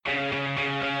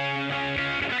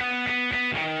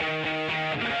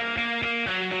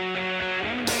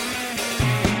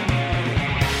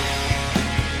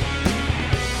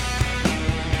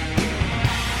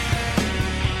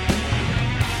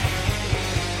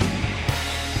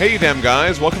Hey, damn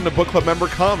guys, welcome to Book Club Member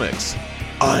Comics.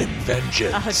 I'm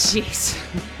Vengeance. Oh, jeez.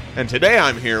 And today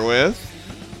I'm here with...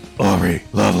 Aubrey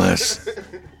Lovelace.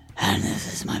 And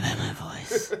this is my Batman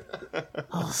voice.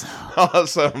 Also,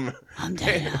 Awesome. I'm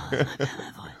Daniel with my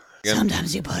Batman voice.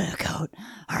 Sometimes you put a coat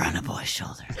around a boy's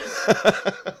shoulder.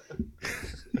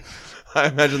 I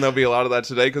imagine there'll be a lot of that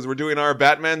today because we're doing our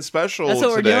Batman special That's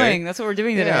what today. we're doing. That's what we're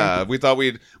doing today. Yeah, we thought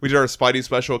we did our Spidey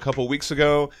special a couple weeks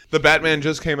ago. The Batman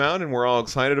just came out and we're all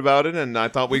excited about it, and I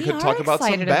thought we could talk about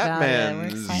some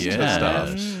Batman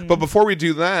stuff. But before we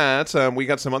do that, we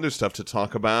got some other stuff to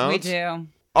talk about. We do.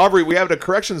 Aubrey, we have a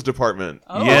corrections department.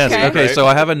 Oh, Yes, okay, Right. so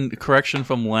I have a correction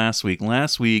from last week.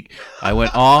 Last week, I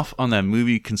went off on that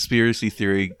movie conspiracy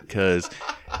theory because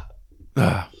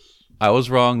I was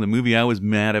wrong. The movie I was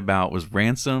mad about was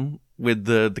Ransom with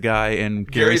the guy and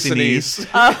Gary Sinise.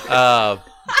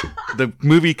 The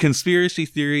movie Conspiracy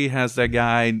Theory has that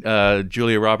guy,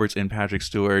 Julia Roberts and Patrick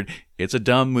Stewart. It's a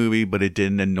dumb movie, but it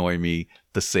didn't annoy me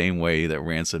the same way that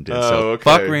Ransom did. So okay.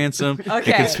 fuck Ransom and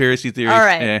Okay. Conspiracy Theory. All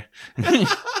right.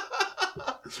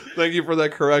 Thank you for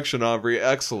that correction, Aubrey.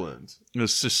 Excellent. It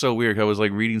was just so weird. I was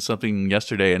like reading something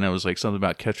yesterday, and it was like something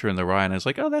about Catcher in the Rye, and I was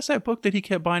like, "Oh, that's that book that he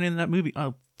kept buying in that movie."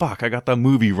 Oh, fuck! I got the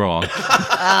movie wrong.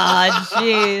 Ah,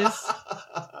 jeez.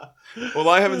 Well,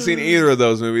 I haven't seen either of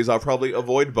those movies. I'll probably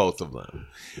avoid both of them.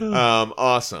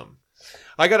 Awesome.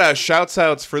 I got shouts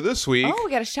outs for this week. Oh,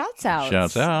 we got a shouts out.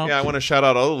 Shouts out! Yeah, I want to shout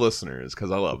out all the listeners because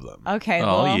I love them. Okay.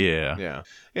 Oh well, yeah.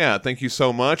 Yeah. Thank you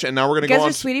so much. And now we're You going to guys go are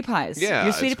on. sweetie pies. Yeah, You're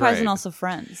it's sweetie pies great. and also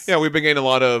friends. Yeah, we've been getting a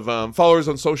lot of followers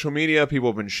on social media. People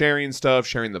have been sharing stuff,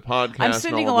 sharing the podcast. I'm and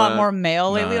sending a all lot that. more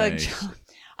mail lately. Nice. Like,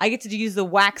 I get to use the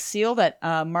wax seal that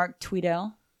Mark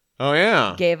Tweedale Oh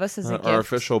yeah, gave us as a gift. our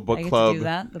official book I get club. To do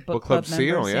that. The book club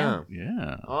seal. members, Yeah.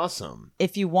 Yeah. Awesome.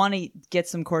 If you want to get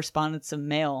some correspondence of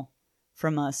mail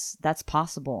from us, that's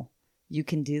possible. You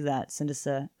can do that. Send us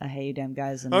a hey you damn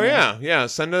guys. Oh yeah.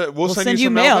 Send a. We'll send you you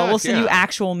some mail. back. We'll send you Yeah.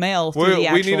 actual mail through We the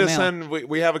actual need to mail. send.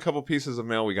 We have a couple pieces of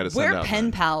mail we got to send We're out. pen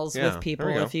then. pals Yeah, with people.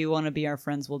 there we go. If you want to be our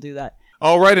friends, we'll do that.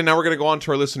 All right, and now we're going to go on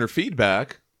to our listener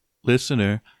feedback.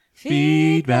 Listener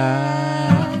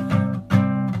feedback.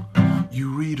 You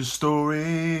read a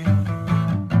story,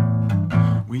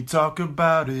 we talk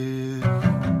about it.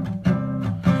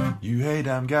 You hey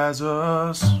damn guys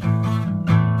us,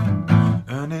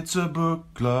 and it's a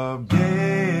book club.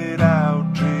 Get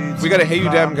out, trades. We got a Hey You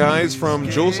Damn Guys from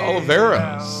Jules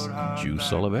Oliveras. Juice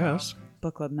Oliveras.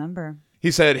 Book club member. He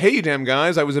said, "Hey, you damn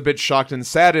guys! I was a bit shocked and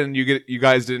saddened you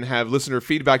guys didn't have listener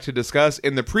feedback to discuss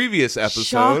in the previous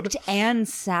episode. Shocked and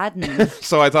saddened.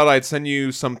 So I thought I'd send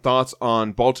you some thoughts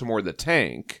on Baltimore the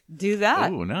Tank. Do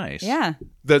that. Oh, nice. Yeah.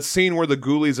 That scene where the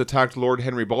ghoulies attacked Lord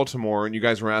Henry Baltimore, and you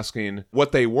guys were asking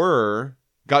what they were,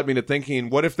 got me to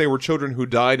thinking, what if they were children who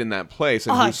died in that place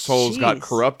and Oh, whose souls got jeez.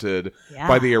 corrupted Yeah.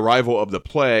 by the arrival of the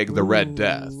plague, the Red Ooh.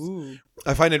 Death?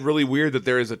 I find it really weird that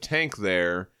there is a tank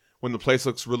there when the place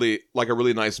looks really like a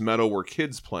really nice meadow where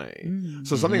kids play.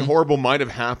 So something horrible might have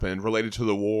happened related to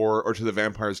the war or to the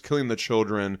vampires killing the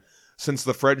children, since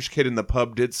the French kid in the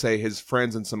pub did say his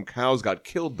friends and some cows got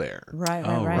killed there. Right.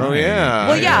 Oh, Right. Oh, yeah.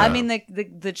 Well, yeah. I mean,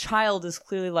 the child is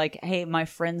clearly like, hey, my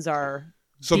friends are.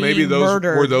 So being maybe those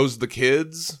murdered. were those the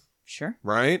kids, Sure.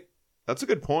 right? That's a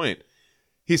good point.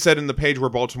 He said in the page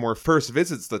where Baltimore first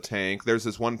visits the tank, there's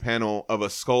this one panel of a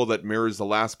skull that mirrors the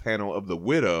last panel of The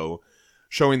Widow,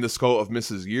 showing the skull of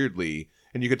Mrs. Yeardley,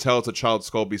 and you could tell it's a child's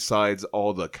skull besides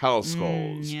all the cow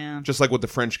skulls. yeah. Just like what the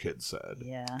French kid said.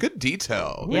 Yeah. Good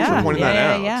detail. Thanks Yeah, for pointing that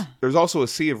yeah, out. yeah. There's also a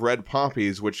sea of red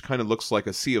poppies, which kind of looks like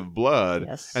a sea of blood,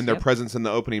 Yes, and their yep. presence in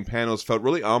the opening panels felt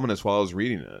really ominous while I was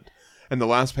reading it. And the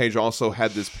last page also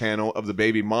had this panel of the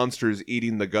baby monsters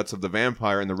eating the guts of the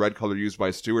vampire, and the red color used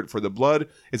by Stewart for the blood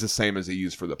is the same as he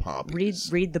used for the poppies.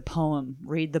 Read the poem.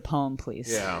 Read the poem, please.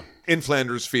 Yeah. In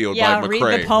Flanders Field Yeah. by Read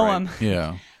McCrae. the poem.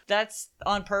 Yeah. That's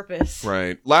on purpose.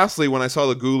 Right. Lastly, when I saw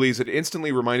the ghoulies, it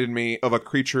instantly reminded me of a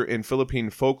creature in Philippine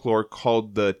folklore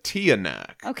called the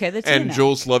Tiyanak. Okay. The And Tiyanak.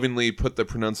 Jules lovingly put the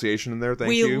pronunciation in there. Thank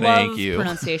we you. love Thank you.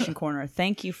 Pronunciation Corner.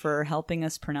 Thank you for helping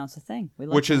us pronounce a thing. We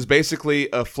love Which that. is basically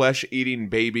a flesh-eating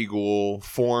baby ghoul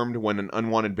formed when an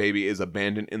unwanted baby is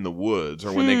abandoned in the woods,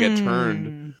 or when they get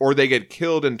turned, or they get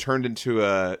killed and turned into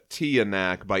a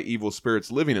Tiyanak by evil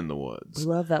spirits living in the We woods.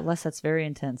 love that, Les. That's very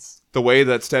intense. The way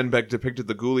that Stenbeck depicted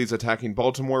the ghoulies attacking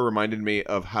Baltimore reminded me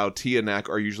of how Tiyanak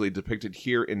are usually depicted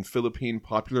here in Philippine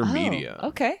popular media.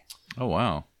 Okay. Oh,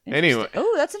 wow. Anyway.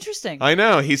 Oh, that's interesting. I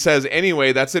know. He says,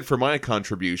 anyway, that's it for my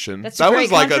contribution. That's a that great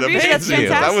was like an contribution. That's amazing.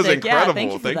 That was fantastic. Yeah, incredible.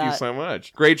 thank you for Thank you that. so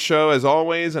much. Great show as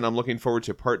always, and I'm looking forward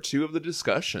to part 2 of the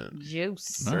discussion.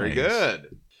 Juice. Nice. Very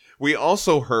good. We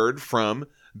also heard from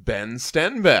Ben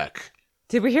Stenbeck.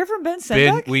 Did we hear from Ben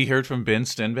Stenbeck? We heard from Ben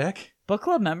Stenbeck. Book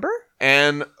club member?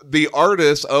 And the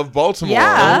artist of Baltimore,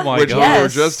 Yeah. Oh my which God. we were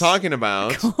Yes. just talking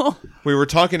about. Cool. We were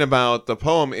talking about the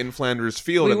poem In Flanders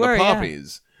Field We and were, the yeah.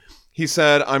 poppies. He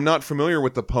said, I'm not familiar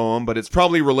with the poem, but it's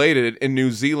probably related. In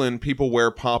New Zealand, people wear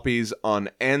poppies on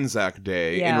Anzac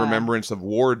Day in Yeah. remembrance of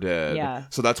war dead. Yeah.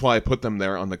 So that's why I put them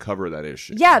there on the cover of that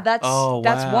issue. Yeah, that's Oh,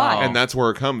 that's wow. why. And that's where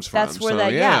it comes from. That's where So,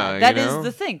 that yeah, that you is know?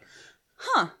 the thing.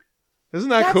 Huh. Isn't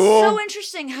that That's cool? so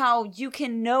interesting how you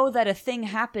can know that a thing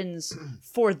happens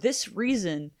for this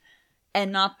reason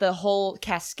and not the whole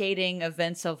cascading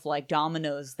events of like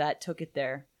dominoes that took it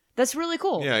there. That's really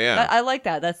cool. Yeah, yeah. I like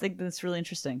that. That's really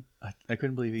interesting. I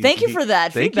couldn't believe he. Thank you for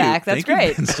that thank feedback. you. That's Thank you,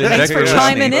 great. Ben Stenbeck, Thanks for listening.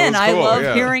 chiming That in. was I cool, love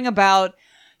yeah. hearing about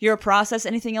your process.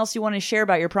 Anything else you want to share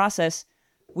about your process?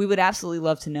 We would absolutely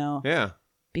love to know Yeah.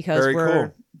 because Very we're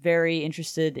cool. very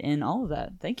interested in all of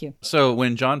that. Thank you. So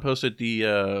when John posted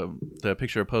the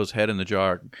picture of Poe's head in the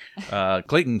jar,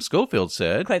 Clayton Schofield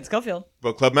said, Clayton Schofield.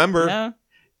 Book club member. No?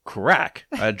 "Crack!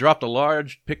 I dropped a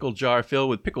large pickle jar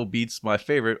filled with pickle beets, my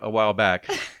favorite, a while back.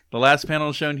 The last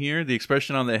panel shown here, the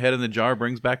expression on the head in the jar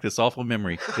brings back this awful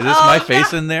memory. Is this my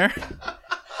face in there?"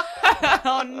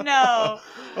 Oh no!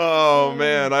 Oh,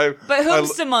 man. But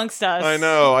who's amongst us? I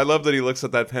know. I love that he looks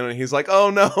at that pen and he's like, oh,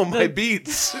 no, my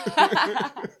beets.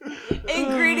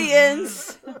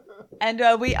 Ingredients. And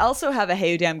we also have a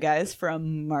Hey You Damn Guys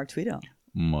from Mark Tweedo.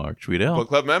 Mark Tweedell. Book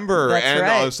club member That's and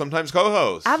right. sometimes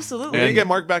co-host. Absolutely. We need to get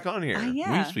Mark back on here.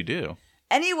 Yeah. Yes, we do.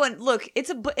 Anyone, look, it's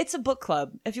a book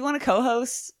club. If you want to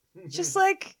co-host, just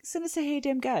like send us a Hey You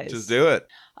Damn Guys. Just do it.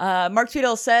 Mark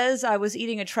Tweedle says, I was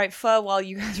eating a tripe pho while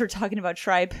you guys were talking about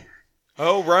tripe.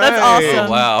 Oh, right. That's awesome.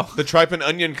 Oh, wow. The Tripe and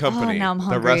Onion Company. Oh, now I'm the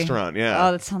hungry. restaurant, yeah.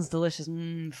 Oh, that sounds delicious.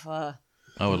 Pho.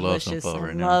 I would love some Delicious. pho I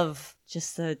right now. love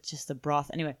just the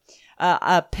broth. Anyway,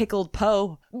 pickled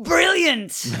po, brilliant.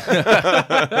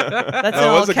 That's in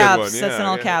all was a good caps. one. That's in Yeah,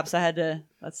 all yeah. caps. I had to.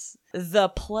 That's the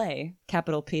play.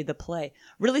 Capital P. The play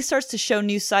really starts to show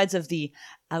new sides of the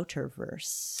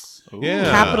outerverse. Yeah.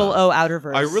 Capital O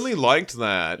outerverse. I really liked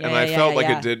that, and Yeah, I yeah, felt like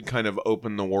yeah. it did kind of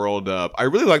open the world up. I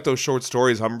really like those short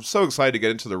stories. I'm so excited to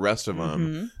get into the rest of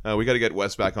them. Mm-hmm. We got to get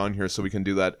Wes back on here so we can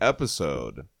do that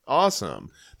episode. Awesome.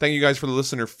 Thank you guys for the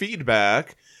listener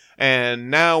feedback. And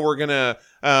now we're going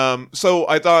to... so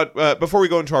I thought, before we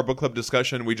go into our book club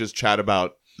discussion, we just chat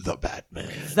about the Batman.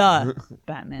 the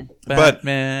Batman.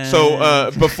 Batman.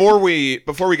 So before we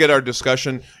get our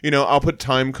discussion, I'll put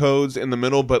time codes in the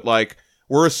middle, but like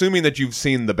we're assuming that you've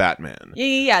seen the Batman.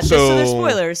 Yeah. So there's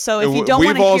spoilers. So if you don't we've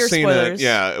want to all hear seen spoilers, it.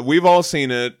 Yeah, we've all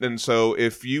seen it, and so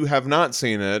if you have not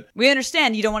seen it, we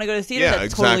understand you don't want to go to the theater. yeah,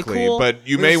 That's exactly. totally cool. But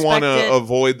you We may respect want to it.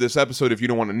 avoid this episode if you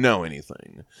don't want to know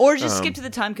anything. Or just skip to the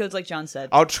time codes, like John said.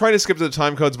 I'll try to skip to the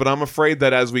time codes, but I'm afraid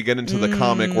that as we get into the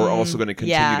comic, we're also going to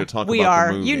continue to talk we about are.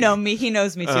 the movie. You know me. He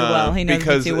knows me too well. He knows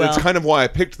because me too well. it's kind of why I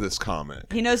picked this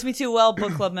comic. He knows me too well,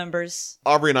 book club members.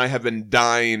 Aubrey and I have been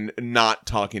dying not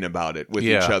talking about it with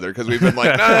Yeah. each other because we've been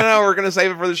like, no, we're going to save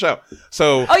it for the show.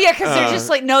 So, Oh yeah, because they're just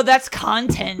like, no, that's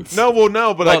content. no,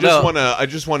 but Well, I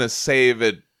just want to save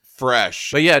it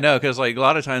fresh. But yeah, no, because like a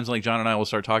lot of times, like John and I will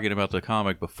start talking about the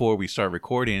comic before we start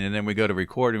recording, and then we go to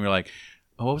record and we're like,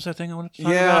 "Oh, what was that thing I wanted to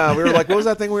talk Yeah, about?" we were like, what was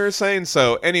that thing we were saying?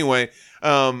 So anyway,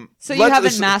 So you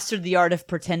haven't mastered the art of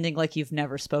pretending like you've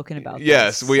never spoken about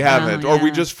Yes, this. we haven't, Oh, or we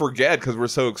yeah. just forget because we're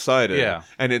so excited. Yeah.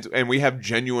 and we have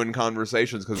genuine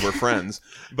conversations because we're friends.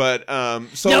 But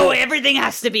so No, everything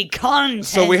has to be content.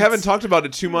 so we haven't talked about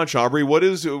it too much, Aubrey. What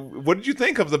did you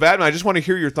think of the Batman? I just want to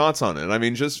hear your thoughts on it. I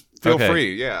mean, just feel Okay.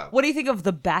 free. Yeah. What do you think of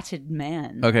the Batted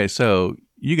Man? Okay, so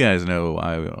you guys know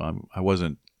I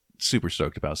wasn't super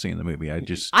stoked about seeing the movie. I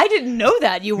didn't know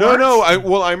that you No, weren't. no.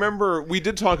 I remember we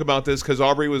did talk about this because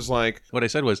Aubrey was like, what I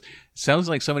said was, sounds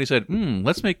like somebody said,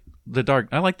 let's make the Dark.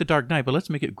 I like the Dark Knight, but let's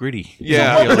make it gritty.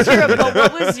 Yeah.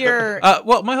 What was your?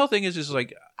 Well, my whole thing is just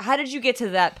like, How did you get to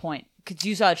that point? Because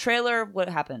you saw a trailer. What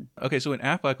happened? okay, so when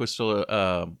Affleck was still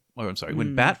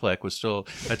when Batfleck was still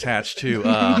attached to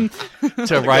I'd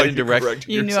write like and to direct. correct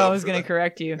You knew I yourself was for going that. to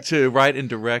correct you. To write and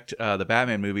direct the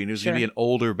Batman movie, and it was going to be Sure. an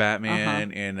older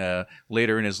Batman and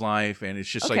later in his life, and it's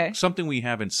just Okay. like something we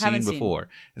haven't seen Haven't seen. before,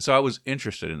 and so I was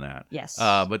interested in that. Yes.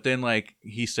 But then like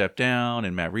he stepped down,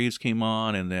 and Matt Reeves came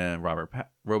on, and then Robert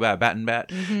Battenbat.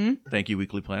 Mm-hmm. Thank you,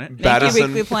 Weekly Planet. Thank Battison. you,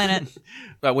 Weekly Planet.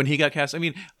 When he got cast, I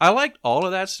mean, I liked all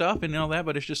of that stuff and all that,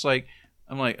 but it's just like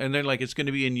I'm like, and they're like, it's going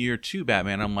to be in year 2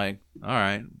 Batman. I'm like, all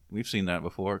right, we've seen that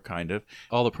before, kind of.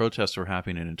 All the protests were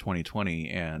happening in 2020,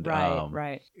 and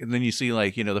Right. and then you see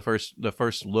like the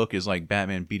first look is like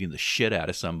Batman beating the shit out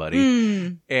of somebody,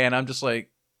 and I'm just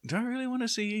like, do I really want to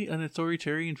see an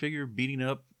authoritarian figure beating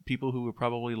up people who were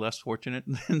probably less fortunate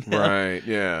than them. Right.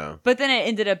 Yeah. But then it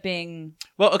ended up being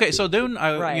Well, okay, so then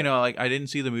I, Right. I didn't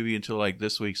see the movie until like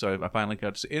this week, so I finally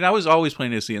got to see. And I was always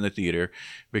planning to see it in the theater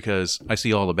because I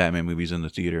see all the Batman movies in the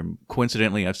theater.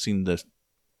 Coincidentally, I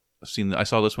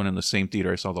saw this one in the same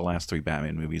theater I saw the last 3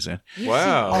 Batman movies in you've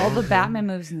Wow. seen all the Batman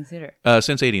movies in the theater.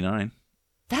 since '89.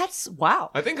 That's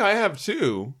wow. I think I have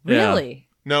too. Yeah. Really?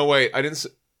 No, wait. I didn't.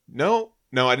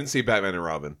 No, I didn't see Batman and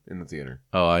Robin in the theater.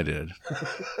 Oh, I did.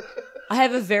 I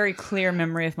have a very clear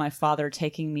memory of my father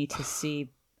taking me to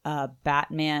see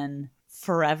Batman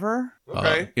Forever.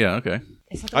 Okay. Yeah. Okay.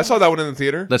 Is that the I one? saw that one in the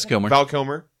theater. That's Kilmer. Val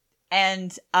Kilmer.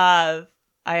 And I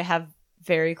have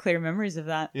very clear memories of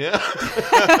that. Yeah.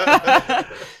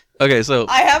 Okay, so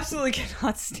I absolutely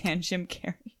cannot stand Jim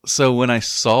Carrey. so when I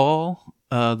saw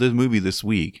the movie this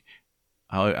week,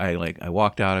 I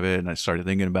walked out of it and I started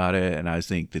thinking about it, and I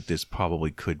think that this probably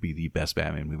could be the best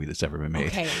Batman movie that's ever been made.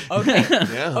 Okay.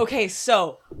 Yeah. Okay,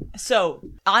 so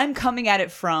I'm coming at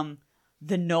it from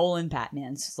the Nolan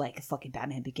Batmans, like fucking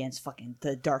Batman Begins, fucking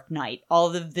The Dark Knight,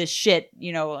 all of this shit,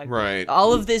 like Right.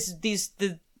 all of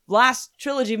the last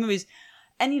trilogy movies,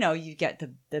 and you get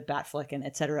the Batfleck and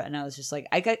etc. And I was just like,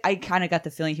 I kind of got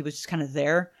the feeling he was just kind of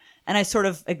there, and I sort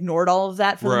of ignored all of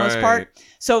that for the most Right. part.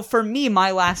 So for me, my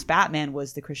last Batman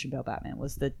was the Christian Bale Batman,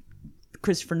 was the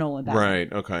Christopher Nolan Batman.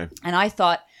 Right. Okay. And I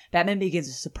thought Batman Begins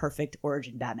is the perfect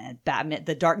origin Batman.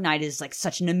 The Dark Knight is like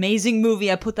such an amazing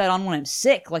movie. I put that on when I'm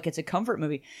sick, like it's a comfort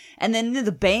movie. And then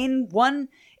the Bane one,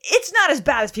 it's not as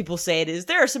bad as people say it is.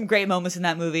 There are some great moments in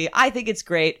that movie. I think it's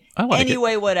great. I like it.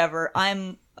 Anyway, whatever.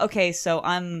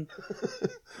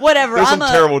 Whatever. There's some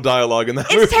terrible dialogue in that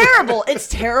movie. It's terrible. It's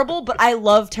terrible, but I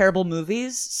love terrible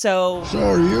movies. So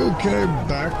So you came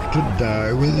back to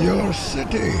die with your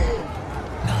city.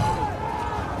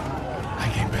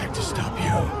 I came back to stop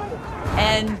you.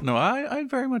 and No, I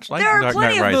very much like there are Dark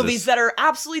plenty Knight of Rises. movies that are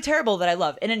absolutely terrible that I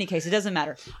love. In any case, it doesn't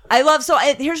matter.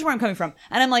 Here's where I'm coming from.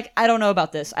 And I'm like, I don't know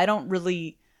about this. I don't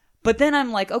really. But then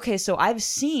I'm like, okay, so I've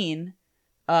seen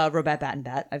Robert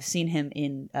Pattinson. I've seen him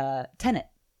in Tenet.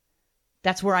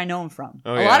 That's where I know him from.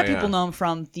 Oh, a yeah, lot of yeah. people know him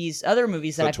from these other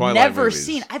movies that The I've Twilight never movies.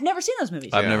 seen. I've never seen those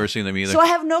movies. I've Yeah. never seen them either. So I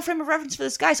have no frame of reference for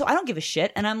this guy, so I don't give a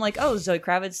shit. And I'm like, oh, Zoe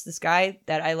Kravitz, this guy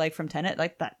that I like from Tenet,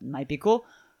 like that might be cool.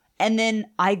 And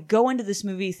then I go into this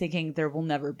movie thinking there will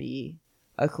never be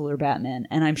a cooler Batman.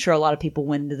 And I'm sure a lot of people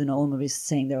went into the Nolan movies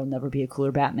saying there will never be a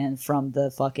cooler Batman from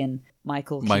the fucking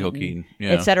Michael Keaton,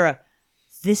 yeah. etc.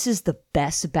 This is the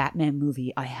best Batman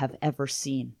movie I have ever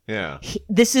seen. Yeah.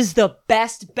 This is the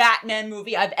best Batman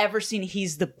movie I've ever seen.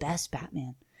 He's the best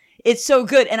Batman. It's so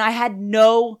good. And I had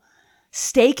no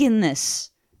stake in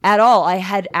this at all. I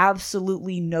had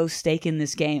absolutely no stake in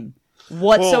this game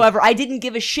whatsoever. I didn't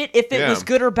give a shit if it Yeah. was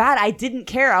good or bad. I didn't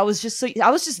care. I was just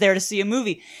there to see a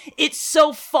movie. It's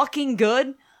so fucking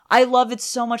good. I love it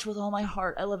so much with all my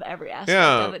heart. I love every aspect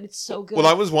Yeah. of it. It's so good. Well,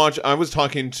 I was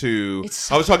talking to It's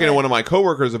so to good. one of my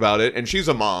coworkers about it, and she's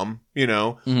a mom,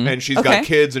 and she's Okay. got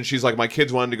kids, and she's like, my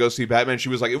kids wanted to go see Batman. She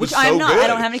was like, it was Which so I'm not. good. I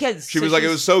don't have any kids. She so was like, it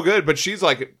she's- was so good, but she's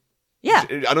like, Yeah.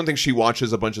 I don't think she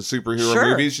watches a bunch of superhero Sure.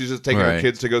 movies. She's just taking her Right.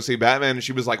 kids to go see Batman, and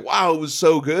she was like, wow, it was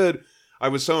so good. I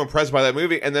was so impressed by that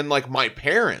movie. And then like my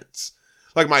parents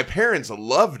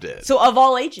loved it. So of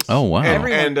all ages. Oh, wow.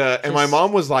 Everyone And my just-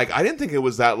 mom was like, I didn't think it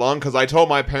was that long because I told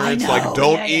my parents, I know, like,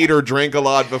 don't yeah, eat yeah. or drink a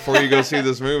lot before you go see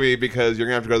this movie because you're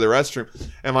going to have to go to the restroom.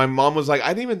 And my mom was like, I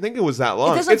didn't even think it was that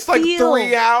long. doesn't It's like feel-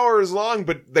 3 hours long,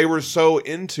 but they were so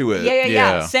into it. Yeah.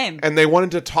 Yeah. Same. And they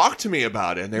wanted to talk to me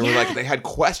about it. And they were Yeah. like, they had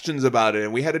questions about it.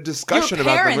 And we had a discussion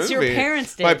about parents- the your movie.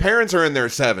 parents did. My parents are in their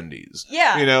 70s.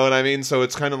 Yeah. You know what I mean? So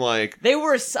it's kind of like, They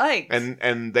were psyched.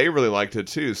 and they really liked it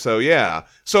too. So yeah.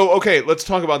 So okay, let's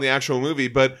talk about the actual movie.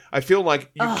 But I feel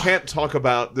like you can't talk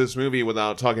about this movie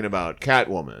without talking about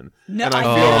Catwoman. No, and I I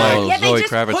feel feel like, Oh, yeah, they Zoe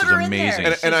just Kravitz put is her in there. amazing.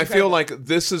 and She's I feel incredible. like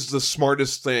this is the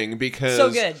smartest thing because So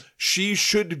good. she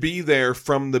should be there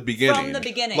from the beginning. From the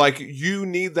beginning. Like you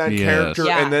need that Yes. character,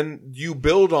 Yeah. and then you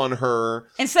build on her.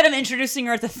 Instead of introducing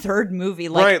her at the third movie,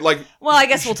 like, Right, like well, I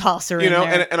guess we'll toss her you in know,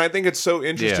 there. and I think it's so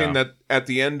interesting Yeah. that at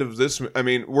the end of this, I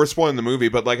mean, we're spoiling the movie,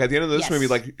 but like at the end of this Yes. movie,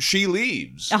 like she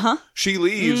leaves. Uh-huh. She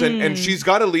leaves, and she's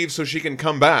got to leave so she can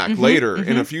come back Mm-hmm, later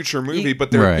in a future movie. But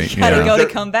they're Right, Gotta yeah. go to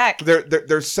they're- come back.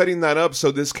 They're setting that up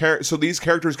so so these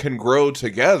characters can grow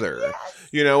together.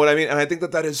 You know what I mean? And I think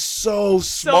that is so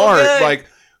smart. good. Like.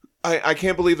 I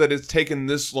can't believe that it's taken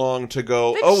this long to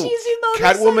go, The oh, cheesy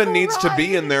motorcycle Catwoman needs to be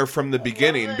ride. in there from the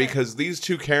beginning it. because these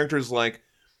two characters, like,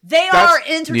 They That's- are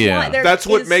intertwined. Yeah. They're that's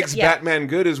what ins- makes yeah. Batman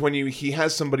good is when he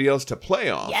has somebody else to play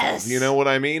off Yes. of. You know what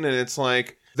I mean? And it's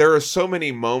like there are so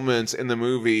many moments in the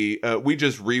movie. We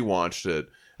just rewatched it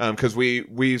because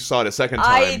we saw it a second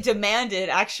I time. demanded,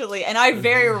 actually, and I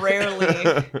very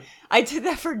rarely. I did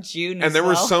that for June, And there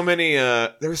were so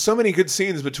many good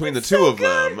scenes between the two of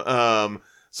them.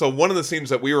 So one of the scenes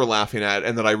that we were laughing at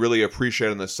and that I really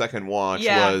appreciated in the second watch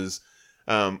was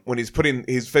when he's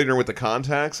fitting her with the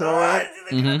contacts and all that,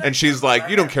 and she's like,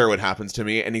 "You don't care what happens to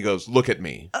me," and he goes, "Look at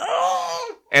me."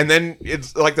 And then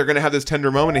it's like they're gonna have this tender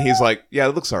moment, and he's like, "Yeah,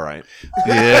 it looks all right."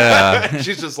 Yeah. And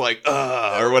she's just like,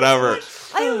 "Ugh," or whatever.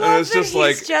 I And love it's that just he's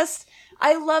like- just.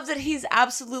 I love that he's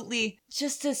absolutely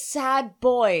just a sad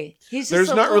boy. He's just There's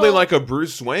a not really little- like a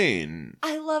Bruce Wayne,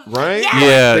 I love right? Yeah.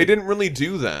 Yeah. They didn't really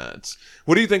do that.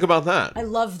 What do you think about that? I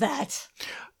love that.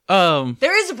 Um,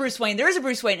 There is a Bruce Wayne. There is a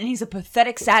Bruce Wayne, and he's a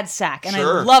pathetic sad sack, and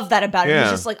Sure. I love that about him. Yeah.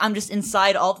 He's just like, I'm just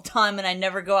inside all the time, and I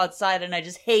never go outside, and I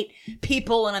just hate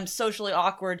people, and I'm socially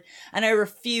awkward, and I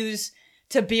refuse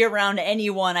to be around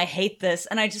anyone. I hate this,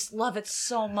 and I just love it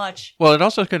so much. well, it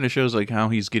also kind of shows like how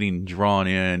he's getting drawn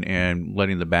in and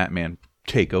letting the Batman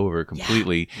take over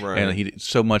completely, Right. and he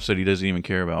so much that he doesn't even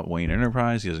care about Wayne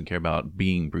Enterprise. He doesn't care about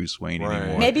being Bruce Wayne Right.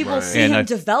 anymore. Maybe we'll Right. see And him I-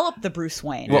 develop the Bruce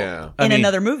Wayne Yeah. I in mean,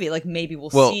 another movie. Like, maybe we'll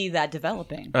Well- see that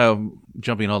developing.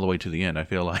 Jumping all the way to the end, I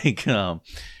feel like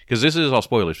because this is all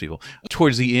spoilers, people.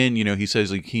 Towards the end, he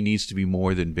says like he needs to be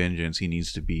more than vengeance. He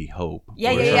needs to be hope. Yeah,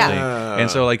 or yeah, yeah. something.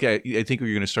 And so, like, I think we're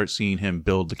going to start seeing him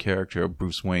build the character of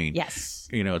Bruce Wayne. Yes.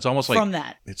 It's almost like From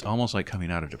that. It's almost like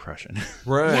coming out of depression.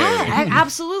 Right. Yeah,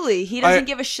 absolutely. He doesn't I-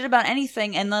 give a shit about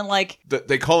anything, and then, like,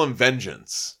 They call him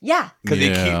Vengeance. yeah. Because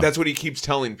Yeah. that's what he keeps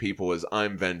telling people is,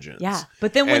 "I'm vengeance." Yeah.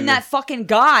 But then when And that fucking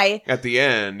guy at the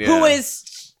end, yeah. who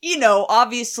is,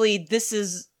 obviously this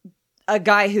is a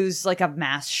guy who's like a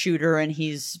mass shooter and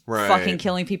he's Right. fucking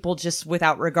killing people just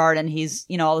without regard and he's,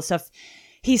 all this stuff.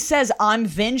 He says, "I'm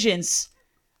vengeance."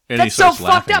 And he That's so starts fucked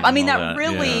laughing up. I and mean, all that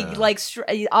really, yeah. like,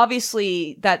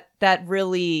 obviously that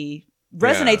really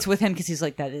resonates with him because he's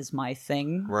like, that is my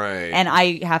thing. Right. And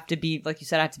I have to be, like you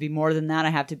said, I have to be more than that. I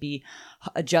have to be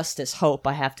a justice, hope.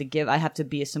 I have to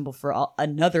be a symbol for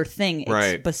another thing.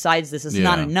 Right. Besides this, it's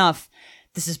not Yeah. enough.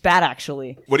 This is bad,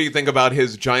 actually. What do you think about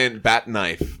his giant bat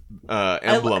knife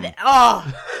emblem?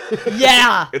 Oh,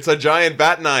 yeah. It's a giant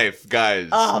bat knife, guys.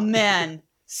 Oh, man.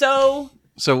 So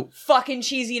So fucking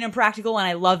cheesy and impractical, and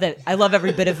I love it. I love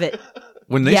every bit of it.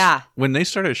 when they Yeah. when they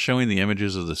started showing the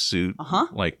images of the suit,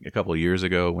 like a couple of years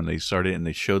ago, when they started and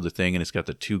they showed the thing and it's got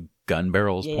the two gun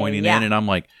barrels Yeah, pointing yeah. in, and I'm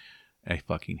like, I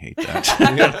fucking hate that.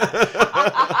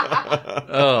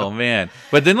 Oh man!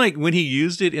 But then, like when he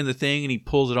used it in the thing and he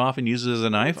pulls it off and uses it as a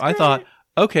knife, I thought,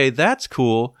 okay, that's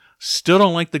cool. Still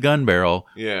don't like the gun barrel,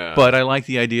 Yeah. but I like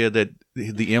the idea that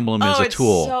the emblem is a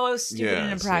tool. It's so stupid and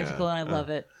Yes, impractical, yeah. and I love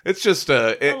it. It's just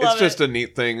love a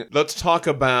neat thing. Let's talk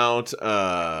about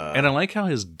And I like how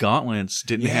his gauntlets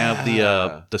didn't have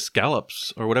Yeah. the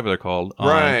scallops or whatever they're called. on.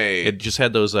 Right. It just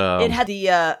had those. It had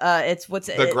the it's what's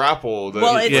the it, grapple.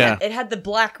 well, Yeah. it had the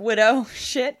Black Widow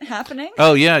shit happening.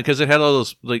 Oh yeah, because it had all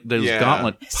those those Yeah.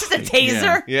 gauntlet. It's just a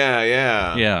taser.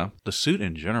 yeah. Yeah, the suit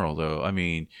in general, though. I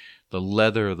mean, the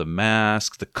leather, the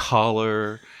mask, the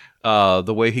collar,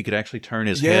 the way he could actually turn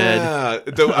his head.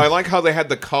 Yeah. I like how they had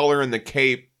the collar and the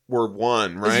cape were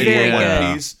one, right? very Were one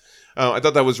good. piece. I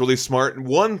thought that was really smart. And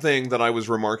one thing that I was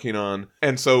remarking on,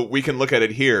 and so we can look at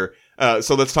it here.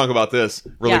 So let's talk about this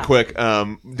really Yeah. quick.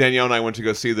 Danielle and I went to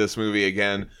go see this movie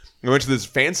again. We went to this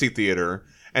fancy theater.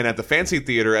 And at the fancy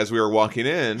theater, as we were walking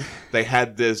in, they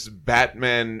had this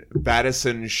Batman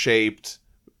Battison-shaped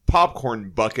popcorn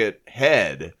bucket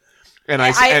head.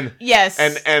 And yes.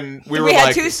 and we we were had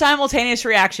like, two simultaneous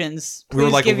reactions. we were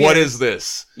Please like, give "What your- is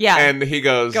this?" Yeah. And he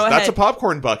goes, Go "That's ahead. a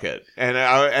popcorn bucket." And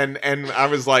I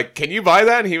was like, "Can you buy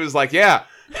that?" And he was like, "Yeah."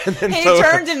 And then And he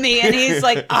turned to me and he's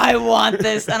like, "I want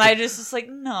this," and I just was like,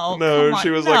 "No, no, come on, she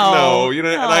was no, like, "No," and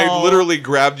I no." literally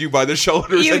grabbed you by the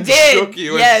shoulders You and did, shook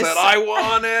you yes. and said, "I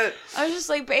want it." I was just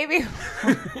like, "Baby,"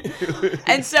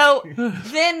 and so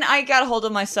then I got a hold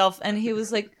of myself, and he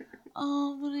was like,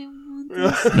 "Oh, but I want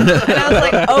this," and I was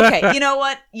like, "Okay, you know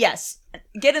what? Yes,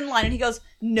 get in line." And he goes,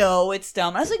 "No, it's dumb."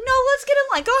 And I was like, "No, let's get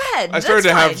in line. Go ahead." I started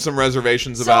That's to have fine." some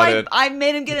reservations So about it. I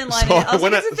made him get in line. So and I was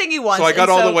when like, "It's the thing he wants." So I got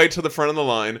And all the way to the front of the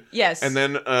line. Yes. And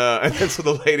then so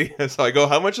the lady, so I go,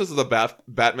 "How much is the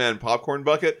Batman popcorn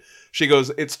bucket?" She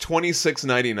goes, "It's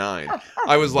 $26.99.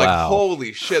 I was like, Wow.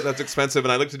 "Holy shit, that's expensive!"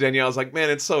 And I looked at Danielle. I was like, "Man,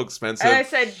 it's so expensive." And I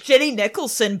said, Jenny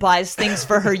Nicholson buys things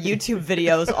for her YouTube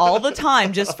videos all the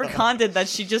time just for content that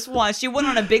she just wants. She went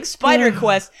on a big spider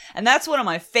quest, and that's one of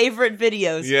my favorite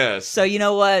videos. Yes. So you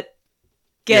know what?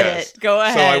 Get Yes. it. Go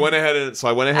ahead. So I went ahead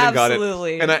and got it.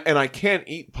 Absolutely. And I can't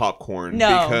eat popcorn No,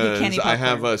 you because can't eat I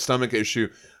have popcorn. a stomach issue.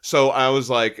 So I was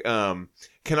like,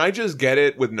 can I just get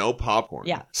it with no popcorn?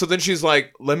 Yeah. So then she's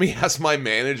like, let me ask my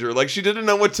manager. Like, she didn't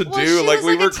know what to Well, do. she Like, was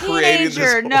we like were a creating this.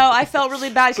 teenager. No, I felt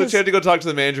really bad So because she had to go talk to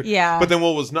the manager. Yeah. But then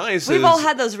what was nice we've is, all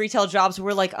had those retail jobs where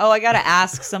we're like, oh, I got to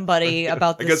ask somebody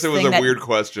about I this guess it was thing a that- weird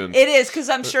question. It is, because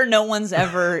I'm sure no one's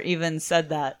ever even said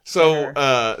that. to So,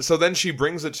 her. so then she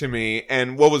brings it to me,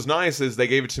 and what was nice is they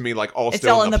gave it to me like all It's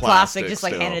still all in in the the plastic, plastic, just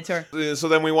like still. handed to her. So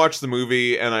then we watched the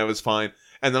movie, and I was fine.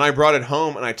 And then I brought it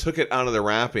home, and I took it out of the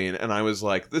wrapping, and I was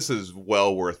like, "This is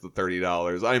well worth the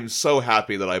 $30. I'm so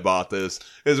happy that I bought this.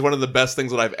 It is one of the best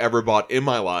things that I've ever bought in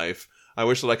my life." I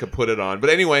wish that I could put it on, but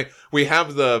anyway, we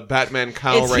have the Batman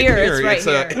cowl It's right here, here. it's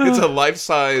right here. It's a life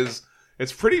size.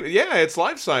 It's pretty. Yeah, it's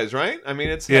life size, right? I mean,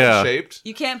 it's head shaped.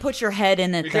 You can't put your head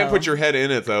in it, You can't put your head in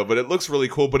it though, but it looks really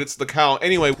cool. But it's the cowl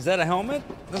anyway. Is that a helmet?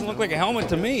 Doesn't look like a helmet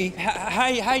to me. How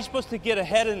are you supposed to get a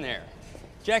head in there?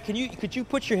 Jack, could you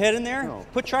put your head in there? No.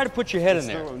 Try to put your head in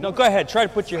there. No, go ahead. Try to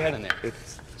put your head in there.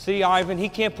 See, Ivan, he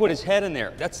can't put his head in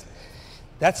there.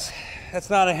 That's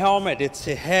not a helmet. It's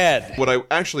a head. What I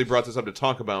actually brought this up to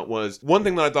talk about was one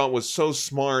thing that I thought was so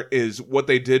smart is what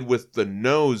they did with the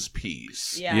nose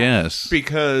piece. Yeah. Yes.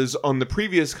 Because on the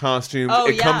previous costumes, Oh,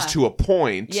 it yeah. comes to a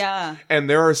point. Yeah. And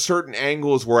there are certain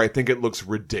angles where I think it looks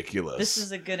ridiculous. This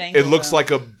is a good angle. It looks though.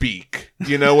 like a beak.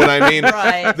 You know what I mean?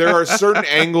 Right. There are certain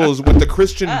angles with the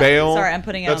Christian Bale. Sorry, I'm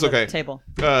putting it That's on the okay. table.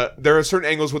 There are certain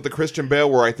angles with the Christian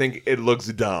Bale where I think it looks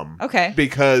dumb. Okay.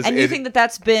 Because And you think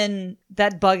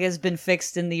that bug has been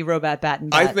fixed in the Robot Bat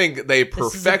and I Bat? think they is a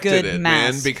perfected good it,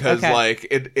 man, mask. because Okay. like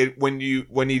it when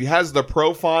he has the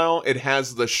profile, it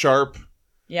has the sharp,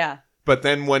 Yeah. but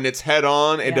then when it's head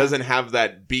on, it Yeah. doesn't have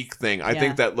that beak thing. I Yeah.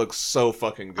 think that looks so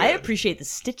fucking good. I appreciate the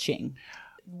stitching.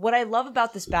 What I love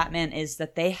about this Batman is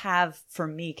that they have, for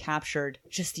me, captured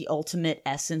just the ultimate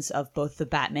essence of both the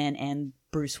Batman and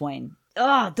Bruce Wayne.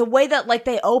 Ugh, the way that like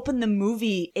they open the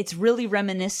movie, it's really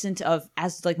reminiscent of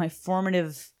as like my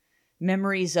formative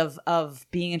memories of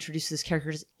being introduced to this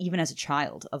characters even as a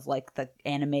child, of like the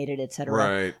animated, etc.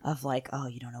 Right. Of like, oh,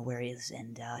 you don't know where he is,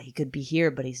 and he could be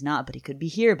here, but he's not. But he could be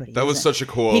here, but he That was isn't. such a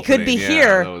cool He could be opening. Yeah,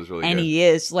 here, that was really and good. he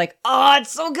is. Like, oh,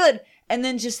 it's so good. And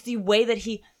then just the way that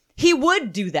he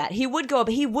would do that. He would go up.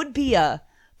 He would be a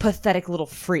pathetic little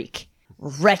freak,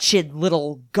 wretched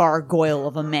little gargoyle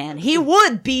of a man. He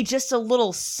would be just a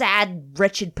little sad,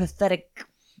 wretched, pathetic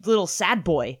little sad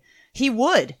boy. He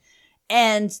would.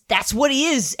 And that's what he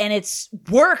is. And it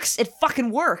works. It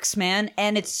fucking works, man.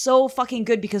 And it's so fucking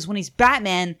good because when he's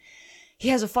Batman, he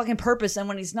has a fucking purpose. And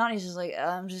when he's not, he's just like,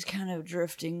 I'm just kind of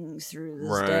drifting through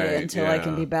this day Right, until I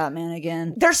can yeah. be Batman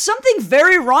again. There's something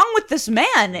very wrong with this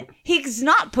man. He's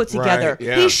not put together. Right,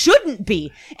 yeah. He shouldn't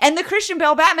be. And the Christian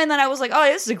Bale Batman that I was like, oh,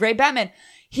 this is a great Batman.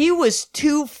 He was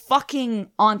too fucking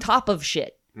on top of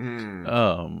shit.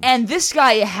 And this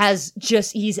guy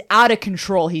he's out of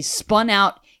control. He's spun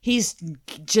out. He's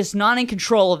just not in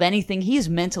control of anything. He's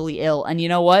mentally ill. And you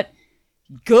know what?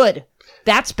 Good.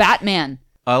 That's Batman.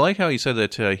 I like how he said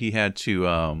that he had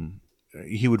to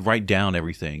he would write down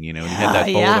everything, you know, and he had that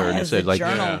folder Yeah, and it as said a like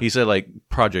journal. he said like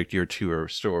project year 2 or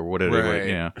store whatever Right.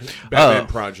 yeah. Batman Oh,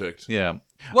 Project yeah.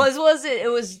 Was it? It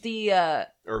was the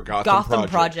or Gotham, Gotham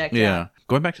Project. Project. Yeah.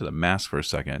 Going back to the mask for a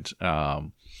second.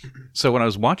 So when I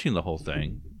was watching the whole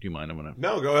thing, do you mind? I'm gonna.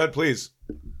 No, go ahead, please.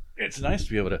 It's nice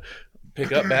to be able to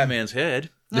pick up Batman's head.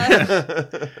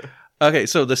 Okay,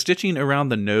 so the stitching around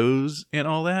the nose and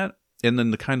all that, and then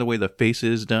the kind of way the face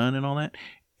is done and all that,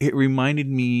 it reminded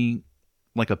me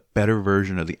like a better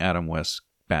version of the Adam West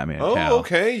Batman Oh, cowl.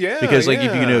 okay, yeah. Because like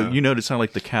yeah. if you notice how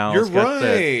like the cowl's You're got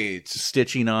that right.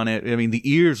 stitching on it. I mean, the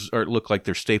ears look like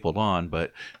they're stapled on,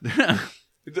 but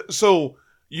So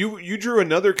you drew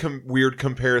another weird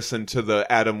comparison to the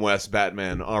Adam West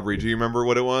Batman. Aubrey, do you remember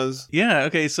what it was? yeah.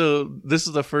 Okay, so this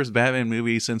is the first Batman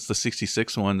movie since the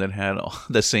 '66 one that had all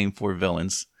the same 4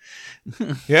 villains.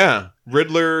 Yeah,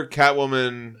 Riddler,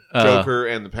 Catwoman, Joker,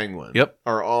 and the Penguin. Yep.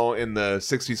 Are all in the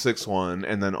 66 one,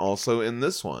 and then also in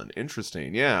this one.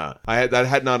 Interesting. Yeah, that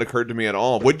had not occurred to me at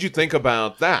all. What did you think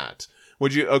about that?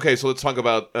 Okay, so let's talk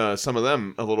about some of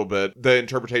them a little bit. The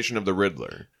interpretation of the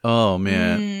Riddler. Oh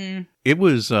man, it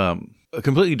was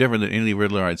completely different than any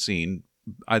Riddler I'd seen.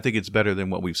 I think it's better than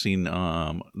what we've seen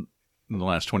in the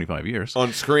last 25 years.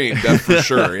 On screen, that's for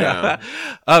sure, yeah.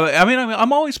 I mean,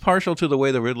 I'm always partial to the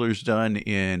way the Riddler's done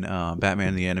in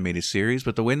Batman the Animated Series,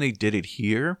 but the way they did it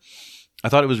here, I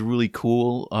thought it was really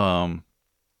cool.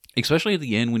 Especially at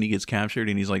the end when he gets captured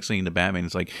and he's like saying to Batman,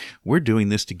 it's like, we're doing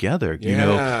this together, you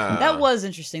know? That was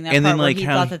interesting. That And part then, where like, he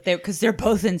how- thought that because they're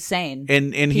both insane.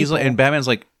 And he's like, people. and Batman's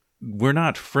like, we're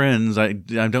not friends. I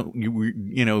don't,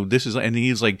 you know, this is, and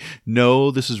he's like, no,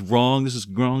 this is wrong. This is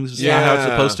wrong. This is not how it's Yeah.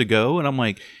 supposed to go. And I'm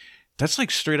like, That's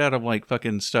like straight out of like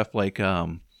fucking stuff like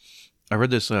I read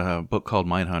this book called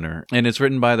Mindhunter, and it's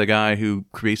written by the guy who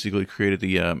basically created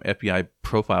the FBI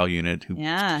profile unit who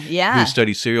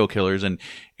studies serial killers, and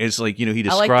it's like, you know, he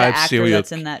I like describes the actor serial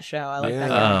that's in that show. I like that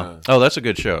guy. Oh, that's a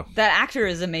good show. That actor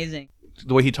is amazing.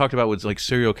 The way he talked about was like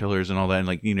serial killers and all that, and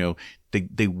like, you know, they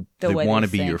way want they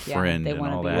to be your think, yeah, friend they and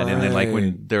wanna all be that, your and then like friend.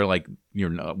 when they're like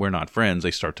we're not friends,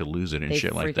 they start to lose it and They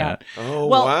shit like freak that. out. Oh,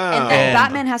 Well, wow. and then And-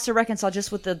 Batman has to reconcile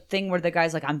just with the thing where the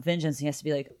guy's like, "I'm vengeance." And he has to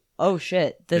be like, "Oh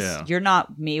shit, you're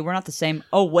not me. We're not the same.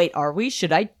 Oh wait, are we?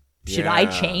 Should I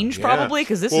change probably?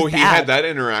 Because this is bad." he had that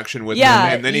interaction with Yeah,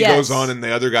 him, and then he yes. goes on, and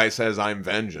the other guy says, "I'm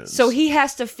vengeance." So he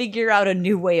has to figure out a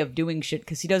new way of doing shit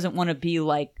because he doesn't want to be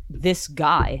like this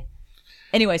guy.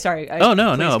 Anyway, sorry. Oh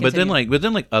no, please but then continue.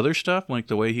 like other stuff, like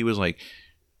the way he was like,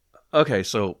 okay,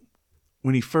 so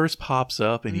when he first pops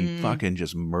up and he fucking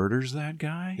just murders that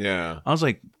guy, yeah. I was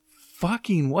like,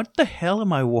 fucking, what the hell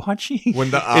am I watching?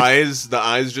 When the eyes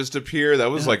just appear,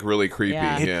 that was like really creepy.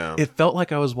 Yeah. Yeah. It felt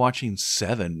like I was watching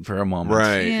Seven for a moment,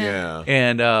 Right. Yeah. Yeah.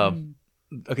 And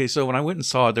okay, so when I went and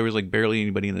saw it, there was like barely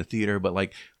anybody in the theater, but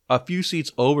like a few seats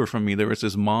over from me, there was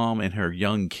this mom and her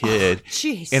young kid,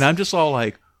 Jeez. and I'm just all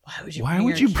like, why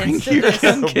would you bring your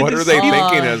young kid? What to are they see it?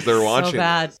 thinking as they're watching? So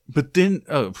bad. But then,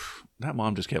 that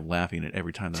mom just kept laughing at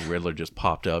every time the Riddler just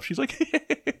popped up. She's like,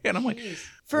 and I'm like,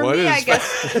 For What me, is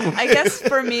I guess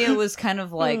for me it was kind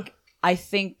of like, I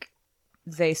think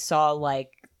they saw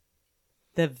like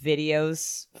the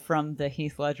videos from the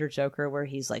Heath Ledger Joker where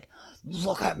he's like,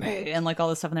 "Look at me," and like all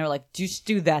this stuff, and they were like, "Just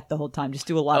do that the whole time. Just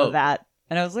do a lot of that."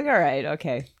 And I was like, "All right,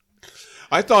 okay."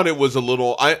 I thought it was a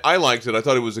little. I liked it. I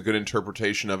thought it was a good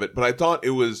interpretation of it, but I thought it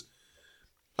was.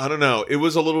 I don't know. It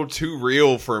was a little too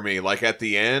real for me. Like at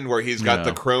the end, where he's got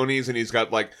the cronies and he's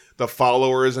got like the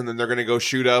followers, and then they're gonna go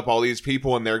shoot up all these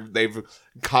people, and they've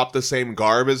copped the same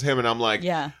garb as him, and I'm like,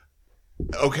 Yeah.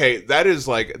 okay, that is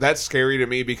like that's scary to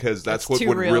me because that's what too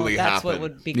would real. really That's happen. what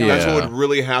would be Yeah. That's what would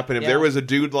really happen if Yeah. there was a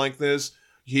dude like this.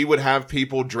 He would have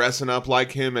people dressing up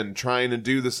like him and trying to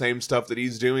do the same stuff that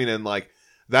he's doing, and like.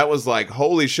 That was like,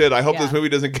 holy shit, I hope Yeah. this movie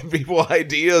doesn't give people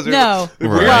ideas. No.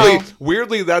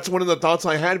 Weirdly, that's one of the thoughts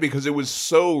I had because it was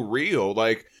so real.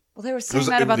 Like, Well, they were saying was-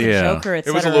 that about the yeah. Joker. It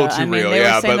was a little too real, they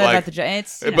yeah, were saying but, that like- about the Joker.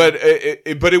 It's, you know.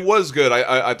 but it was good.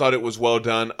 I thought it was well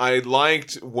done. I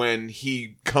liked when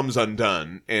he comes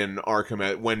undone in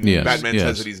Arkham, when Yes, Batman yes.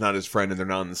 says that he's not his friend and they're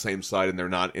not on the same side and they're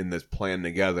not in this plan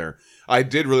together. I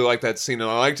did really like that scene, and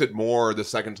I liked it more the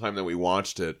second time that we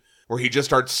watched it, where he just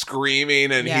starts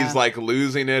screaming and Yeah. he's like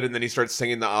losing it, and then he starts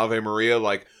singing the Ave Maria.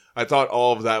 Like, I thought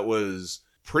all of that was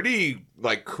pretty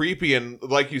like creepy, and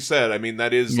like you said, I mean,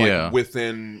 that is like Yeah.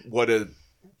 within what a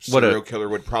serial killer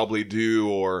would probably do,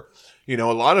 or you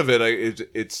know, a lot of it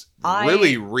it's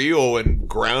really real and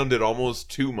grounded almost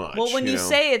too much. Well, when you know?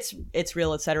 say it's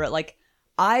real, etc., like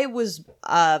I was,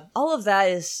 all of that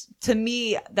is, to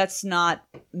me, that's not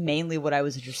mainly what I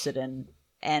was interested in.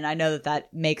 And I know that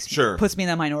puts me in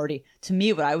the minority. To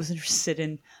me, what I was interested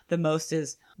in the most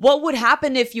is what would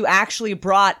happen if you actually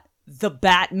brought the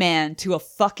Batman to a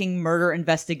fucking murder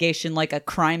investigation, like a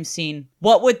crime scene.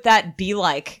 What would that be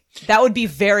like? That would be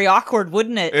very awkward,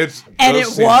 wouldn't it? Those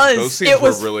scenes It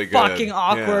was were really good. fucking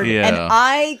awkward. Yeah. And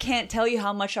I can't tell you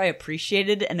how much I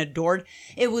appreciated and adored.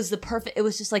 It was it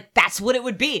was just like, that's what it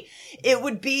would be. It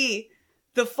would be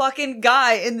the fucking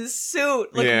guy in the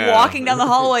suit, like walking down the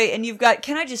hallway, and you've got,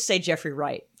 can I just say Jeffrey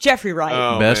Wright? Jeffrey Wright.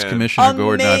 Oh, Best man. Commissioner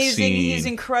Gordon I've Amazing. seen. He's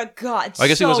incredible. God, I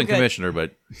guess he so wasn't good. commissioner,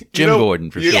 but Jim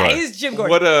Gordon for sure. Yeah, he's Jim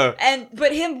Gordon.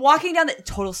 But him walking down the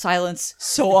total silence,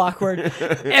 so awkward.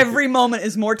 Every moment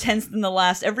is more tense than the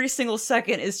last. Every single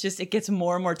second is just, it gets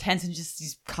more and more tense, and just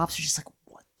these cops are just like,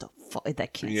 what the fuck?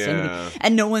 That can't say anything.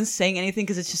 And no one's saying anything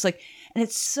because it's just like, and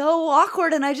it's so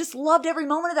awkward, and I just loved every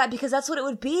moment of that because that's what it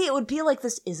would be. It would be like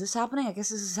this, is this happening? I guess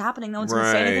this is happening. No one's going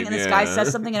to say anything, and this guy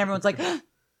says something, and everyone's like,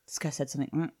 this guy said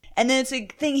something. And then it's a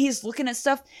thing, he's looking at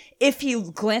stuff. If he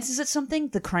glances at something,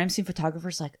 the crime scene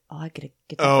photographer's like, oh, I gotta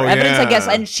get that for evidence, I guess.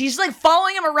 And she's like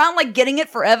following him around, like getting it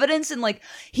for evidence, and like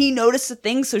he noticed the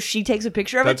thing, so she takes a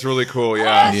picture of That's it. really cool,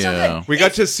 yeah. Oh, so good. We got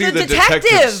It's to see the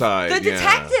detective side. The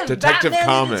detective. Detective Batman,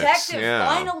 Comics. the detective. Yeah.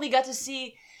 Finally got to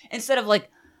see, instead of like,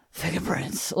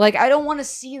 fingerprints. Like, I don't want to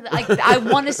see that. I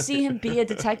want to see him be a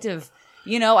detective.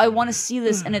 You know, I want to see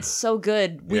this, and it's so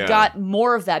good. We got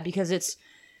more of that because it's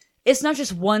not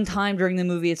just one time during the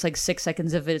movie. It's like 6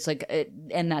 seconds of it. It's like,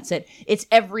 and that's it. It's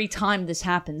every time this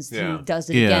happens, he does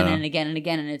it again and again and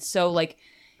again. And it's so like,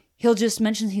 he'll just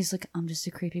mention, he's like, I'm just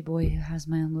a creepy boy who has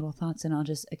my own little thoughts, and I'll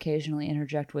just occasionally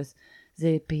interject with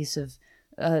the piece of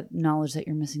knowledge that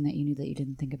you're missing that you knew that you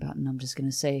didn't think about. And I'm just going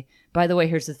to say, by the way,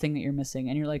 here's the thing that you're missing.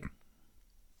 And you're like,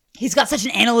 He's got such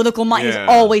an analytical mind. Yeah. He's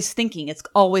always thinking. It's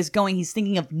always going. He's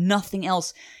thinking of nothing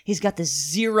else. He's got this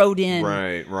zeroed in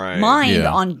Right. mind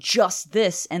Yeah. on just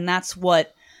this. And that's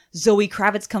what Zoe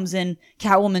Kravitz comes in,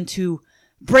 Catwoman, to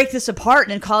break this apart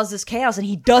and cause this chaos. And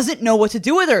he doesn't know what to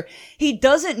do with her. He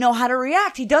doesn't know how to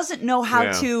react. He doesn't know how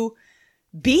Yeah. to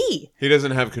be. He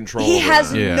doesn't have control. He over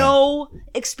has that. Yeah. no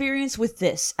experience with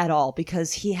this at all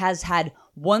because he has had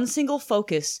one single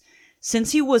focus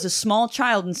since he was a small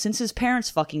child and since his parents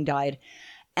fucking died.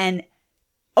 And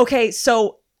okay,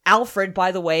 so Alfred,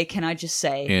 by the way, can I just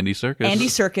say, Andy Serkis. Andy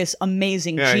Serkis,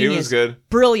 amazing, Yeah, he genius, was good.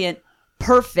 brilliant,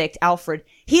 perfect Alfred.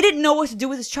 He didn't know what to do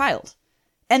with his child.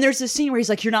 And there's this scene where he's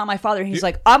like, "You're not my father." And he's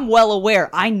like, "I'm well aware.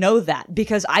 I know that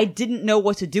because I didn't know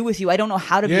what to do with you. I don't know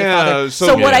how to be a Yeah, father. so-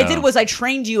 So what I Yeah. did was I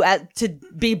trained you to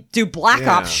do Black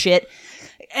Yeah. Ops shit."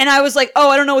 And I was like, "Oh,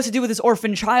 I don't know what to do with this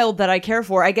orphan child that I care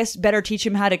for. I guess better teach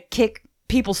him how to kick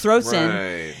people's throats in."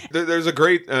 Right. There's a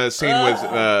great scene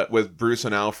with Bruce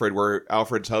and Alfred where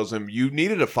Alfred tells him, "You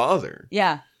needed a father.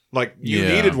 Yeah. Like you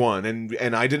Yeah. needed one,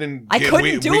 and I didn't. I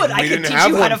couldn't do it. I could teach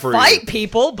you how to fight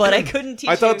people, but I couldn't teach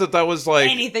I thought you that was like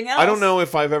anything I don't else. know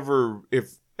if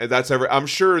that's ever. I'm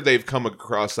sure they've come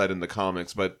across that in the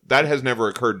comics, but that has never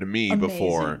occurred to me Amazing.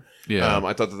 before. Yeah.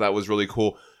 I thought that was really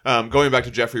cool. Going back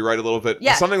to Jeffrey Wright a little bit,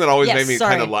 Yeah. something that always Yes, made me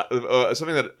sorry. kind of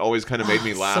something that always kind of made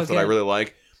me laugh so that I good. really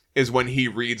like is when he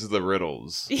reads the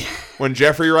riddles. When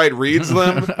Jeffrey Wright reads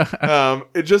them,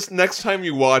 it just next time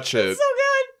you watch it. so good.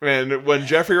 And when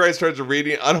Jeffrey Wright starts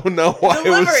reading, I don't know why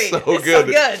Delivery. it was so It's good.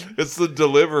 so good. It's the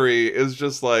delivery is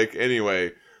just like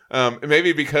anyway.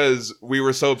 Maybe because we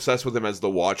were so obsessed with him as the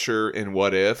Watcher in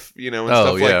What If, and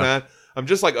stuff like yeah. that. I'm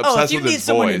just like Oh, if obsessed you with need his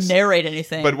someone voice. to narrate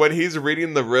anything. But when he's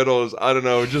reading the riddles, I don't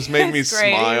know, it just made me It's great.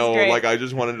 He's smile. great. Like I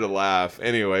just wanted to laugh.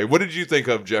 Anyway, what did you think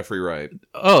of Jeffrey Wright?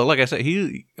 Oh, like I said,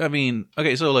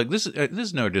 okay, so like this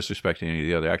is no disrespect to any of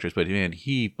the other actors, but man,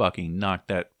 he fucking knocked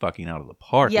that fucking out of the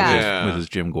park Yeah. with, Yeah. with his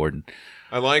Jim Gordon.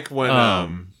 I like when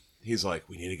Um, he's like,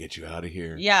 "We need to get you out of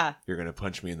here. yeah. You're gonna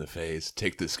punch me in the face.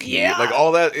 Take this key." Yeah. Like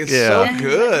all that is Yeah. so Yeah, he's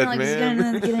good, like, man.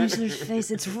 Get into their face.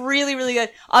 It's really, really good.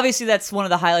 Obviously, that's one of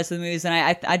the highlights of the movies, and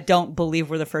I don't believe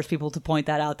we're the first people to point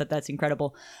that out. That's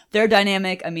incredible. They're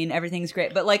dynamic. I mean, everything's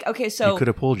great. But like, okay, You so could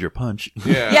have pulled your punch.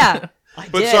 Yeah. yeah, I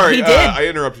But did. sorry, he did. I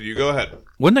interrupted you. Go ahead.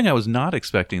 One thing I was not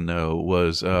expecting though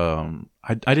was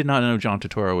I did not know John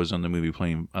Turturro was in the movie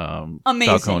playing Amazing,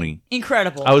 Falcone.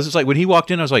 incredible. I was just like when he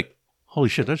walked in, I was like, "Holy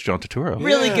shit, that's John Turturro!"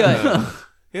 Really good.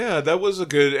 Yeah, that was a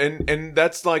good, and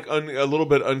that's like a little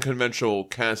bit unconventional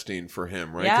casting for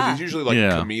him, right? Because Yeah. he's usually like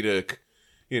Yeah. comedic,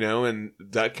 and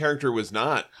that character was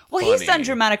not. Well, he's funny. done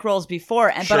dramatic roles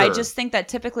before, but I Sure. just think that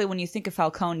typically when you think of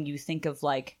Falcone, you think of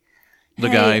like The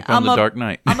hey, guy from I'm The a- Dark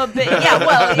Knight. I'm a bit, yeah.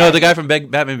 Well, No, yeah. the guy from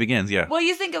Batman Begins. Yeah, Well,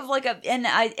 you think of like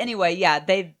anyway, yeah. he's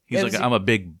it like, was- I'm a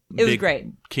big, it was big great.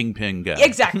 kingpin guy.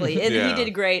 Exactly. And Yeah. he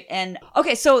did great. And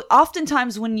okay, so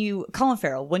oftentimes Colin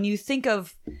Farrell, when you think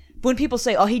of, when people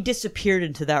say, "Oh, he disappeared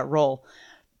into that role,"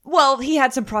 well, he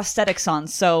had some prosthetics on,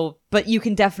 but you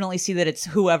can definitely see that it's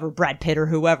whoever, Brad Pitt or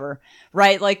whoever,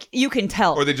 right? Like, you can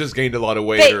tell. Or they just gained a lot of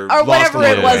weight, or lost whatever a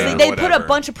lot it of was. weight, or They put a whatever.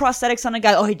 bunch of prosthetics on a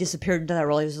guy. Oh, he disappeared into that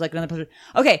role. He was like another person.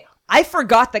 Okay, I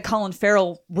forgot that Colin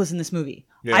Farrell was in this movie.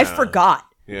 Yeah. I forgot.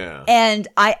 Yeah. And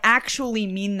I actually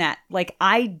mean that. Like,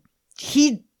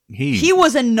 he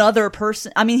was another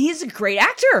person. I mean, he's a great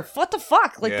actor. What the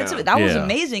fuck? Like, Yeah. that was Yeah.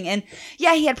 amazing. And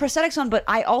yeah, he had prosthetics on, but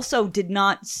I also did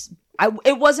not.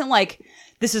 It wasn't like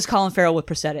this is Colin Farrell with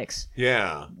prosthetics.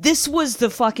 Yeah. This was the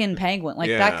fucking Penguin. Like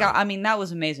Yeah. that guy. I mean, that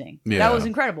was amazing. Yeah. That was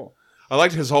incredible. I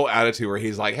liked his whole attitude where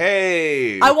he's like,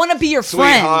 "Hey, I want to be your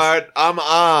friend. sweetheart, I'm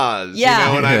Oz." Yeah. You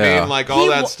know what I Yeah. mean? Like all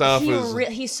that stuff was.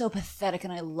 He's so pathetic,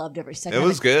 and I loved every second. It of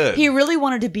was good. He really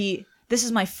wanted to be. This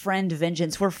is my friend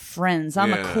Vengeance. We're friends.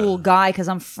 I'm a Yeah. cool guy because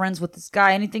I'm friends with this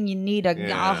guy. Anything you need, I'll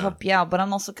Yeah. help you out. But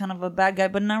I'm also kind of a bad guy,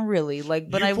 but not really. Like,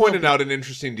 but You I pointed will. out an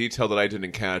interesting detail that I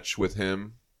didn't catch with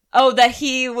him Oh, that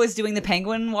he was doing the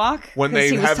penguin walk when 'Cause they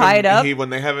he was have tied him. up. When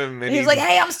they have him, and He was like,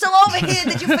 "Hey, I'm still over here.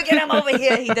 Did you forget I'm over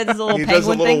here?" He does his little he penguin does a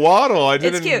little thing. waddle. I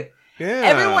didn't. It's cute. Yeah.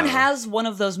 Everyone has one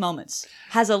of those moments.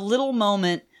 Has a little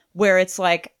moment where it's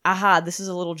like, aha, this is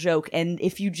a little joke. And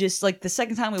if you just, like, the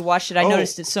second time we watched it, I Oh.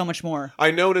 noticed it so much more.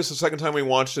 I noticed the second time we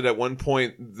watched it. At one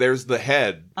point, there's the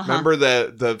head. Uh-huh. Remember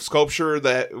the sculpture?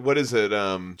 That what is it?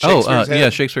 Oh, Shakespeare's head? yeah,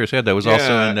 Shakespeare's Head. That was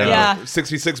also in. Yeah.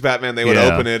 66 Batman. They would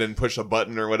Yeah. open it and push a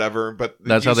button or whatever. But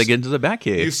That's you how they s- get into the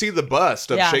Batcave. You see the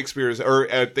bust of Yeah. Shakespeare's, or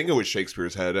I think it was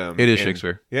Shakespeare's head. It is and-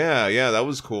 Shakespeare. Yeah, that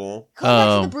was cool. Going back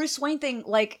to Um, the Bruce Wayne thing,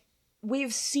 like,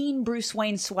 we've seen Bruce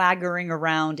Wayne swaggering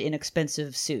around in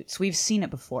expensive suits. We've seen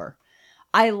it before.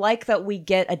 I like that we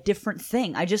get a different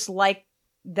thing. I just like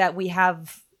that we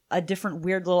have a different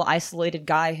weird little isolated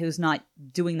guy who's not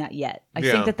doing that yet. I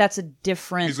Yeah. think that that's a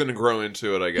different. He's going to grow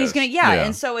into it, I guess. He's gonna,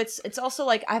 and so it's also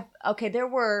like there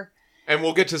were. And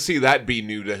we'll get to see that be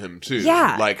new to him too.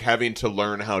 Yeah. Like having to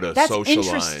learn how to That's socialize.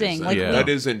 interesting. And Like, that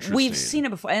is interesting. We've seen it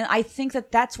before, and I think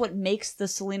that that's what makes the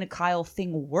Selena Kyle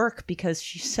thing work, because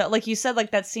she's so, like you said,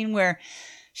 like that scene where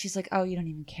she's like, "Oh, you don't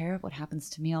even care what happens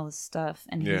to me, all this stuff,"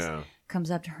 and he comes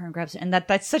up to her and grabs her, and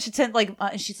that's such a tense, like,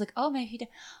 and she's like, "Oh, maybe he did,"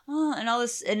 and all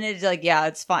this, and it's like, yeah,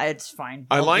 it's fine, it's fine.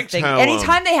 I liked how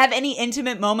anytime they have any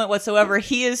intimate moment whatsoever,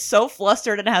 he is so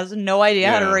flustered and has no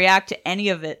idea how to react to any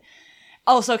of it.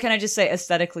 Also, can I just say,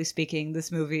 aesthetically speaking,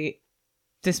 this movie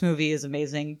is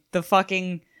amazing.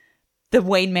 The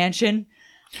Wayne Mansion.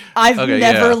 I've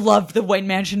never loved the Wayne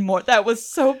Mansion more. That was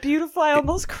so beautiful. I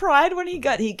almost cried when he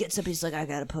gets up. He's like, I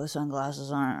gotta put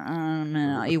sunglasses on.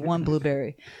 I'll eat one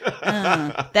blueberry.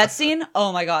 That scene.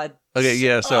 Oh my god. Okay,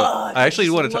 yeah. So I actually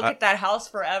want to look at that house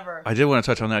forever. I did want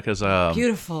to touch on that because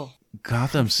Beautiful.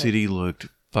 Gotham City looked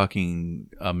fucking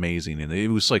amazing, and it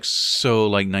was like so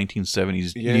like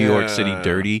 1970s New York City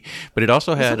dirty, but it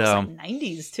also had It was like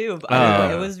 90s too.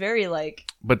 But it was very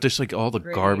like, but there's like all the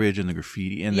gritty. garbage and the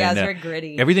graffiti, and yeah, then it's very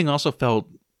gritty. everything also felt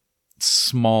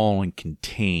small and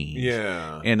contained.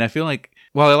 Yeah. And I feel like,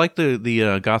 well, I like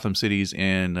the Gotham cities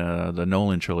and the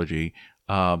Nolan trilogy.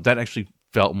 That actually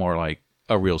felt more like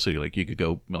a real city. Like you could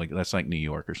go, like that's like New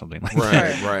York or something like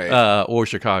that. Right. Or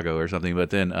Chicago or something.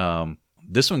 But then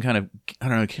this one kind of, I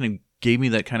don't know, kind of gave me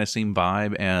that kind of same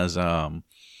vibe as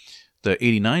the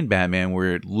 89 Batman,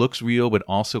 where it looks real but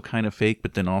also kind of fake,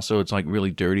 but then also it's like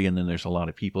really dirty, and then there's a lot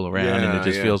of people around, and it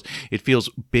just feels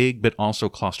big but also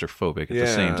claustrophobic at the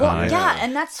same time. Well,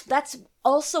 and that's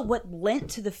also what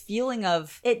lent to the feeling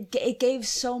of it. It gave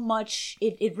so much.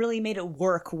 It really made it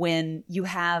work when you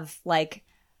have like,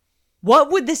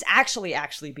 what would this actually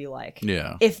be like?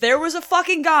 Yeah. If there was a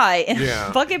fucking guy in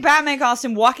a fucking Batman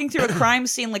costume walking through a crime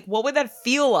scene, like what would that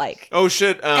feel like? Oh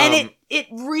shit. And it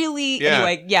really,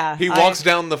 anyway, He walks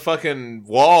down the fucking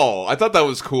wall. I thought that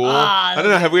was cool. I don't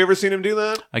know. Have we ever seen him do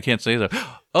that? I can't say that.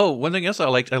 Oh, one thing else I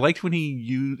liked when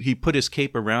he put his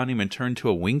cape around him and turned to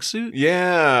a wingsuit.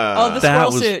 Yeah. Oh, the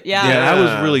squirrel suit. Yeah, that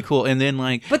was really cool. And then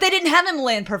like, but they didn't have him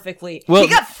land perfectly. Well, he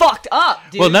got fucked up,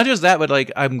 dude. Well, not just that, but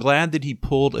like, I'm glad that he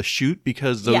pulled a chute,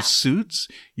 because those suits,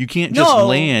 you can't just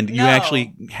land. You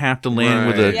actually have to land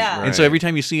with a. And so every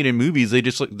time you see it in movies,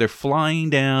 they're flying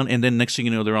down, and then next thing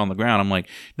you know, they're on the ground. I'm like,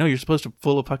 no, you're supposed to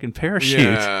pull a fucking parachute.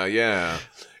 Yeah.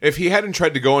 If he hadn't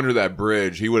tried to go under that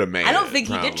bridge, he would have made it. I don't think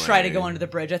he did try to go under the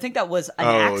bridge. I think that was an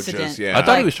accident. I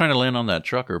thought he was trying to land on that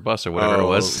truck or bus or whatever it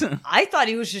was. I thought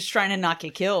he was just trying to not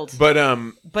get killed. But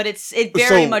it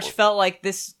very much felt like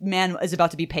this man is about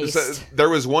to be paced. There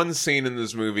was one scene in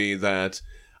this movie that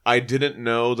I didn't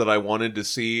know that I wanted to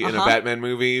see in a Batman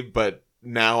movie, but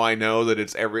now I know that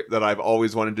that I've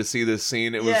always wanted to see this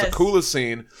scene. It was the coolest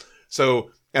scene. So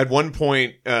at one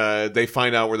point, they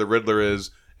find out where the Riddler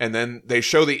is, and then they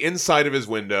show the inside of his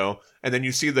window, and then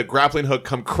you see the grappling hook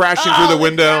come crashing through the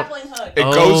window. It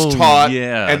goes taut,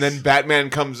 and then Batman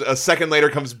comes a second later,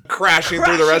 comes crashing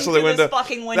through the rest of the window.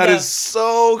 That is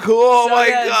so cool! Oh my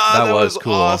god, that was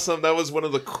cool. Awesome! That was one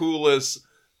of the coolest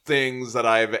things that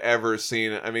I've ever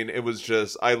seen. I mean, it was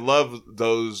just, I love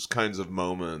those kinds of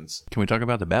moments. Can we talk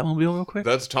about the Batmobile real quick?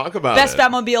 Let's talk about Best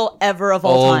Batmobile ever of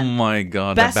all time. Oh my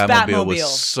god, Best that Batmobile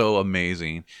was so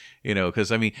amazing. You know,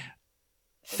 because I mean,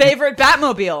 favorite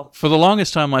Batmobile? For the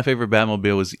longest time, my favorite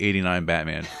Batmobile was the 89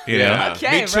 Batman. You know?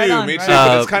 Okay, me too, right on, me too. Right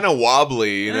But it's kind of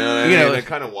wobbly, you know. It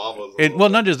kind of wobbles. Well,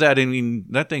 not just that. I mean,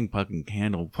 that thing fucking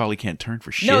handle probably can't turn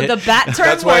for shit. No, the bat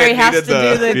turn where he has to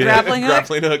do the grappling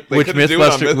hook. Which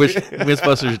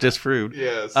Mythbusters disproved.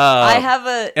 Yes. I have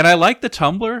a, and I like the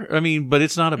tumbler. I mean, but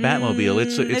it's not a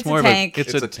Batmobile. It's more a tank. of a.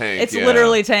 It's a tank. It's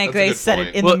literally a tank. They said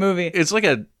it in the movie. It's like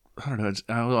a. I don't know.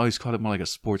 I always called it more like a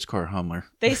sports car Hummer.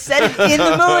 They said it in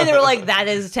the movie. They were like, "That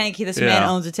is a tank. This man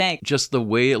owns a tank." Just the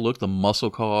way it looked, the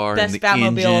muscle car, Best and the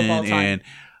Batmobile engine, of all time. and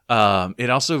it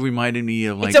also reminded me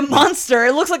of like it's a monster.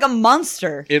 It looks like a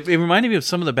monster. It reminded me of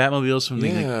some of the Batmobiles from the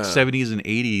 70s and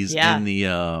 80s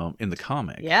in the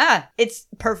comic. Yeah, it's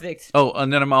perfect. Oh,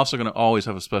 and then I'm also going to always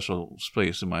have a special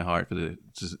place in my heart for the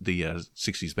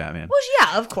 60s Batman. Well,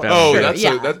 yeah, of course. Oh,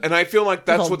 sure, and I feel like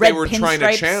that's what they were trying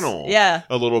to channel. Yeah,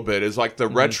 a little bit is like the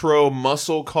retro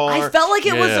muscle car. I felt like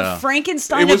it was a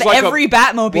Frankenstein of like every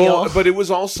Batmobile. Well, but it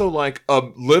was also like a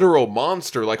literal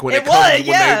monster. Like when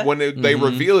they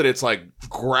reveal it, it's like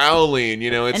growling.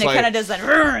 You know, it's and it kind of does that.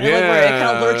 Where it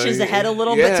kind of lurches ahead a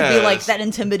little bit to be like that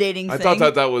intimidating thing. I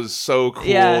thought that was so cool.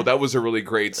 Yeah. That was a really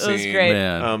great scene. It was great.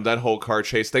 That whole car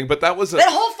chase thing. But that was that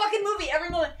whole fucking movie. Every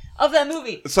moment of that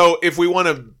movie. So if we want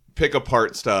to pick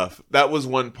apart stuff, that was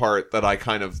one part that I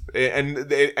kind of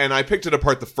and I picked it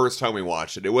apart the first time we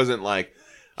watched it. It wasn't like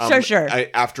Sure.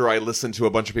 after I listened to a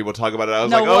bunch of people talk about it, I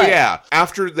was No like, oh way. yeah.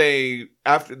 After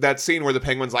that scene where the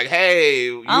penguin's like, hey,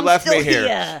 you I'm left me still here.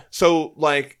 here. So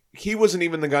like he wasn't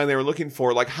even the guy they were looking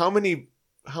for. Like how many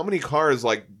cars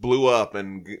like blew up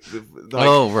and like,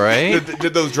 Oh, right.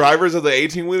 did those drivers of the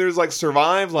 18-wheelers like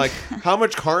survive? Like how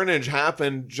much carnage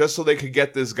happened just so they could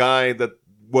get this guy that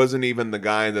wasn't even the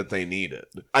guy that they needed?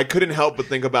 I couldn't help but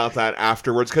think about that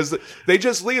afterwards because they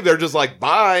just leave. They're just like,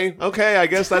 bye. Okay, I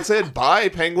guess that's it. Bye,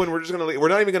 Penguin. We're just gonna leave. We're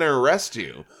not even gonna arrest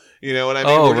you. You know what I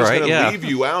mean? Oh, We're just right, gonna yeah. leave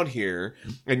you out here,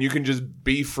 and you can just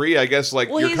be free. I guess like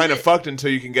Well, you're he's kind of a- fucked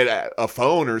until you can get a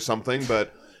phone or something.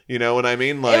 But you know what I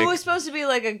mean? Like It was supposed to be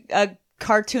like a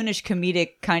cartoonish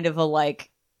comedic kind of a like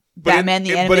But in- Batman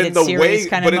the but Animated in the Series wake,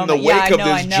 kind but of in the moment. wake Yeah, of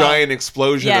I this know. giant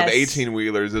explosion Yes. of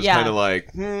 18-wheelers, it's Yeah. kind of like,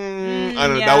 I don't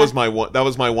know. yeah. That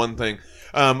was my one thing.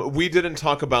 We didn't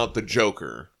talk about the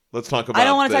Joker. Let's talk about. I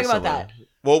don't wanna talk this about a little. that.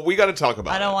 Well, we got to talk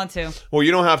about. I don't it. want to. Well,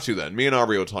 you don't have to then. Me and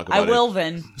Aubrey will talk about I it. will,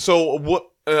 Vin. So what?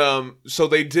 So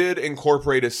they did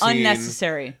incorporate a scene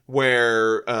Unnecessary.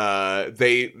 where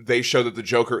they show that the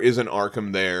Joker isn't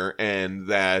Arkham there,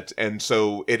 and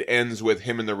so it ends with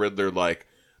him and the Riddler like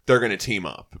they're gonna team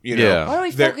up. You know? Yeah. Why are we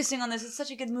They're- focusing on this? It's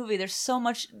such a good movie. There's so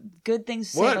much good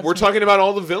things to say What? about We're this movie. talking about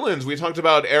all the villains. We talked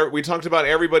about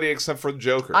everybody except for the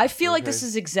Joker. I feel like Okay. this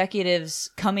is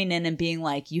executives coming in and being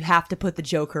like, you have to put the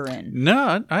Joker in.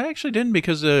 No, I actually didn't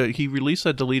because he released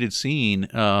that deleted scene.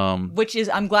 Which is,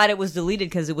 I'm glad it was deleted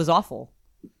because it was awful.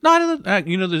 Not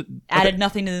Added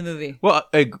nothing to the movie. Well,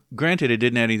 granted, it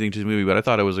didn't add anything to the movie, but I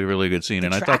thought it was a really good scene,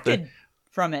 and I thought that Detracted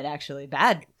from it, actually.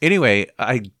 Bad. anyway.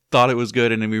 I thought it was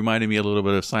good, and it reminded me a little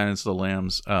bit of Silence of the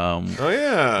Lambs. Oh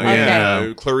yeah, Okay.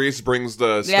 yeah. Clarice brings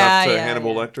the stuff Yeah, to yeah,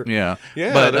 Hannibal yeah. Lecter. Yeah,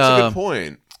 Yeah, but that's a good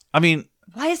point. I mean,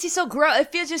 Why is he so gross?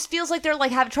 It just feels like they're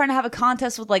like trying to have a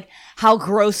contest with like, how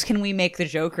gross can we make the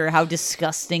Joker? How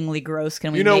disgustingly gross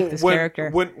can we You know, make this when, character?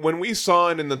 when we saw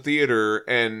it in the theater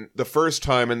and the first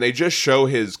time, and they just show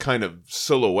his kind of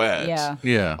silhouette. Yeah.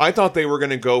 yeah, I thought they were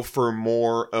going to go for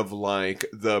more of like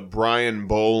the Brian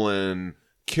Boland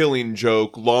Killing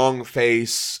Joke, long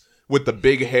face with the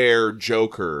big hair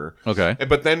Joker. okay.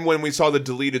 But then when we saw the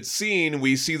deleted scene,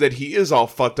 we see that he is all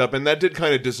fucked up, and that did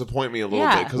kind of disappoint me a little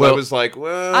Yeah. bit because Well- I was like,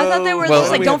 well, I thought they were what just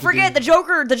do like, we don't have to forget do? the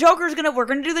Joker. The Joker's we're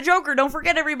gonna do the Joker. Don't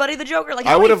forget everybody, the Joker. Like,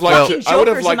 I how would many have liked fucking to. I would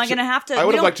have Jokers liked am I gonna have to? I we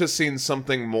would have don't- liked to have seen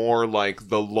something more like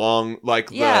the long, like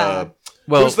Yeah. the.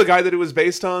 Well- who's the guy that it was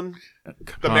based on?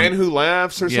 The Man Who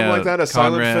Laughs or something yeah, like that. A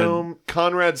silent Conrad. film.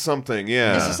 Conrad something.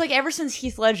 Yeah. It's just like ever since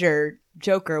Heath Ledger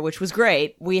Joker, which was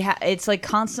great, it's like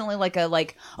constantly like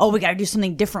oh, we got to do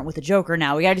something different with the Joker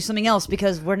now. We got to do something else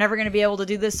because we're never going to be able to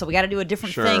do this, so we got to do a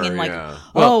different Sure, thing. And like, yeah.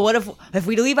 what if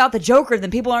we leave out the Joker, then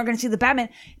people aren't going to see the Batman?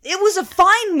 It was a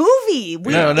fine movie.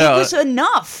 No, it was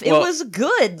enough. It well- was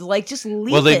good. Like, just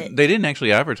leave Well, it. they didn't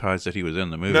actually advertise that he was in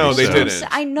the movie. No, they so- didn't.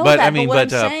 I know But, that, I mean, but what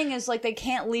but, I'm saying is like they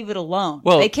can't leave it alone.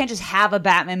 Well- they can't just have a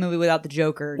Batman movie without the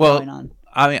Joker Well, going on.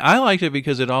 I mean, I liked it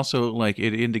because it also like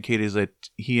it indicated that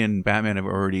he and Batman have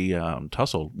already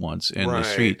tussled once in the Right.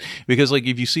 street. Because like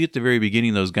if you see at the very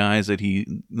beginning, those guys that he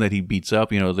beats up,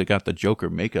 they got the Joker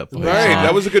makeup. Right. on.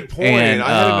 That was a good point. And,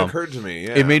 I hadn't occurred to me.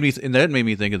 Yeah. It made me, and that made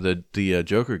me think of the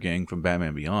Joker gang from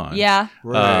Batman Beyond. Yeah.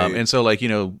 Right. And so, like,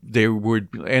 they were,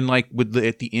 and like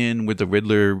at the end with the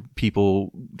Riddler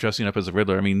people dressing up as the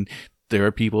Riddler. I mean, there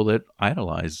are people that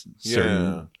idolize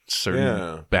certain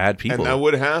Yeah. bad people. And that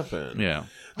would happen. Yeah.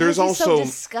 There's Why is he also. so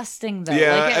disgusting though.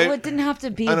 Yeah, like, I- it didn't have to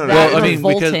be I that don't know. Well, I mean,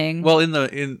 revolting.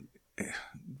 because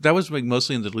that was like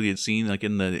mostly in the deleted scene, like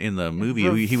in the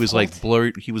movie, he was like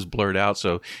blurred. He was blurred out,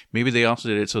 so maybe they also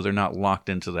did it so they're not locked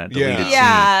into that deleted scene.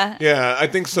 yeah. Yeah, I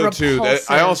think so too. Repulsive.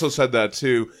 I also said that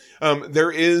too. There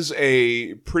is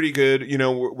a pretty good,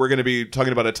 we're going to be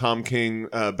talking about a Tom King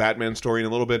Batman story in a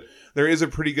little bit. There is a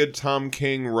pretty good Tom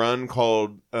King run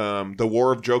called The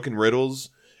War of Joke and Riddles,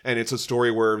 and it's a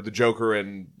story where the Joker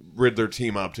and Riddler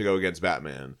team up to go against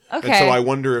Batman. And Okay. so I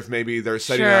wonder if maybe they're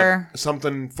setting Sure. up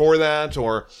something for that,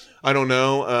 or I don't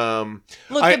know.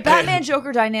 Look, I- the Batman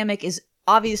Joker dynamic is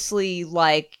obviously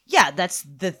like, yeah, that's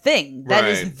the thing. That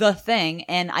is Right. the thing,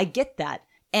 and I get that.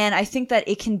 And I think that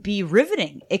it can be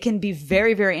riveting. It can be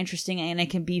very, very interesting, and it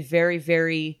can be very,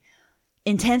 very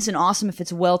intense and awesome if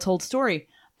it's a well-told story.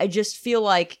 I just feel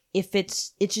like if it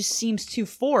just seems too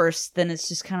forced, then it's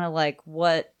just kind of like,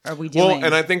 what are we doing? Well,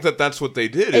 and I think that's what they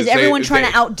did. Is everyone trying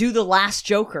to outdo the last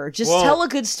Joker? Just Well, tell a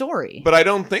good story. But I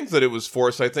don't think that it was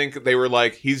forced. I think they were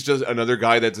like, he's just another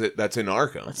guy that's in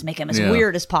Arkham. Let's make him as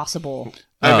weird as possible.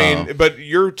 I mean, but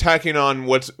you're tacking on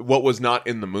what was not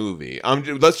in the movie.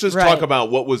 Let's just Right. talk about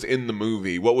what was in the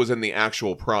movie, what was in the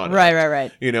actual product.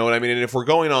 Right. You know what I mean? And if we're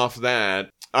going off that,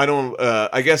 I don't.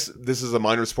 I guess this is a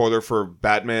minor spoiler for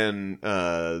Batman.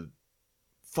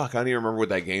 Fuck, I don't even remember what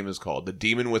that game is called. The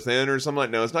Demon Within or something like.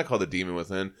 No, it's not called The Demon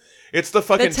Within. It's the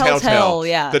fucking The Telltale,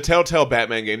 yeah. The Telltale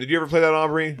Batman game. Did you ever play that,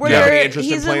 Aubrey? Where Do you have any interest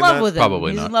he's in playing in love that? with him.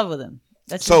 Probably he's not. in love with him.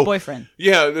 That's So- his boyfriend.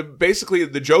 Yeah, basically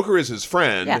the Joker is his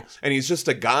friend, Yeah. and he's just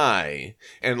a guy.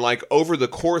 And like over the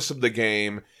course of the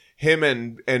game, him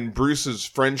and Bruce's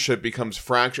friendship becomes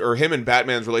fractured, or him and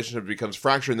Batman's relationship becomes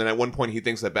fractured. And then at one point, he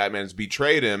thinks that Batman's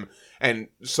betrayed him, and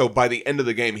so by the end of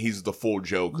the game, he's the full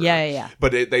Joker. Yeah.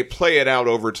 But they play it out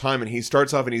over time, and he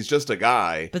starts off and he's just a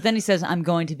guy, But then he says, "I'm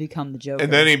going to become the Joker."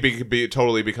 and then he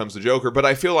totally becomes the Joker. But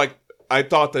I feel like I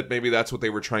thought that maybe that's what they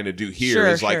were trying to do here. Sure,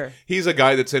 Is like sure. he's a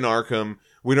guy that's in Arkham.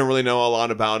 We don't really know a lot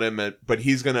about him, but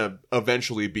he's gonna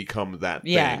eventually become that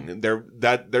Yeah. thing.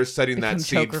 They're setting Become that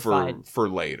seed Joker-fied. for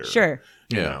later. Sure.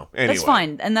 You Yeah. know. Anyway. That's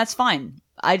fine, and that's fine.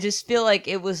 I just feel like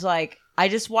it was like I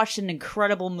just watched an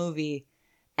incredible movie,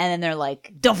 and then they're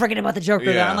like, "Don't forget about the Joker."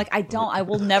 Then Yeah. I'm like, I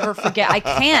will never forget. I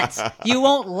can't. You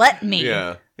won't let me.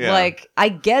 Yeah. Like, I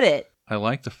get it. I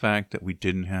like the fact that we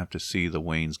didn't have to see the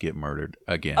Waynes get murdered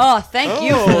again. Oh, thank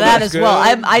you Oh, for that that's as well.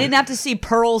 good. I didn't have to see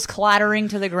pearls clattering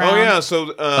to the ground. Oh yeah. So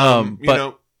you but-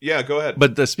 know. Yeah. Go ahead.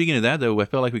 But speaking of that, though, I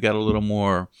felt like we got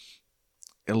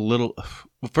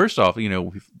first off, you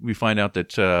know, we find out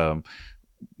that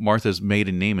Martha's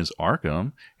maiden name is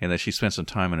Arkham, and that she spent some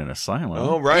time in an asylum.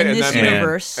 Oh right, In and this that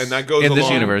universe. and that goes In along,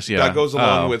 this universe, yeah. that goes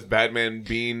along with Batman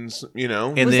Bean's. You know,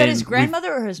 And Was that then his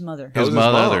grandmother or his mother? That his was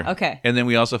his mother. mom. Okay. And then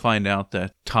we also find out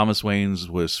that Thomas Wayne's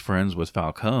was friends with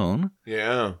Falcone.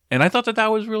 yeah. And I thought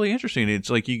that was really interesting.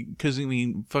 It's like because I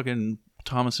mean, fucking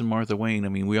Thomas and Martha Wayne. I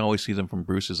mean, we always see them from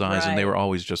Bruce's eyes, and they Right. were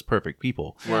always just perfect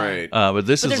people. Right. But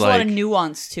this But is there's like a lot of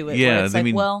nuance to it. yeah. where it's I like,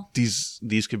 mean, well, these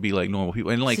could be like normal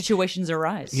people, and like situations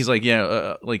arise. he's like, yeah,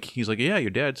 your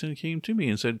dad came to me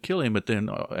and said kill him, but then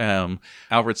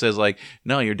Alfred says like,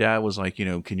 no, your dad was like, you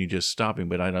know, can you just stop him?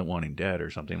 But I don't want him dead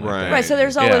or something like Right. that. right. So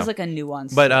there's Yeah. always like a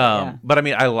nuance. But to it, yeah. but I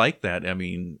mean, I like that. I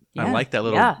mean, I Yeah. like that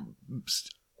little, Yeah.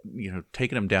 you know,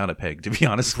 taking him down a peg. To be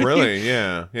honest, with Really? you.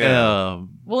 Yeah. Yeah.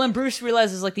 Well, and Bruce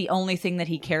realizes like the only thing that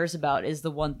he cares about is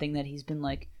the one thing that he's been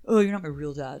like, oh, you're not my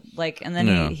real dad. Like, and then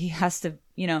No. he has to,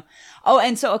 you know. Oh,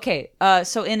 and so okay,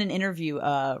 so in an interview,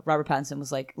 Robert Pattinson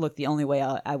was like, look, the only way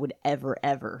I would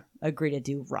ever agree to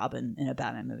do Robin in a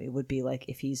Batman movie would be like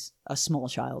if he's a small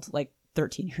child, like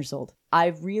 13 years old. I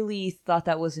really thought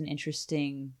that was an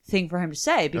interesting thing for him to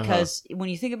say because when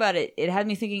you think about it, it had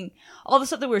me thinking all the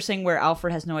stuff that we were saying where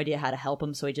Alfred has no idea how to help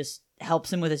him, so he just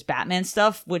helps him with his Batman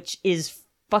stuff, which is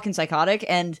fucking psychotic.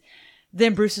 And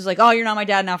then Bruce is like, oh, you're not my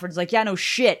dad. And Alfred's like, yeah, no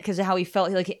shit, because of how he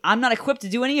felt. Like, I'm not equipped to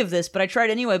do any of this, but I tried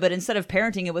anyway. But instead of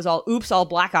parenting, it was all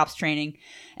Black Ops training.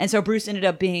 And so Bruce ended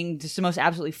up being just the most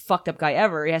absolutely fucked up guy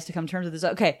ever. He has to come to terms with this.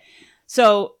 Okay,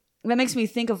 so that makes me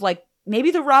think of like,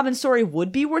 maybe the Robin story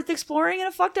would be worth exploring in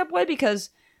a fucked up way because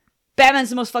Batman's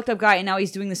the most fucked up guy, and now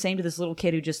he's doing the same to this little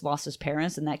kid who just lost his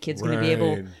parents, and that kid's going to be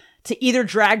able Right. to either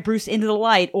drag Bruce into the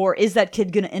light, or is that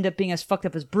kid going to end up being as fucked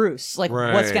up as Bruce? Like,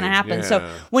 what's going to Right, happen? So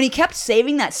yeah. when he kept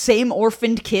saving that same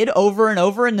orphaned kid over and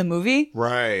over in the movie,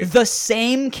 Right. the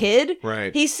same kid,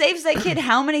 Right. he saves that kid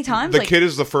how many times? The Like, kid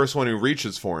is the first one who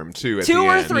reaches for him too. At two the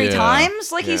or end. three Yeah.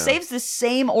 times? Like, Yeah. he saves the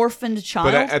same orphaned child.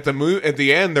 But at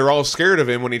the end, they're all scared of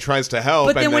him when he tries to help.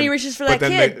 But and then when he reaches for that but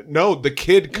then kid- the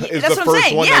kid is that's the what I'm first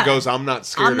saying, one yeah. that goes, "I'm not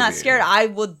scared. I'm not of you."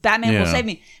 scared. Batman will Yeah. save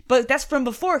me. But that's from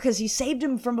before because he saved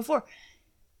him from before.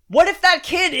 What if that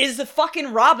kid is the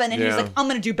fucking Robin and he's Yeah. like, I'm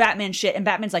gonna do Batman shit, and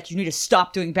Batman's like, you need to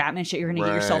stop doing Batman shit. You're gonna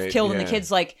get yourself Right, killed. And the yeah.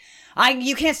 kid's like,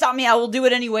 you can't stop me. I will do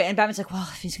it anyway. And Batman's like, well,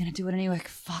 if he's gonna do it anyway,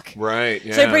 fuck. Right.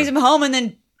 Yeah. So he brings him home, and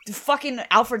then fucking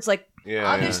Alfred's like,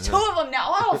 Yeah, there's yeah, two of them now.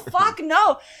 Oh fuck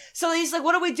no. So he's like,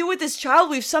 what do we do with this child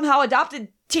we've somehow adopted?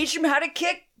 Teach him how to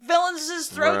kick villains'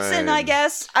 throats in, Right. I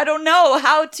guess. I don't know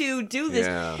how to do this.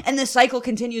 Yeah. And the cycle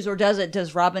continues, or does it?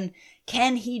 Does Robin,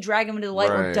 can he drag him into the light,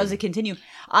 or Right. does it continue?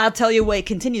 I'll tell you what it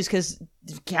continues, because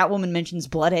Catwoman mentions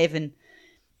Bloodhaven.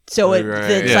 So Right.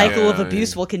 the Yeah. cycle of Yeah.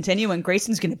 abuse will continue, and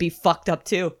Grayson's going to be fucked up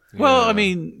too. Well, I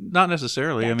mean, not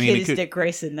necessarily. That I mean, kid it is could, Dick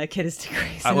Grayson. That kid is Dick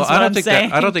Grayson. well, is what I'm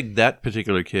saying. I don't think that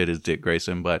particular kid is Dick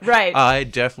Grayson, but Right. I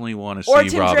definitely want to see Or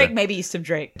Tim Robin. Drake. Maybe he's Tim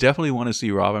Drake. Definitely want to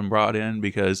see Robin brought in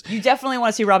because You definitely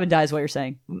want to see Robin die, is what you're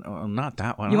saying. not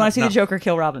that one. You want to see not, the Joker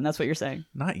kill Robin. That's what you're saying.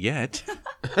 Not yet.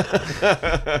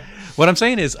 What I'm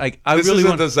saying is, I This really isn't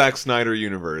want. the Zack Snyder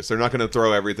universe. They're not going to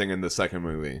throw everything in the second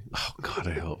movie. Oh God,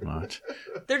 I hope not.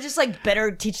 They're just like,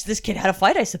 better teach this kid how to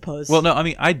fight, I suppose. Well, no, I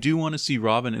mean, I do want to see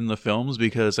Robin in the films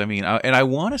because, I mean, I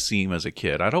want to see him as a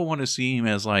kid. I don't want to see him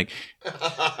as like.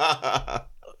 I'm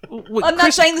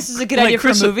not saying this is a good like idea for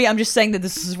Chris- a movie. I'm just saying that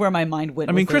this is where my mind went.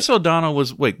 I mean, with Chris it. O'Donnell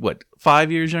was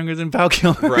 5 years younger than Val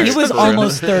Kilmer. Right. He was For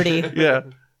almost 30. Yeah.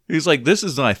 He's like, this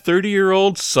is my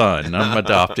 30-year-old son I'm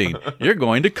adopting. You're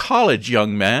going to college,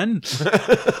 young man.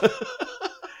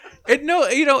 And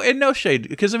no shade.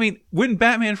 Because, I mean, when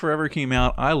Batman Forever came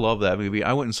out, I love that movie.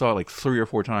 I went and saw it like 3 or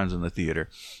 4 times in the theater.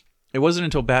 It wasn't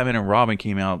until Batman and Robin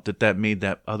came out that made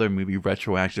that other movie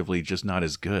retroactively just not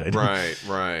as good. Right.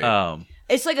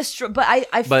 It's like but I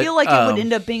But, feel like it would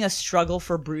end up being a struggle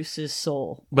for Bruce's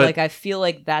soul. But- Like, I feel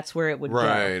like that's where it would go.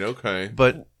 Right. Okay.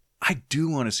 But I do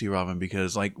want to see Robin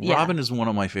because, like, Yeah. Robin is one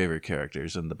of my favorite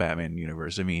characters in the Batman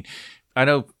universe. I mean, I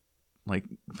know, like,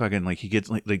 fucking, like, he gets,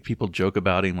 like people joke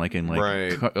about him, like, in, like,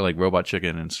 Right. like Robot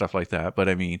Chicken and stuff like that. But,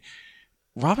 I mean,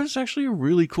 Robin's actually a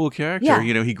really cool character. Yeah.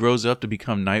 You know, he grows up to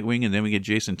become Nightwing, and then we get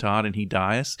Jason Todd, and he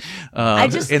dies. I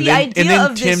just- and the then, idea and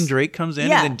then of Tim this- Drake comes in,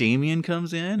 Yeah. and then Damian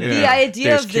comes in. And The idea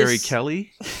there's of Carrie this-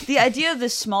 Kelly. The idea of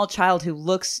this small child who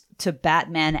looks to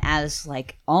Batman as,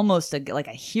 like, almost like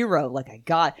a hero, like a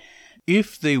god.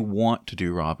 If they want to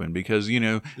do Robin, because, you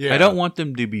know, Yeah. I don't want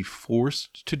them to be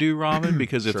forced to do Robin,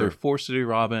 because if Sure. they're forced to do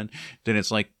Robin, then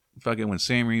it's like fucking when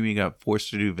Sam Raimi got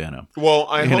forced to do Venom. Well,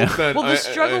 I You hope know? that. Well, the I-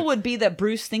 struggle would be that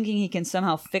Bruce thinking he can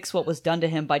somehow fix what was done to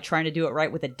him by trying to do it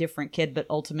right with a different kid, but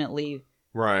ultimately,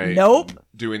 Right. nope.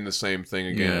 Doing the same thing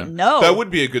again. Yeah. No. That would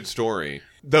be a good story.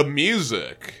 The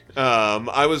music.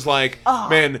 I was like, Oh.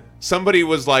 man, somebody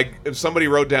was like, if somebody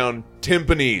wrote down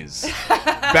timpanis.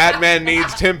 Batman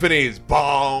needs timpanis.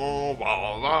 Bong,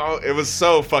 bong, bong. It was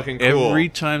so fucking cool. Every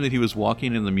time that he was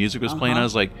walking and the music was playing, I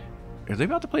was like, are they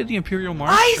about to play the Imperial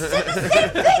March? I said the same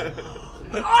thing.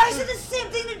 Oh, I said the same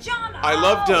thing to John. I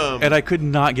loved And I could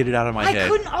not get it out of my I head.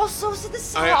 couldn't also say the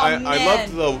same. I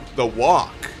man. loved the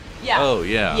walk. Yeah. Oh,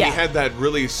 yeah. Yeah. He had that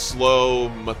really slow,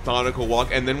 methodical walk,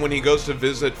 and then when he goes to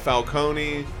visit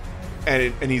Falcone,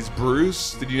 and he's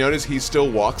Bruce, did you notice he still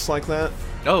walks like that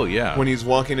Oh, yeah. when he's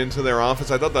walking into their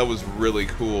office? I thought that was really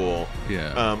cool.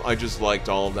 Yeah. I just liked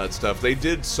all of that stuff. They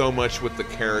did so much with the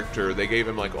character. They gave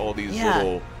him like all these Yeah.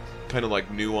 little kind of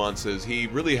like nuances. He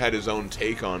really had his own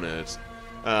take on it.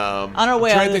 On our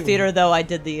way out of the theater, though, I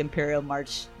did the Imperial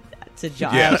March to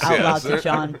John Yes, out loud yes. to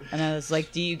John, and I was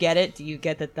like, "Do you get it? Do you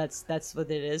get that? That's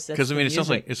what it is." Because, I mean, it sounds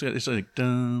like, it's like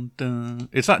dun, dun.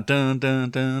 It's not dun,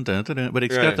 dun, dun, dun, dun, dun, but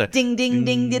it's Right. got that. ding ding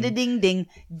ding ding ding ding ding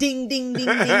ding ding ding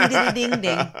ding ding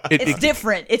ding. It's it-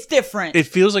 different. It's different. It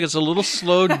feels like it's a little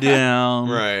slowed down,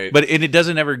 Right. But it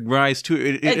doesn't ever rise to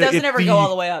it. It doesn't ever go all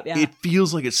the way up, yeah. It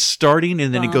feels like it's starting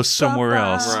and then it goes somewhere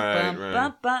else.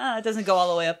 Right. It doesn't go all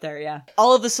the way up there. Yeah,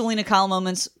 all of the Selena Kyle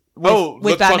moments. With, Oh, with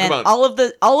let's talk Batman,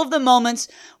 about- all of the moments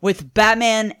with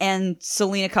Batman and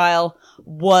Selena Kyle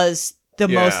was the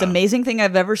most Yeah. amazing thing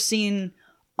I've ever seen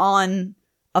on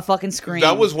a fucking screen.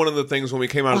 That was one of the things when we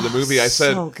came out of the movie. I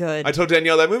said, so good. I told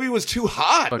Danielle that movie was too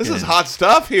hot. This is Fucking- hot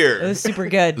stuff here. It was super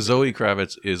good. Zoe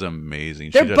Kravitz is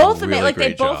amazing. They're she did both a really amazing. Like they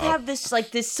great both job. have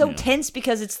this so tense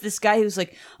because it's this guy who's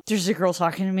like, "There's a girl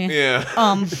talking to me. Yeah.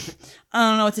 I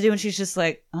don't know what to do," and she's just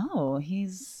like, "Oh,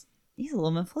 he's a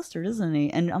little bit flustered, isn't he?"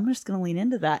 And I'm just gonna lean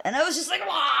into that. And I was just like,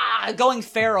 "Wah!" Going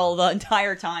feral the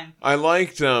entire time. I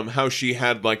liked how she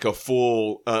had like a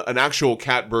full, an actual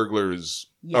cat burglar's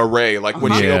array. Like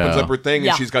when she Yeah. opens up her thing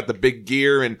Yeah. and she's got the big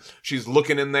gear and she's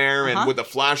looking in there and Uh-huh. with a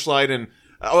flashlight. And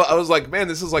I was like, man,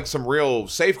 this is like some real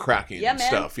safe cracking Yeah, man.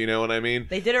 stuff. You know what I mean?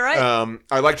 They did it right.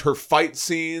 I liked her fight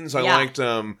scenes. I Yeah. liked,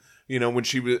 when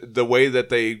she was, the way that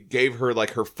they gave her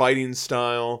like her fighting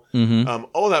style.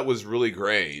 Mm-hmm. That was really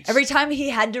great. Every time he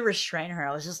had to restrain her,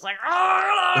 I was just like,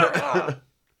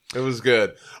 It was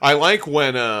good. I like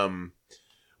when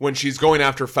she's going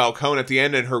after Falcone at the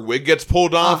end and her wig gets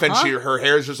pulled off and her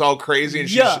hair's just all crazy and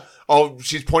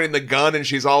she's pointing the gun and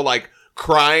she's all like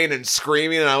crying and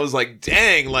screaming, and I was like,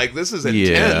 dang, like this is intense.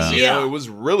 Yeah. You know, it was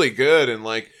really good, and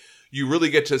like you really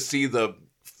get to see the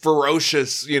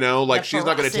ferocious, like The she's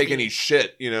not going to take ferocity. any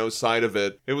shit, side of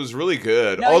it. It was really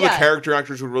good. No, All the yeah. character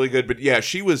actors were really good, but yeah,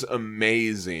 she was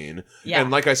amazing. Yeah.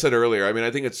 And like I said earlier, I mean,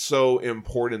 I think it's so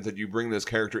important that you bring this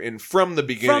character in from the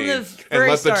beginning the and very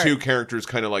let start. the two characters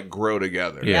kind of like grow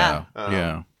together. Yeah. Yeah.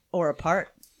 Yeah. Or apart.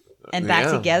 And back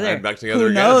Yeah, together. and back together Who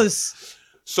again. knows?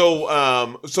 So,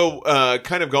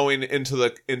 kind of going into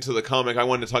the comic, I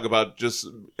wanted to talk about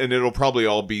and it'll probably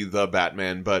all be the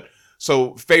Batman, but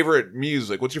so favorite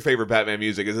music. What's your favorite Batman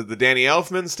music? Is it the Danny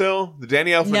Elfman still? The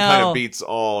Danny Elfman kind No. of beats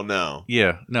all. No.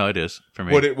 Yeah. No, it is for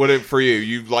me. What it for you?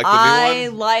 You like the I new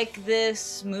one? like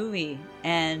this movie,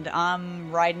 and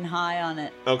I'm riding high on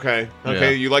it. Okay. Yeah.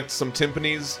 You liked some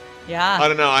timpanis? Yeah. I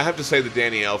don't know. I have to say the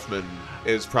Danny Elfman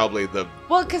is probably the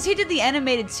Well, because he did the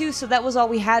animated too, so that was all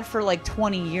we had for like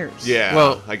 20 years. yeah.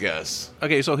 Well- I guess.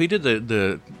 Okay, so he did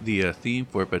the theme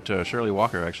for it, but Shirley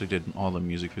Walker actually did all the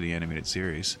music for the animated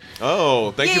series.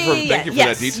 Oh, thank you for yes,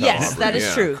 that detail. Yes, Aubrey. that is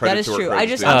Yeah, true. credit That is to her true. I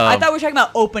credits just due. I thought we were talking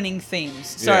about opening themes.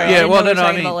 Sorry. Yeah. I Yeah, didn't well, know we were no, I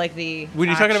talking mean, about like the When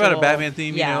you talking about a actual- Batman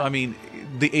theme, yeah. I mean,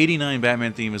 the '89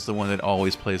 Batman theme is the one that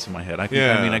always plays in my head. I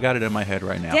Yeah. got it in my head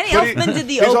right now. Danny But he- Elfman did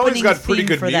the he's always opening got pretty theme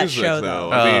good for that music, show, though.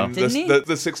 though. I mean, Didn't he?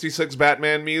 the '66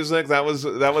 Batman music that was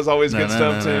always good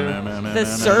stuff too. The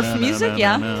surf music,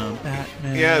 yeah.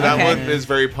 Yeah, that Okay. one is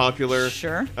very popular.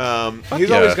 Sure.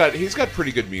 He's got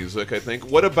pretty good music, I think.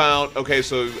 What about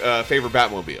favorite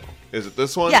Batmobile? Is it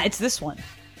this one? Yeah, it's this one.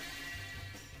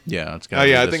 Yeah, it's Oh got.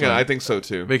 yeah, I think so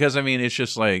too. Because I mean, it's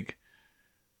just like,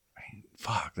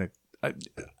 fuck.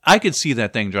 I could see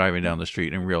that thing driving down the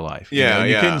street in real life. Yeah,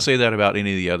 You yeah. couldn't say that about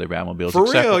any of the other Batmobiles. For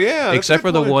except real, yeah, that's Except a for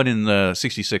good the point. one in the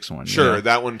 '66 one. Sure, yeah.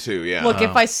 that one too. Yeah. Look,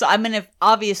 if I saw, I mean, if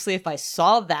I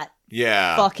saw that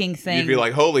yeah. fucking thing You'd be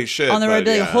like, holy shit. on the road,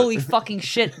 but be like, yeah. holy fucking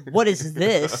shit, what is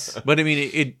this? But I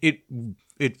mean,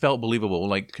 it felt believable,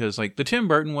 like because like the Tim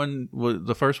Burton one was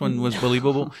the first one was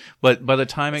believable, but by the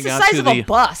time It's it the got size to of the a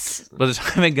bus. by the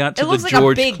time it got to It the looks like a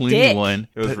George big Clooney dick. one,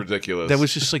 It was ridiculous. that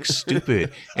was just like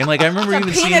stupid. And like I remember A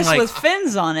even seeing penis like with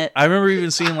fins on it. I remember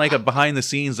even seeing like a behind the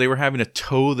scenes they were having to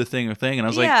tow the thing, and I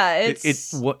was Yeah, like,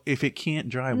 it's- what if it can't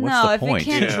drive? What's No, the if point? it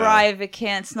can't Yeah. drive, it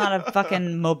can't. It's not a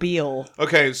fucking mobile.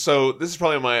 Okay, so this is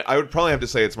probably I would probably have to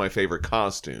say it's my favorite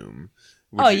costume.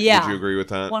 Oh, yeah. Would you agree with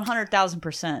that?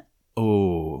 100,000%.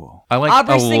 Oh, I like.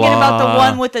 Aubrey's a thinking about the lot.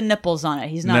 one with the nipples on it.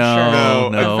 He's not No. sure.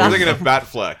 No, no. I'm thinking of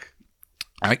Batfleck.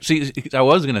 I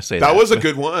was gonna say That was a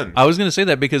good one. I was gonna say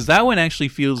that because that one actually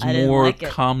feels I didn't more like it.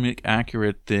 comic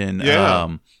accurate than Yeah.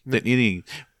 than any.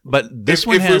 But this if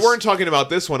one if has. we weren't talking about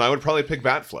this one, I would probably pick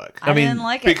Batfleck. I mean, didn't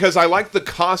like it. Because I like the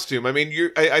costume. I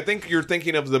mean, I think you're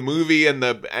thinking of the movie and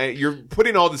you're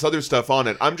putting all this other stuff on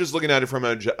it. I'm just looking at it from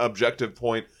an objective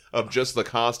point of just the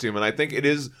costume, and I think it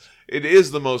is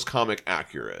the most comic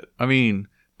accurate. I mean,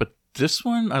 but this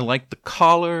one I like the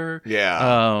collar. Yeah.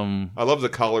 I love the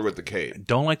collar with the cape.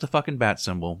 Don't like the fucking bat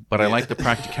symbol, but I like the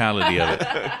practicality of it.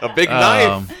 A big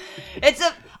knife. It's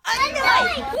a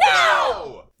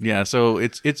no. Yeah, so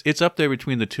it's up there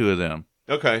between the two of them.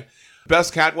 Okay.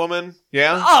 Best Catwoman?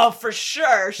 Yeah. Oh, for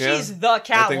sure. Yeah. She's the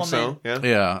Catwoman. I think so. Yeah.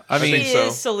 Yeah, I I mean, think She so.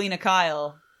 is Selena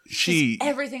Kyle. she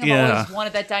Everything I've yeah. always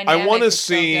wanted. That dynamic. wanna is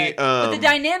so see, good. but the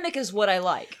dynamic is what I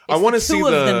like. I want to see two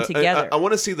the of them together. I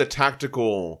want to see the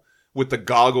tactical with the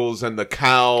goggles and the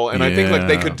cowl, and I think like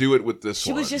they Yeah. could do it with this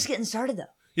she one. was just getting started though.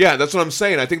 Yeah, that's what I'm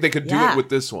saying. I think they could do Yeah. it with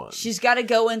this one. She's got to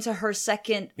go into her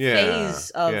second Yeah, phase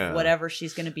of yeah. whatever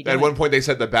she's going to be doing. At one point, they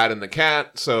said the bat and the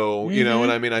cat, so you know what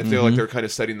I mean. I feel like they're kind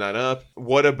of setting that up.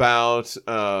 What about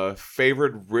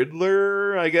favorite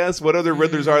Riddler? I guess what other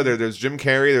Riddlers are there? There's Jim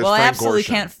Carrey. There's well, I Frank absolutely Gorshin.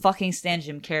 can't fucking stand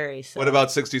Jim Carrey. So. What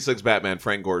about 66 Batman?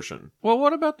 Frank Gorshin. Well,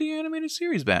 what about the animated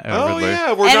series Oh Riddler?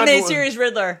 yeah, we're animated not series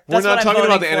Riddler? We're That's not what I'm talking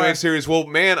about the voting animated for. series. Well,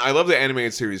 man, I love the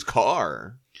animated series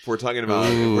Car. If we're talking about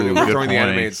Ooh, we're good throwing the point.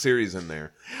 animated series in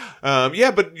there. Yeah,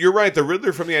 but you're right. The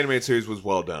Riddler from the animated series was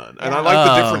well done, and I Yeah. like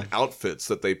the Oh. different outfits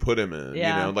that they put him in.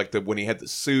 Yeah. You know, like when he had the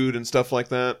suit and stuff like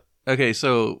that. Okay,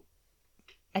 so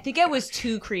I think I was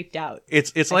too creeped out.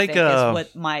 it's I like think is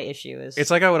what my issue is.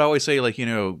 it's like I would always say, like, you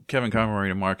know, Kevin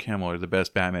Conroy and Mark Hamill are the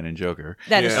best Batman and Joker.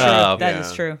 That is Yeah. true. That Yeah.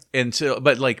 is true. Until,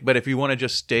 but if you want to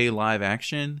just stay live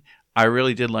action, I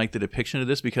really did like the depiction of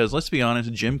this because let's be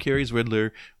honest, Jim Carrey's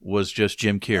Riddler was just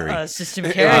Jim Carrey, It's just Jim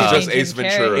It Carrey. was just being Ace Jim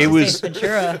Ventura. Carrey. It It's was- Ace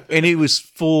Ventura. and it was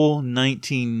full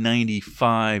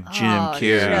 1995 Jim Oh, Carrey.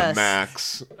 Yeah, Yes.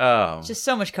 Max. Just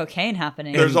so much cocaine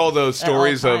happening. There's all those at all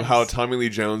stories of times. how Tommy Lee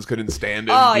Jones couldn't stand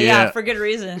him. Oh yeah, Yeah. for good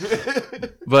reason.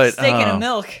 But Steak and a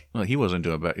milk. well, he wasn't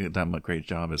doing that much great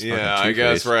job as Yeah, fucking I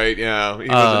guess Two-Face. right. Yeah, he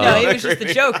wasn't No, doing he that was just the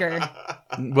great. Joker.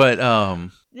 But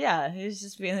Yeah, he was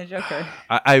just being the Joker.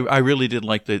 I really did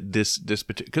like this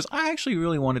particular, because I actually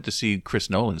really wanted to see Chris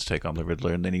Nolan's take on the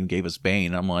Riddler, and then he gave us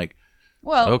Bane. I'm like,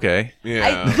 Well, okay,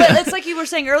 Yeah. but it's like you were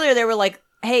saying earlier. They were like,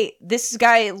 "Hey, this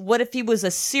guy. What if he was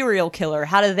a serial killer?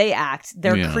 How do they act?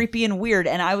 They're Yeah. creepy and weird."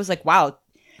 And I was like, "Wow,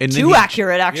 and then too he-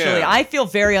 accurate." Actually, Yeah. I feel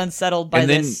very unsettled by And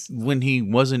then this. when he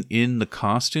wasn't in the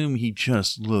costume, he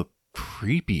just looked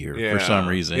creepier Yeah. for some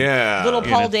reason. Yeah. Little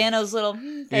Paul and Dano's little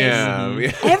face. Yeah.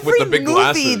 yeah. Every With the big movie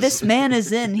glasses. this man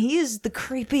is in, he is the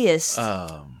creepiest.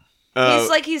 Uh, He's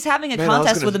like he's having a man, I was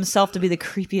contest gonna- with himself to be the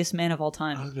creepiest man of all I was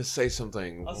time. going to say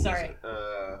something. Oh, sorry.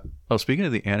 Oh, speaking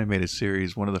of the animated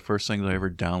series, one of the first things I ever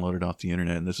downloaded off the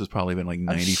internet, and this has probably been like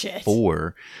Oh,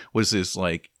 94, was this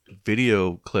like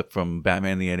video clip from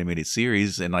Batman the Animated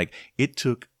Series, and like it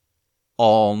took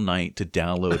all night to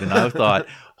download, and I thought,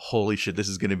 holy shit, this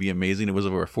is going to be amazing. It was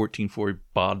over a 1440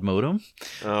 baud modem,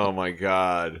 Oh my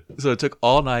God. so it took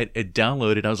all night. It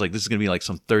downloaded. I was like, this is going to be like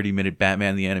some 30-minute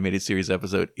Batman the Animated Series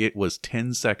episode. It was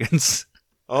 10 seconds.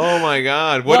 Oh my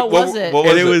God. What was it? What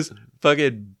And was it was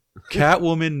fucking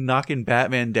Catwoman knocking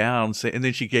Batman down, and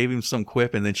then she gave him some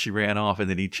quip, and then she ran off, and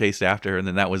then he chased after her, and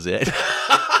then that was it.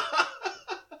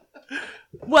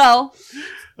 Well,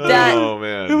 that Oh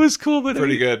man. It was cool, but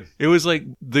pretty good. It was like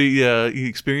the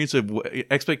experience of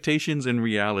expectations and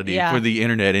reality Yeah. for the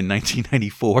internet in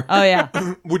 1994. oh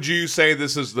yeah. Would you say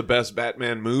this is the best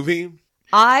Batman movie?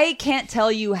 I can't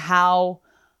tell you how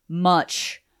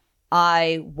much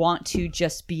I want to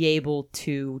just be able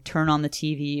to turn on the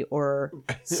TV or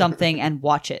something and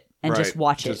watch it and just Right.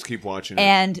 watch it. Just keep watching it.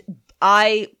 And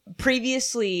I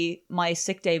previously my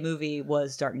sick day movie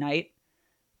was Dark Knight.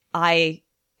 I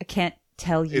can't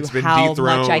tell you It's been how much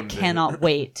I dethroned. cannot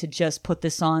wait to just put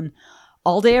this on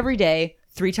all day every day,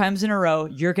 3 times in a row.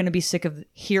 You're going to be sick of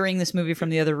hearing this movie from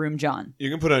the other room, John. You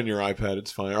can put it on your iPad.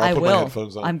 It's fine. Or I'll I put my will.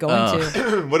 headphones on. I'm going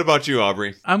to. What about you,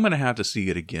 Aubrey? I'm going to have to see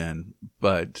it again,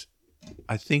 but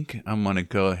I think I'm going to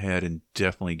go ahead and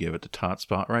definitely give it the top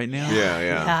spot right now. Yeah.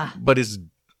 Yeah. But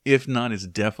if not, it's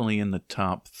definitely in the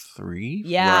top 3.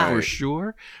 Yeah. For Right.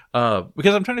 sure.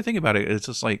 Because I'm trying to think about it. It's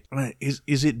just like,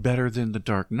 is it better than The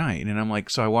Dark Knight? And I'm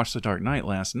like, so I watched The Dark Knight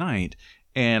last night,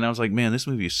 and I was like, man, this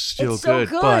movie is still It's so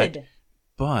good.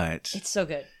 But It's so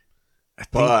good.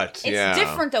 But It's yeah,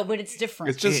 different though, but it's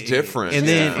different. It's just different. and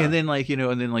then yeah. and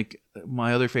then like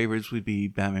my other favorites would be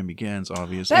Batman Begins,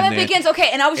 obviously. Batman and then- Begins, okay,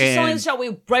 and I was just telling and- the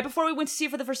show, right before we went to see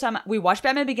it for the first time, we watched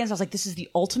Batman Begins. I was like, this is the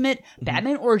ultimate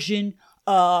Batman origin.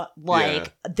 I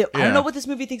don't Yeah. know what this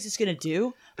movie thinks it's gonna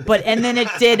do, and then it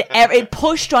did. It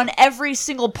pushed on every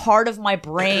single part of my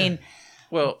brain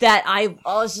Well, that I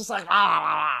was just like,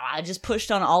 I just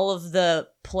pushed on all of the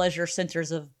pleasure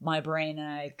centers of my brain, and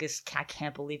I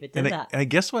can't believe it did and that. I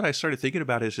guess what I started thinking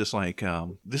about is just like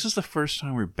this is the first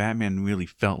time where Batman really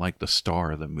felt like the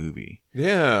star of the movie.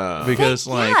 yeah. Because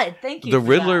Thank like God, thank you the for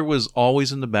Riddler that. was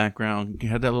always in the background. You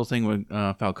had that little thing with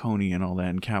Falcone and all that,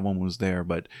 and Catwoman was there.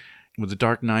 But with the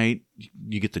Dark Knight,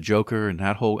 you get the Joker and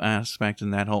that whole aspect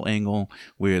and that whole angle.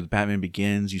 Where Batman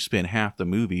Begins, you spend half the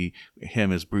movie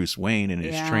him as Bruce Wayne and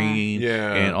his Yeah. training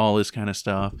Yeah. and all this kind of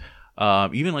stuff.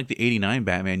 Even like the '89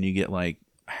 Batman, you get like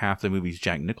half the movie's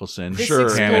Jack Nicholson. This Sure.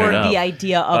 hamming it explored up. the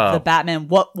idea of the Batman.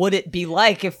 What would it be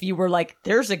like if you were like,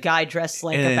 there's a guy dressed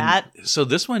like a And bat? So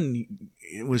this one,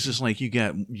 it was just like you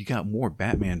got more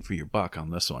Batman for your buck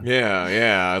on this one.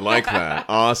 Yeah, I like that.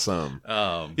 Awesome.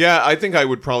 Um, Yeah, I think I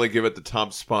would probably give it the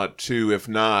top spot too, if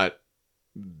not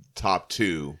top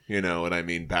 2. You know what I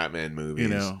mean? Batman movies.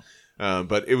 you know,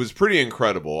 But it was pretty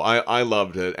incredible. I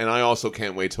loved it, and I also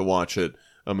can't wait to watch it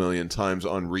a million times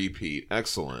on repeat.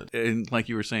 Excellent. and like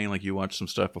you were saying, like you watched some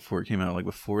stuff before it came out, like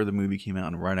before the movie came out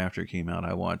and right after it came out.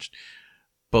 I watched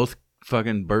both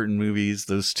fucking Burton movies,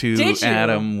 those 2 Did you?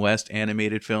 Adam West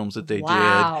animated films that they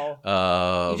Wow.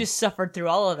 did. You just suffered through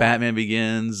all of that. Batman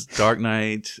Begins, Dark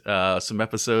Knight, some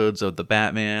episodes of The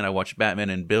Batman. I watched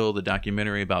Batman and Bill, the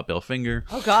documentary about Bill Finger.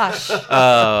 Oh gosh.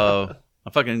 I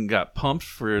fucking got pumped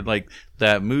for like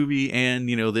that movie and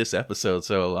this episode.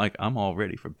 So like I'm all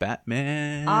ready for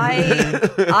Batman.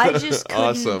 I just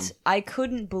couldn't Awesome. I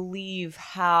couldn't believe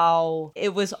how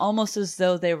it was almost as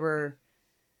though they were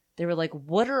like,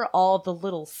 what are all the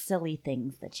little silly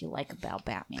things that you like about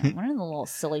Batman? What are the little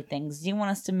silly things? Do you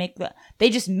want us to make that? They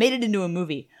just made it into a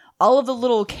movie. All of the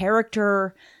little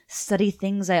character study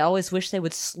things, I always wish they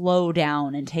would slow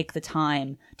down and take the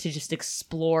time to just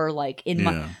explore. Like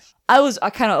Yeah. I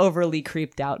kind of overly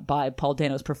creeped out by Paul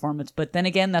Dano's performance, but then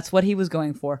again, that's what he was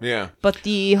going for. Yeah. But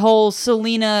the whole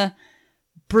Selena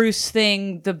Bruce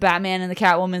thing, the Batman and the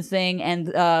Catwoman thing,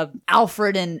 and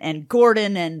Alfred and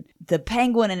Gordon and the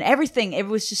Penguin and everything. It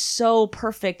was just so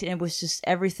perfect, and it was just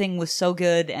everything was so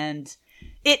good and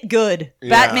good. Yeah.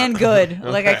 Batman good. Okay.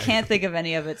 Like I can't think of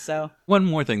any of it. So One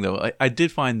more thing though, I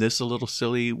did find this a little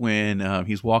silly when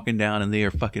he's walking down and they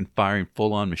are fucking firing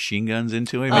full on machine guns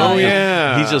into him. Oh, And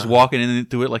yeah. he's just walking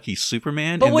into it like he's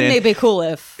Superman. but and wouldn't then, it be cool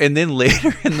if? And then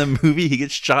later in the movie, he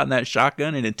gets shot in that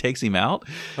shotgun and it takes him out.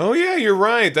 Oh yeah, you're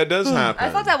right. That does happen.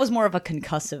 I thought that was more of a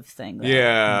concussive thing. Though.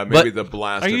 Yeah, maybe But the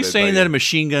blast. Are of you it, saying but that yeah. a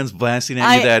machine gun's blasting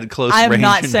at you that close range? I'm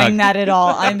not and saying that at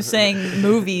all. I'm saying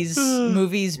movies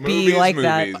be like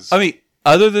that. movies. I mean,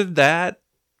 other than that,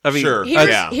 I mean, Sure.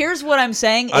 Here's what I'm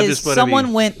saying I is just wanna someone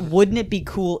be- went, wouldn't it be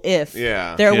cool if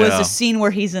Yeah. there was Yeah. a scene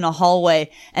where he's in a hallway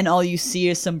and all you see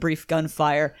is some brief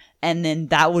gunfire, and then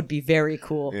that would be very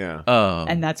cool. Yeah.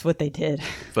 And that's what they did.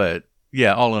 but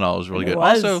yeah, all in all, it was really It good.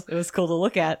 was. Also, It was cool to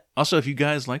look at. Also, if you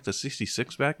guys like the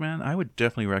 66 Batman, I would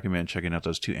definitely recommend checking out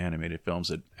those 2 animated films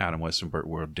that Adam West and Burt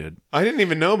Ward did. I didn't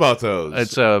even know about those.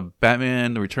 It's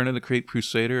Batman, The Return of the Caped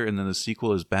Crusader, and then the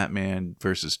sequel is Batman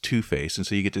versus Two-Face. And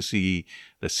so you get to see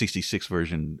the 66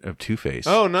 version of Two-Face.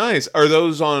 Oh, nice. Are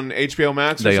those on HBO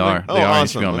Max? Or They something? are. Oh, They are on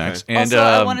awesome. HBO Okay. Max. And Also,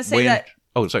 I wanna say William, that-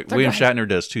 Oh, sorry. Sorry, William go ahead. Shatner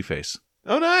does Two-Face.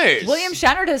 Oh, nice. William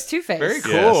Shatner does Two-Face. Very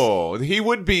cool. He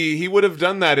would have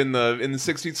done that in the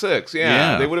 66.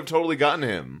 Yeah. Yeah. They would have totally gotten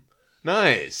him.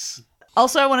 Nice.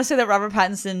 Also, I want to say that Robert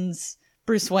Pattinson's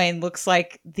Bruce Wayne looks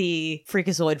like the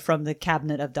freakazoid from the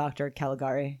cabinet of Dr.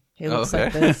 Caligari. He looks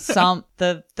like Okay.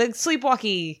 the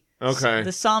sleepwalky. Okay. The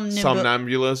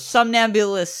Somnambulist.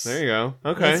 somnambulist. There you go.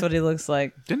 Okay. That's what he looks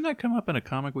like. Didn't that come up in a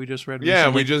comic we just read Yeah,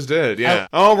 recently? we just did. Yeah.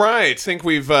 All right. Think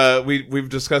we've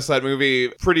discussed that movie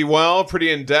pretty well,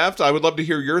 pretty in depth. I would love to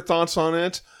hear your thoughts on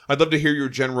it. I'd love to hear your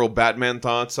general Batman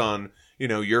thoughts on,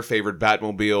 your favorite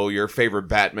Batmobile, your favorite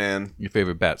Batman. Your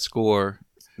favorite Bat score.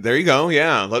 There you go.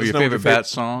 Yeah. Let Or us your know favorite what Bat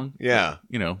song. Yeah.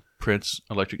 Prince,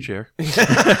 Electric Chair.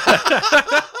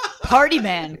 Party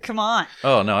Man, come on.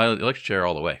 Oh, no, Electric Chair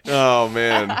all the way. Oh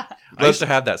man. I used to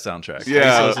have that soundtrack. I used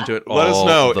Yeah. to listen to it all Let us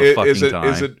know. the fucking Is it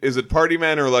time. is it Party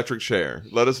Man or Electric Chair?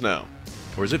 Let us know.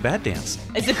 Or is it Bat Dance?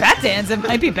 Is it Bat Dance? It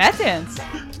might be Bat Dance.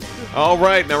 All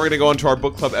right, now we're going to go on to our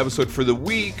book club episode for the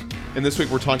week. And this week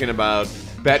we're talking about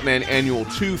Batman Annual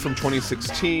 2 from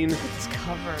 2016. This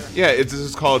cover. Yeah, this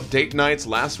is called Date Night's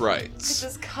Last Rites.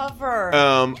 This cover.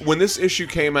 When this issue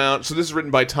came out, so this is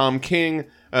written by Tom King.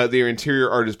 The interior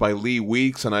art is by Lee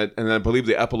Weeks, and I believe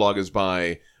the epilogue is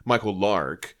by Michael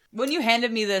Lark. When you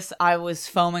handed me this, I was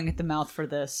foaming at the mouth for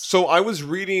this. So I was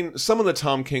reading some of the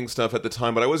Tom King stuff at the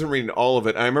time, but I wasn't reading all of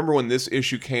it. I remember when this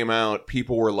issue came out,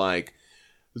 people were like,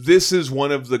 this is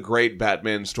one of the great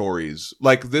Batman stories.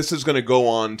 Like, this is going to go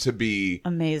on to be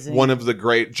Amazing. one of the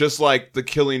great, just like The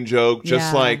Killing Joke,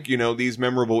 just Yeah. like, these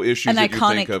memorable issues An that you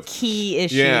think iconic of. key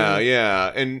issue. Yeah,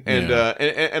 yeah.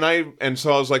 And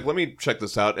so I was like, let me check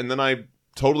this out. And then I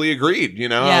totally agreed, I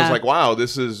Yeah. was like, wow,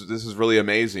 this is really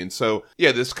amazing. So,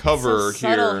 yeah, this cover So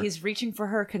subtle. here. He's reaching for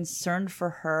her, concerned for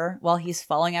her while he's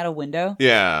falling out a window.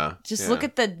 Yeah. Just yeah. look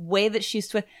at the way that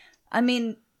she's I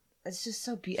mean, it's just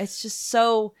so it's just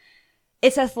so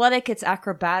it's athletic, it's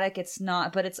acrobatic, it's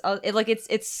not, but it's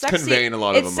sexy. Conveying a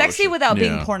lot of It's sexy emotion. without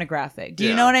being Yeah. pornographic. Do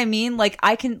you Yeah. know what I mean? Like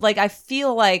I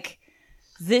feel like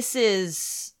this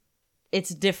is it's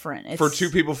different. It's, For two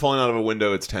people falling out of a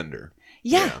window, it's tender.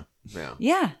 Yeah. Yeah.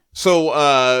 Yeah.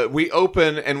 So we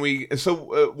open and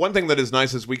one thing that is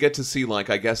nice is we get to see, like,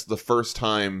 I guess the first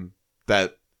time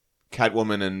that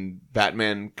Catwoman and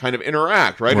Batman kind of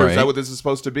interact, right? Or is Right. that what this is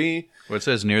supposed to be? Well, it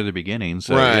says near the beginning.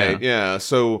 So, Right, yeah. yeah.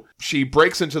 So she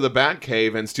breaks into the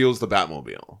Batcave and steals the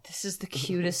Batmobile. This is the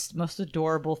cutest, most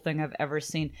adorable thing I've ever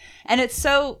seen. And it's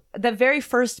so the very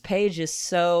first page is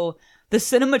so the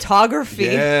cinematography.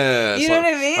 Yes. You know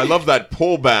what I mean? I love that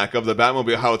pullback of the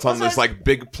Batmobile, how it's on That's this, what like,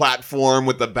 big platform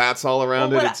with the bats all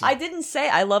around Well, it. what I didn't say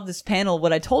I love this panel.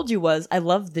 What I told you was I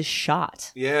love this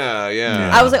shot. Yeah.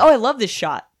 Yeah. I was like, oh, I love this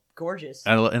shot. Gorgeous.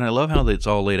 And I love how it's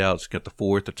all laid out. It's got the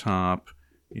 4 at the top,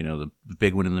 the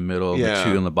big one in the middle, Yeah.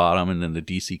 the 2 on the bottom, and then the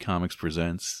DC Comics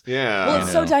Presents. Yeah. Well,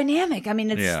 it's so dynamic. I mean,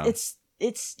 Yeah. it's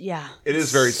yeah. It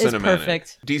is very It's cinematic.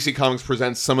 perfect. DC Comics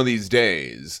presents Some of These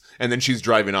Days, and then she's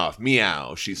driving off.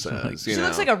 Meow, she says. She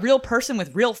looks like a real person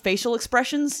with real facial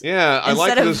expressions. Yeah, I like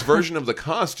instead of- this version of the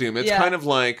costume. It's Yeah. kind of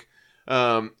like,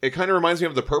 it kind of reminds me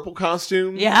of the purple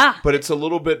costume. Yeah. But it's a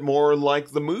little bit more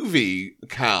like the movie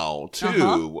Cow,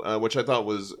 too, which I thought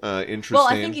was interesting. Well,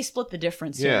 I think he split the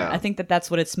difference here. Yeah. I think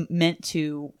that's what it's meant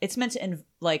to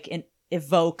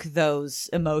evoke those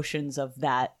emotions of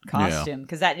that costume,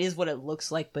 because that is what it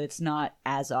looks like, but it's not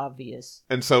as obvious.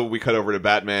 And so we cut over to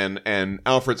Batman, and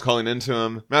Alfred's calling into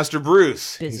him, Master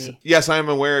Bruce. Busy. Yes, I am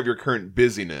aware of your current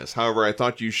busyness. However, I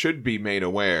thought you should be made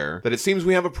aware that it seems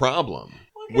we have a problem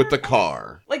with the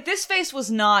car. Like, this face was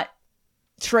not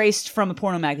traced from a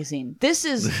porno magazine. This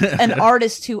is an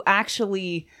artist who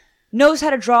actually knows how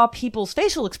to draw people's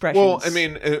facial expressions. Well, I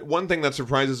mean, one thing that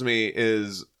surprises me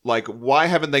is, like, why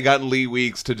haven't they gotten Lee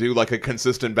Weeks to do, like, a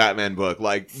consistent Batman book?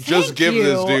 Like, just give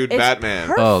this dude It's Batman.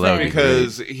 perfect. Oh, that would be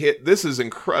Because this is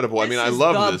incredible. I mean, I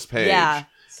love this page. Yeah.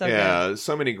 So good.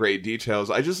 So many great details.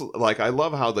 I just, like, I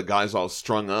love how the guy's all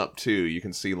strung up, too. You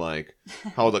can see, like,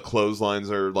 how the clotheslines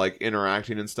are, like,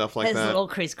 interacting and stuff like His that. little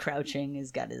Chris crouching.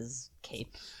 He's got his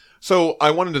cape. So I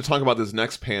wanted to talk about this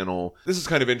next panel. This is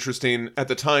kind of interesting. At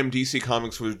the time, DC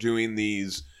Comics was doing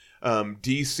these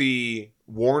DC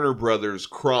Warner Brothers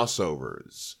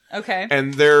crossovers. Okay.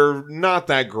 And they're not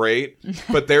that great,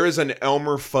 but there is an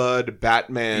Elmer Fudd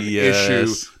Batman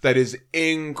issue that is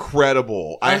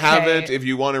incredible. I have it if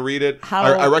you want to read it.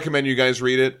 I recommend you guys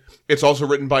read it. It's also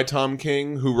written by Tom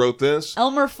King, who wrote this.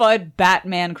 Elmer Fudd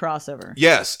Batman crossover.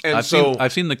 Yes, and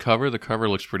I've seen the cover. The cover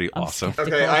looks pretty awesome.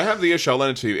 Okay, I have the issue. I'll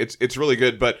lend it to you. It's really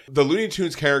good. But the Looney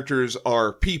Tunes characters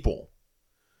are people,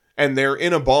 and they're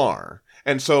in a bar,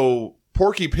 and so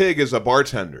Porky Pig is a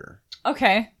bartender.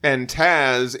 Okay. And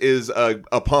Taz is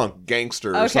a punk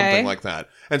gangster or something like that.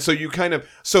 And so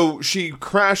so she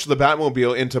crashed the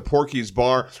Batmobile into Porky's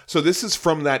bar. So this is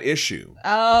from that issue.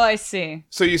 Oh, I see.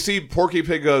 So you see Porky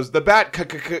Pig goes, the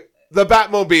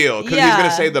Batmobile, because he's going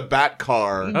to say the Bat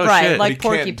car. Oh, right, shit. like He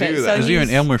Porky can't Pig. do that. Because even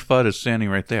Elmer Fudd is standing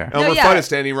right there. Elmer Fudd is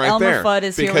standing right there. Elmer Fudd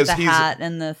is here with the hat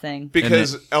and the thing.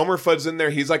 Because Elmer Fudd's in there.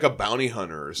 He's like a bounty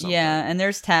hunter or something. Yeah, and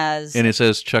there's Taz. And it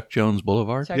says Chuck Jones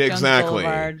Boulevard. Chuck Yeah, Jones exactly.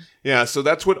 Boulevard. Yeah, so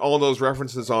that's what all those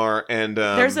references are. And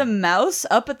there's a mouse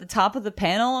up at the top of the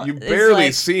panel. You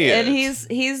barely see it. And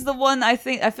he's the one, I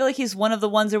feel like he's one of the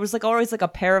ones, there was like always like a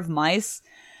pair of mice.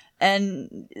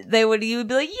 And you would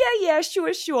be like, yeah,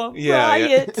 sure, Yeah,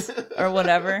 riot, or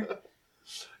whatever.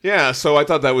 Yeah, so I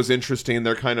thought that was interesting.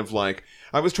 They're kind of like,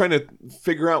 I was trying to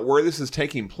figure out where this is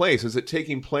taking place. Is it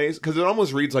taking place? Because it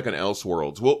almost reads like an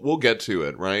Elseworlds. We'll get to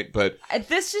it, right? But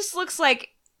this just looks like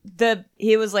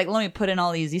he was like, let me put in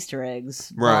all these Easter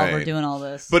eggs while we're doing all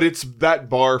this. But it's that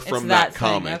bar from that thing,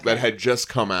 comic that had just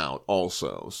come out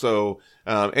also. So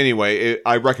anyway,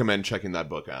 I recommend checking that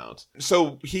book out.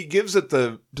 So he gives it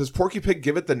does Porky Pig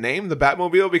give it the name, the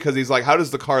Batmobile? Because he's like, how does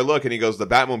the car look? And he goes, the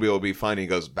Batmobile will be fine. He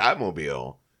goes,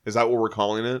 Batmobile? Is that what we're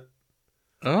calling it?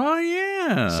 Oh,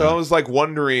 yeah. So I was like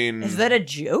wondering. Is that a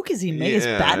joke? Is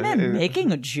Batman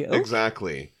making a joke?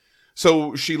 Exactly.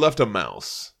 So she left a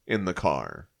mouse in the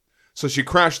car. So she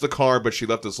crashed the car, but she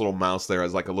left this little mouse there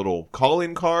as like a little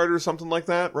calling card or something like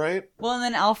that, right? Well, and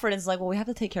then Alfred is like, well, we have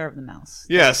to take care of the mouse.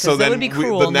 Yeah, so then would be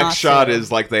cruel the next not shot to.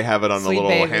 is like they have it on Sweet a little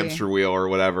baby. hamster wheel or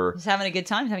whatever. He's having a good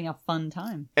time. He's having a fun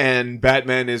time. And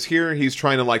Batman is here. He's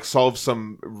trying to like solve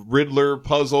some Riddler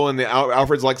puzzle. And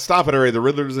Alfred's like, stop it already. The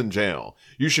Riddler's in jail.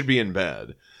 You should be in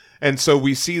bed. And so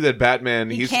we see that Batman...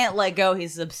 He can't let go.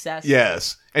 He's obsessed.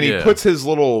 Yes. And he puts his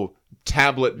little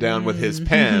tablet down with his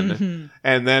pen,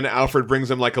 and then Alfred brings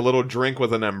him like a little drink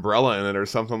with an umbrella in it or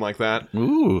something like that.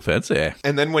 Ooh, fancy.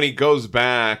 And then when he goes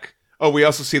back, we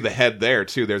also see the head there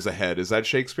too. There's a head. Is that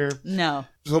Shakespeare? No.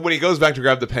 So when he goes back to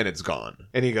grab the pen, it's gone.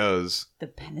 And he goes, the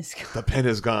pen is gone. The pen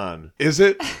is gone. Is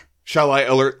it? Shall I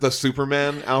alert the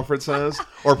Superman? Alfred says.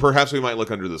 Or perhaps we might look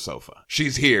under the sofa.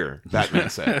 She's here, Batman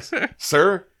says.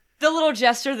 Sir? The little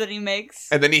gesture that he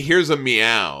makes. And then he hears a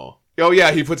meow. Oh,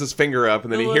 yeah, he puts his finger up,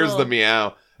 and then he hears the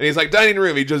meow. And he's like, dining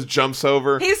room. He just jumps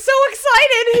over. He's so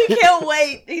excited. He can't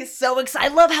wait. He's so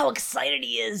excited. I love how excited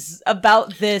he is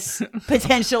about this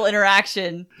potential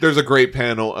interaction. There's a great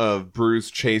panel of Bruce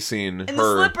chasing her. In the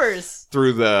slippers.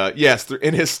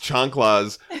 In his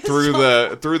chanclas,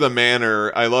 through the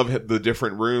manor. I love the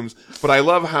different rooms. But I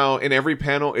love how in every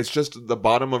panel, it's just the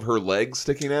bottom of her legs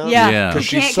sticking out. Yeah. Because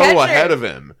she's so ahead of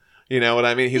him. You know what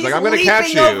I mean? He's like, I'm going to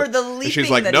catch you. Over the and she's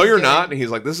like, that no, he's you're doing. not. And he's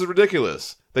like, this is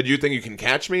ridiculous. That you think you can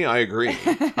catch me? I agree.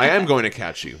 I am going to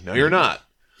catch you. No, you're not.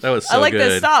 That was so I like good.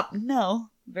 the stop. No.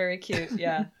 Very cute.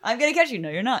 Yeah. I'm going to catch you. No,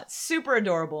 you're not. Super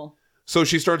adorable. So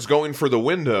she starts going for the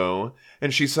window,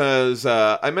 and she says,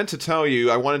 I meant to tell you,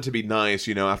 I wanted to be nice,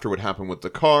 after what happened with the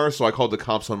car, so I called the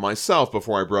cops on myself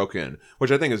before I broke in,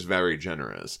 which I think is very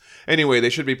generous. Anyway, they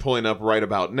should be pulling up right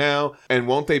about now, and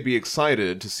won't they be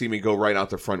excited to see me go right out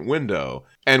the front window?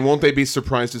 And won't they be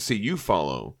surprised to see you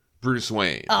follow? Bruce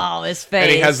Wayne. Oh, his face.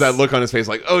 And he has that look on his face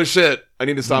like, oh shit, I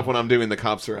need to stop what I'm doing. The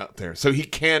cops are out there. So he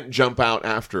can't jump out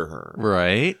after her.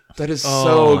 Right? That is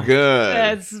so good.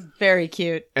 That's very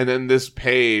cute. And then this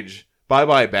page,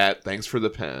 bye-bye, Bat, thanks for the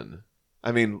pen.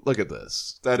 I mean, look at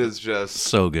this. That is just...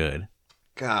 So good.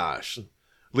 Gosh.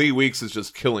 Lee Weeks is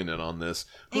just killing it on this.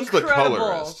 Who's Incredible. the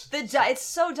colorist? It's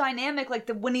so dynamic. Like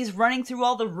when he's running through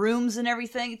all the rooms and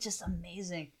everything, it's just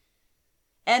amazing.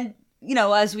 And, you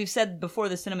know, as we've said before,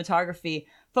 the cinematography,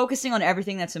 focusing on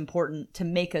everything that's important to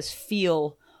make us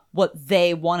feel what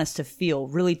they want us to feel,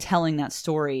 really telling that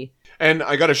story. And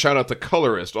I got to shout out the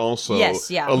colorist also.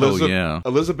 Yes, yeah.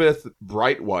 Elizabeth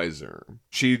Breitweiser.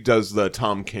 She does the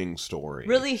Tom King story.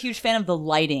 Really a huge fan of the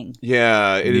lighting.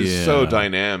 Yeah, it is so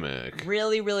dynamic.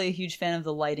 Really, really a huge fan of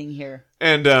the lighting here.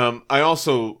 And I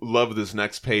also love this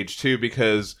next page, too,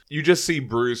 because you just see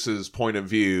Bruce's point of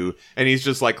view, and he's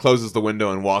just, like, closes the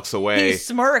window and walks away. He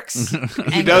smirks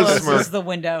and does closes smirk. the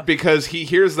window. Because he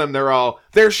hears them, they're all,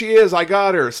 there she is, I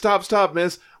got her. Stop,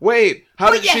 miss. Wait, how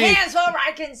Put did your she... hands where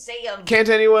I can see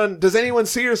them. Does anyone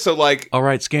see her? So, like... All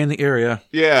right, scan the area.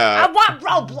 Yeah. I want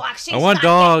Roblox. She's I want not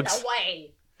dogs. getting away.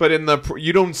 But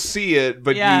you don't see it,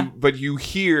 but you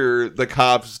hear the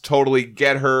cops totally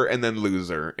get her and then lose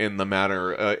her in a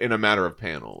matter of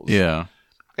panels. Yeah.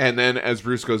 And then as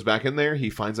Bruce goes back in there,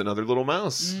 he finds another little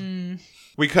mouse.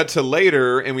 We cut to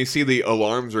later and we see the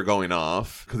alarms are going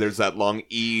off because there's that long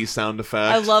E sound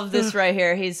effect. I love this right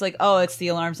here. He's like, "Oh, it's the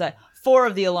alarms that 4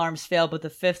 of the alarms failed, but the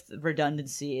 5th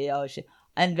redundancy." Oh shit!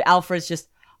 And Alfred's just,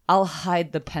 "I'll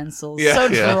hide the pencils." Yeah. So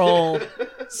Yeah. droll.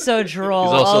 So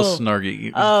droll. He's also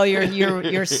snarky. Oh, your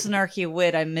snarky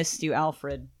wit. I missed you,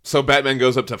 Alfred. So Batman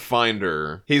goes up to find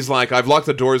her. He's like, "I've locked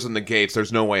the doors and the gates.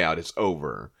 There's no way out. It's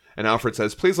over." And Alfred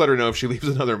says, "Please let her know if she leaves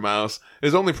another mouse. It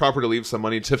is only proper to leave some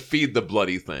money to feed the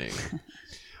bloody thing."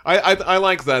 I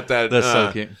like that. That's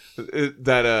so cute.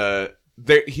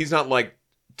 He's not like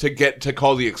to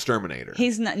call the exterminator.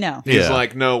 He's not. No. He's Yeah.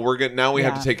 like, no, we're good. Now we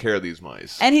have Yeah. to take care of these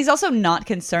mice. And he's also not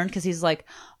concerned because he's like,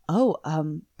 "Oh,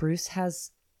 Bruce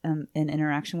has an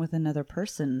interaction with another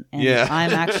person, and Yeah.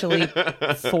 I'm actually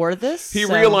for this." He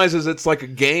so realizes it's like a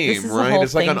game, this is a right? whole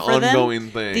It's like thing an for them. ongoing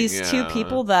thing. These two yeah.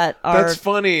 people that are That's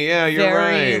funny. Yeah, you're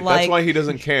very, right. like- That's why he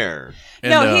doesn't care.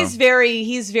 And, no, he's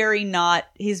very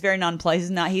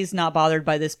nonplussed. He's not bothered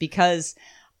by this because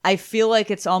I feel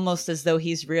like it's almost as though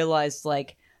he's realized,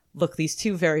 like, look, these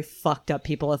two very fucked up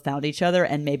people have found each other,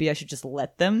 and maybe I should just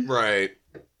let them. Right.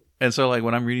 And so, like,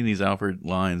 when I'm reading these Alfred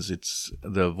lines, it's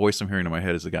the voice I'm hearing in my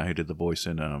head is the guy who did the voice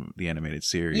in the animated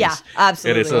series. Yeah,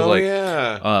 absolutely. And it says, Oh, like,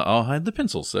 yeah. I'll hide the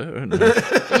pencil, sir.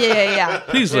 yeah.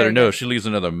 Please let her know if she leaves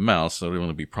another mouse, so it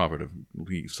will be proper to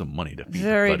leave some money to feed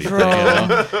Very the droll. bloody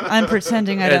thing, you know? I'm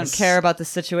pretending I don't It's- care about the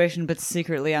situation, but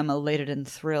secretly I'm elated and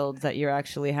thrilled that you're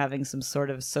actually having some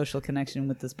sort of social connection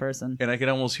with this person. And I can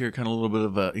almost hear kind of a little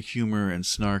bit of humor and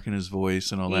snark in his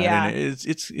voice and all that. Yeah. And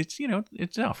it's you know,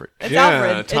 it's Alfred. It's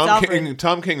Alfred. It's Alfred.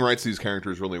 Tom King writes these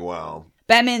characters really well.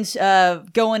 Batman's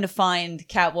going to find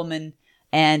Catwoman,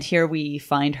 and here we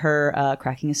find her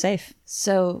cracking a safe.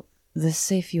 So, the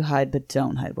safe you hide but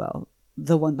don't hide well,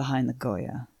 the one behind the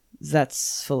Goya,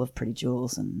 that's full of pretty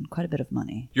jewels and quite a bit of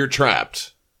money. You're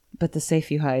trapped. But the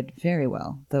safe you hide very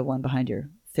well, the one behind your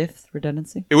 5th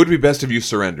redundancy, It would be best if you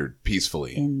surrendered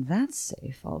peacefully. in that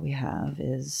safe, all we have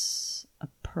is a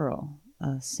pearl,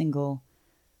 a single,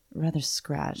 rather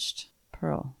scratched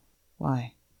pearl.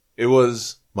 Why? It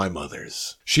was my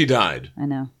mother's. She died. I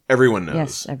know. Everyone knows.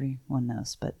 Yes, everyone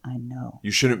knows, but I know.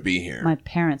 You shouldn't be here. My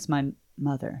parents, my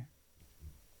mother,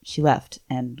 she left,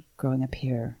 and growing up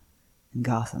here in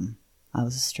Gotham, I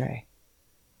was a stray.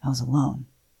 I was alone,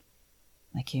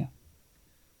 like you.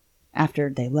 After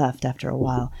they left, after a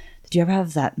while, did you ever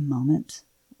have that moment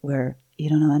where you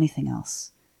don't know anything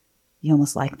else? You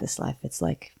almost like this life. It's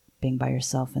like being by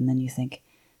yourself, and then you think,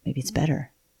 maybe it's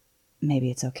better. Maybe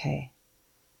it's okay.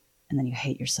 And then you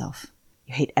hate yourself.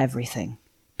 You hate everything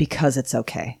because it's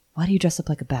okay. Why do you dress up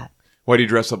like a bat? Why do you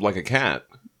dress up like a cat?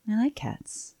 I like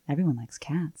cats. Everyone likes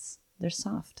cats. They're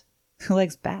soft. Who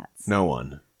likes bats? No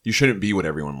one. You shouldn't be what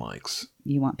everyone likes.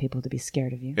 You want people to be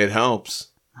scared of you. It helps.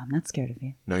 I'm not scared of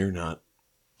you. No, you're not.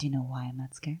 Do you know why I'm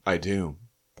not scared? I do.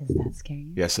 Does that scare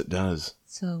you? Yes, it does.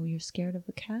 So you're scared of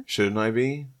a cat? Shouldn't I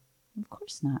be? Of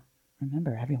course not.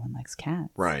 Remember, everyone likes cats.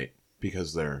 Right.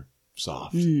 Because they're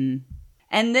soft.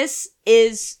 And this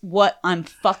is what I'm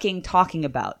fucking talking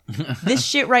about. This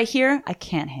shit right here, I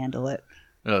can't handle it.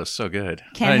 Oh, so good.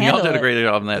 Can't and y'all handle did a it. great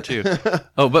job on that too.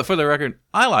 Oh, but for the record,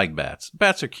 I like bats.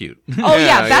 Bats are cute. Oh yeah,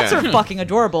 Yeah, bats yeah. are fucking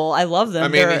adorable. I love them. I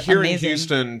mean, They're here amazing. in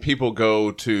Houston, people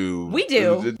go to. We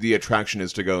do. The attraction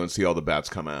is to go and see all the bats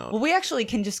come out. Well, we actually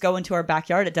can just go into our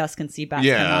backyard at dusk and see bats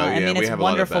Yeah, come out. I yeah, mean, we it's have a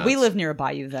lot of wonderful. We bats. live near a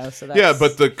bayou, though, so that's... Yeah,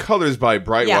 but the colors by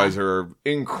Brightwise Yeah. are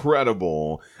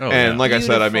incredible. Oh, and yeah. like I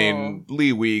said, I Beautiful. mean,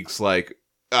 Lee Weeks, like,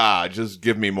 just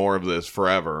give me more of this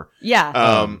forever.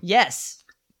 Yeah. Yes.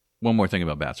 One more thing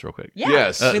about bats, real quick. Yeah.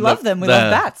 Yes. We love them. We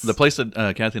love bats. The place that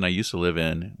Kathy and I used to live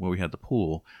in, where we had the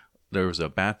pool, there was a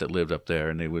bat that lived up there,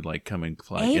 and they would like come and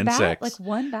fly A insects. bat? Like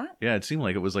one bat? Yeah, it seemed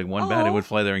like it was like one bat. It Oh. would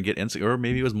fly there and get insects, or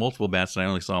maybe it was multiple bats, and I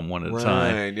only saw them one at a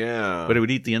time. Right, yeah. But it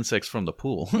would eat the insects from the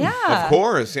pool. Yeah. Of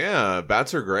course, yeah.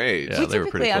 Bats are great. Yeah, We they were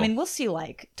typically, pretty cool. I mean, we'll see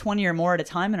like 20 or more at a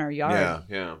time in our yard. Yeah,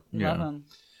 yeah. We love them.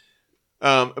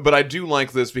 But I do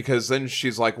like this because then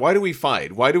she's like, "Why do we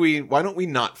fight? Why don't we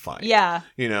not fight?" Yeah.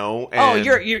 You know. Oh,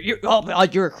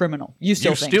 And you're a criminal. You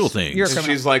steal You things. steal things. You're a and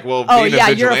criminal. she's like, "Well, oh being yeah,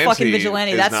 a you're a vigilante fucking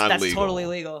vigilante. is That's not legal." totally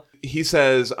legal. He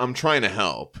says, "I'm trying to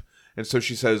help," and so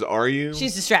she says, "Are you?"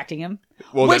 She's distracting him.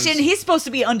 Well, Which, then- and he's supposed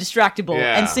to be undistractable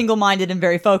Yeah. and single-minded and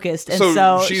very focused, and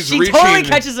so she's she reaching, totally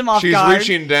catches him off she's guard.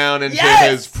 reaching down into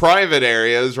Yes! his private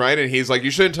areas, right? And he's like,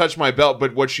 "You shouldn't touch my belt."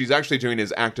 But what she's actually doing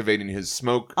is activating his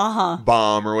smoke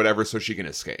bomb or whatever, so she can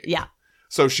escape. Yeah,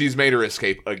 So she's made her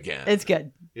escape again. it's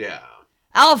good. Yeah.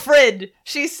 Alfred,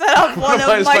 she set up one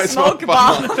of my smoke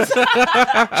bombs.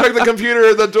 Check the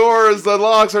computer, the doors, the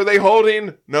locks. Are they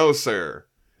holding? No, sir.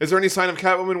 Is there any sign of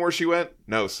Catwoman where she went?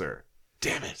 No, sir.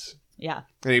 Damn it. Yeah.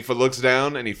 And he looks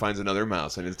down and he finds another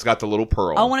mouse, and it's got the little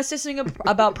pearl. I want to say something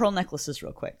about pearl necklaces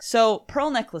real quick. So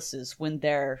pearl necklaces, when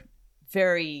they're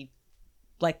very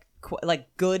like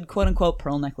good quote unquote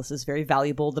pearl necklaces, very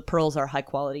valuable. The pearls are high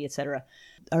quality, etc.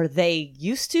 Are they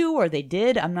used to, or they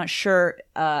did? I'm not sure.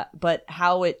 But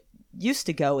how it used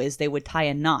to go is they would tie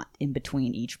a knot in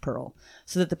between each pearl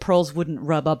so that the pearls wouldn't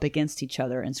rub up against each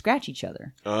other and scratch each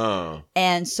other. Oh.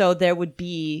 And so there would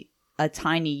be a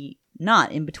tiny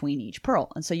knot in between each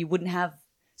pearl. And so you wouldn't have...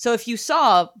 So if you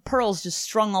saw pearls just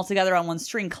strung all together on one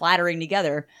string clattering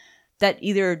together, that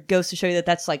either goes to show you that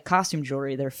that's like costume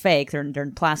jewelry. They're fake.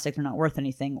 They're plastic. They're not worth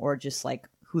anything. Or just like,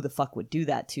 who the fuck would do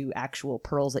that to actual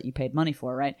pearls that you paid money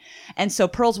for, right? And so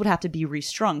pearls would have to be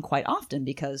restrung quite often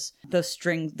because the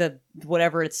string,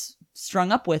 whatever it's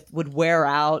strung up with would wear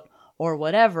out or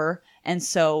whatever. And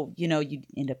so, you'd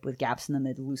end up with gaps in them,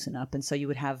 they'd loosen up. And so you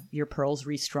would have your pearls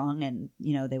restrung and,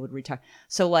 they would retire.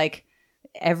 So, like,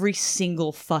 every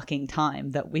single fucking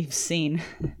time that we've seen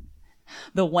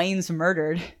the Waynes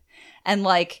murdered and,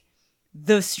 like,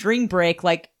 the string break,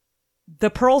 like, the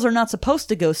pearls are not supposed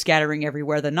to go scattering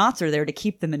everywhere. The knots are there to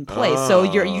keep them in place. So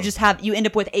you end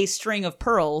up with a string of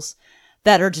pearls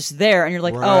that are just there. And you're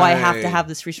like, oh, I have to have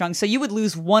this restrung. So you would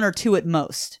lose one or two at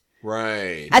most.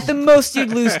 Right. At the most, you'd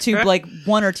lose like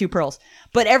one or two pearls.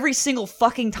 But every single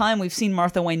fucking time we've seen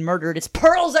Martha Wayne murdered, it's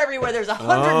pearls everywhere. There's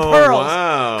 100 pearls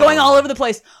wow. going all over the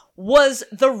place. Was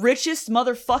the richest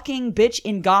motherfucking bitch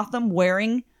in Gotham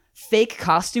wearing fake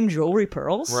costume jewelry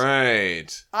pearls? Right.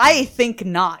 I think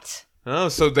not. Oh,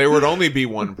 so there would only be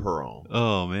one pearl.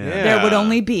 Oh man. Yeah. There would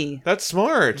only be That's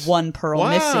smart. one pearl Wow.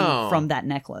 missing from that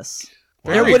necklace.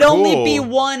 Very There would only cool. be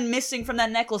one missing from that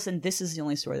necklace, and this is the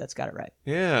only story that's got it right.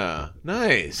 Yeah.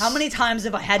 Nice. How many times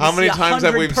have I had How to many see times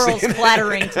have 100 we pearls seen it?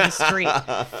 clattering to the street?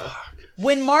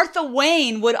 When Martha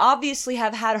Wayne would obviously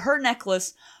have had her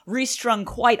necklace restrung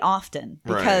quite often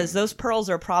because Right. those pearls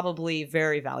are probably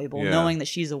very valuable, Yeah. knowing that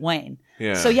she's a Wayne.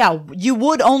 Yeah. So yeah, you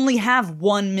would only have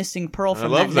one missing pearl I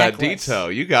from love that necklace.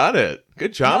 detail. You got it.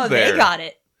 Good job Oh, there. they got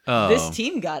it. Oh. This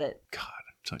team got it. God,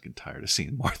 I'm fucking tired of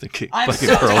seeing Martha kick I'm fucking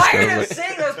so pearls. tired of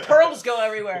seeing those pearls go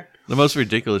everywhere. The most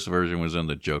ridiculous version was in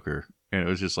the Joker, and it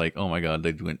was just like, oh my god,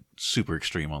 they went super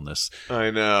extreme on this.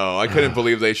 I know. I couldn't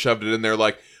believe they shoved it in there.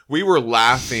 Like, we were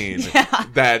laughing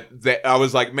that I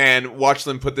was like, man, watch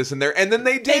them put this in there. And then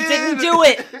they did. They didn't do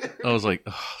it. I was like,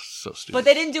 oh, so stupid. But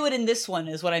they didn't do it in this one,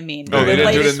 is what I mean. Oh, they The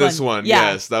didn't do it in latest this one.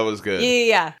 Yeah. Yes, that was good.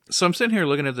 Yeah. So I'm sitting here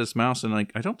looking at this mouse, and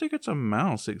like, I don't think it's a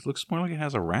mouse. It looks more like it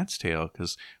has a rat's tail,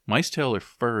 because mice tail are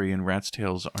furry and rat's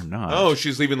tails are not. Oh,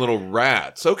 she's leaving little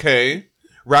rats. Okay.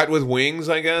 Rat with wings,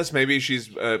 I guess. Maybe she's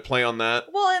play on that.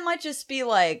 Well, it might just be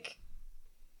like,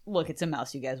 look, it's a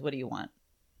mouse, you guys. What do you want?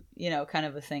 Kind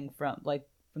of a thing from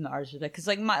the artist, because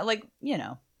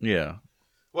yeah.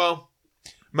 Well,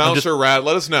 mouse just- or rat,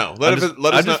 let us know. Let I'm us just- know.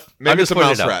 I'm just Maybe it's a putting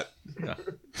mouse it out. rat.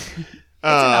 It's a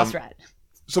mouse rat.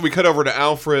 So we cut over to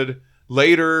Alfred.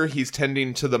 Later, he's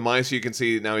tending to the mice. You can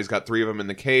see now he's got 3 of them in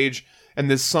the cage. And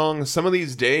this song, Some of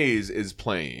These Days, is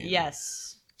playing.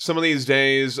 Yes. Some of These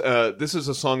Days, this is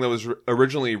a song that was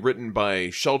originally written by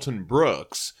Shelton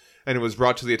Brooks, and it was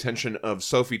brought to the attention of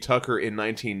Sophie Tucker in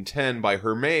 1910 by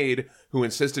her maid, who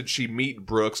insisted she meet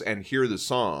Brooks and hear the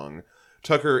song.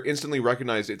 Tucker instantly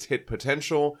recognized its hit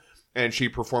potential, and she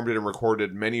performed it and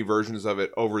recorded many versions of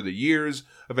it over the years.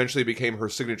 Eventually it became her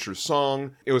signature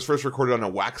song. It was first recorded on a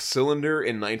wax cylinder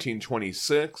in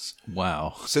 1926.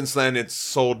 Wow. Since then, it's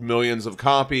sold millions of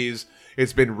copies.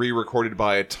 It's been re-recorded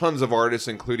by tons of artists,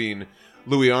 including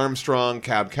Louis Armstrong,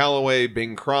 Cab Calloway,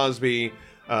 Bing Crosby,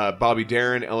 Bobby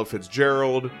Darin, Ella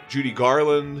Fitzgerald, Judy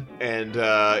Garland, and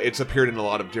it's appeared in a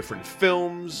lot of different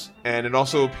films, and it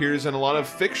also appears in a lot of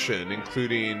fiction,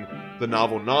 including the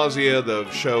novel Nausea, the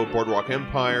show Boardwalk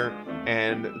Empire,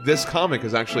 and this comic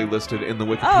is actually listed in the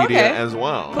Wikipedia as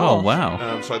well. Cool. Oh,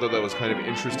 wow. So I thought that was kind of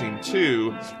interesting,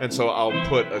 too, and so I'll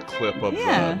put a clip of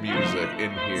the music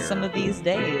in here. Some of These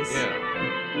Days. Yeah.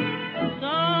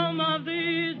 Some of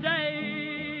these days,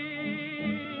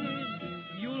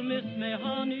 you'll miss me,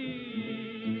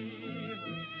 honey.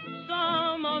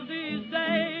 Some of these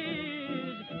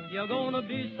days, you're gonna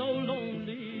be so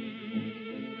lonely.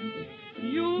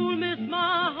 You'll miss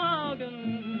my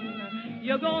hugging,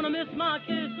 you're gonna miss my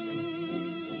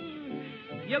kissing,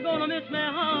 you're gonna miss me,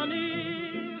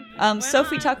 honey.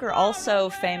 Sophie Tucker also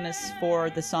famous for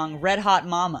the song Red Hot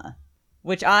Mama,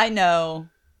 which I know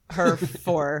her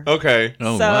for. Okay.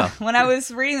 Oh, so wow. when I was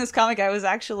reading this comic, I was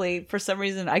actually, for some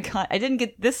reason, I didn't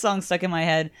get this song stuck in my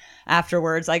head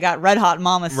afterwards. I got Red Hot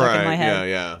Mama stuck in my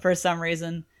head for some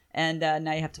reason. And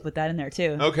now you have to put that in there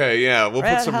too. Okay, yeah, we'll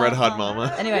put some Red Hot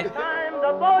Mama. Anyway. Time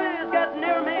the boys get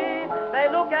near me, they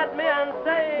look at me and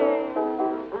say,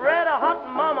 Red Hot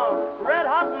Mama,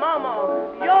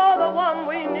 you're the one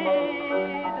we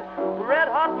need. Red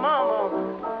Hot Mama.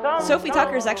 Sophie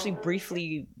Tucker is actually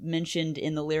briefly mentioned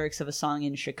in the lyrics of a song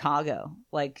in Chicago.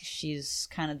 Like, she's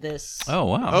kind of this. Oh,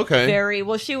 wow. Okay. Very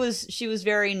well. She was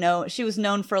very known. She was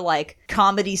known for like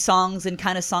comedy songs and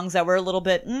kind of songs that were a little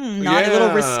bit naughty, a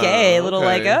little risque, a little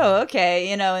like, oh, okay,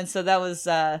 you know. And so that was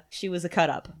she was a cut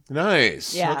up.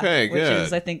 Nice. Yeah. Okay. Which Good.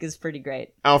 is, I think, is pretty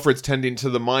great. Alfred's tending to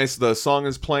the mice. The song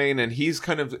is playing, and he's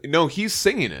he's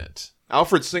singing it.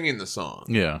 Alfred's singing the song.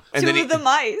 Yeah. And Two then of the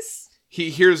mice. He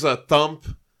hears a thump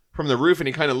from the roof, and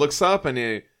he kind of looks up, and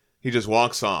he just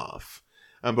walks off.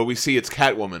 But we see it's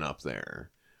Catwoman up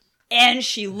there. And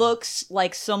she looks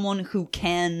like someone who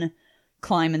can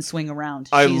climb and swing around.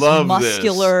 I She's love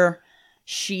muscular.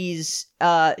 She's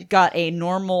got a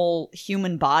normal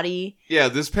human body. Yeah,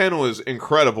 this panel is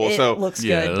incredible. It so looks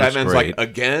yeah, good. Batman's great. like,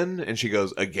 again? And she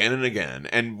goes, again and again.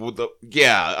 And with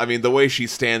the way she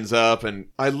stands up, and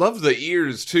I love the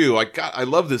ears, too. I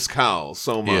love this cowl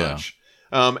so much.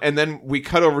 And then we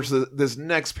cut over to this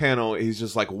next panel. He's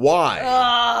just like, why?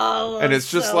 Oh, and it's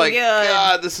just so like, good.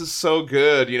 God, this is so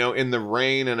good. You know, in the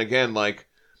rain. And again, like...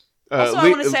 Also, I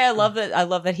want to say I love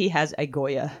that he has a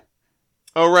Goya.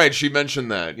 Oh, right. She mentioned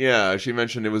that. Yeah, she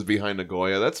mentioned it was behind a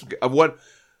Goya. That's what...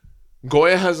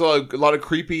 Goya has a lot of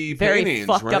creepy Very paintings,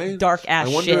 fucked right? up, dark-ass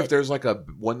I wonder shit. if there's like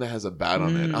one that has a bat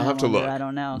on it. I'll have to look. I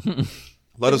don't know.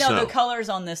 Let us know. The colors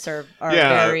on this are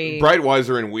yeah, very...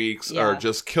 Brightweiser and Weeks Yeah. are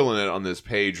just killing it on this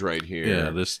page right here. Yeah,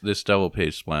 this double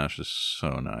page splash is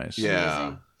so nice.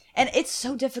 Yeah. And it's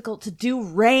so difficult to do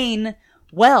rain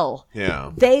well.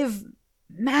 Yeah. They've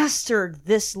mastered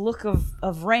this look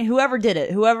of rain. Whoever did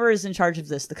it, whoever is in charge of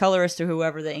this, the colorist or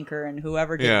whoever, the inker, and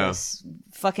whoever did this,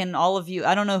 fucking all of you.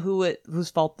 I don't know whose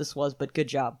fault this was, but good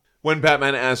job. When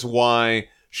Batman asks why,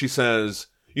 she says,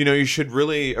 you should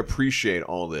really appreciate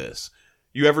all this.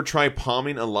 You ever try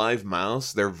palming a live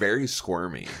mouse? They're very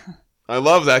squirmy. I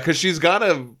love that because she's got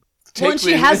to take Well, and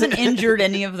she hasn't injured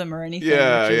any of them or anything,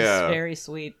 Yeah, which is yeah. very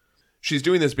sweet. She's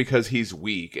doing this because he's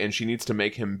weak, and she needs to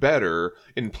make him better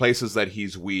in places that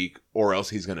he's weak, or else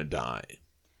he's going to die.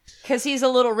 Because he's a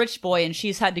little rich boy, and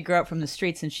she's had to grow up from the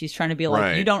streets, and she's trying to be like,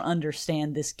 Right. you don't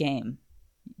understand this game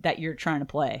that you're trying to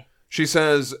play. She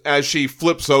says, as she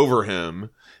flips over him,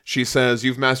 she says,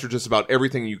 you've mastered just about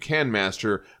everything you can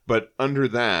master, but under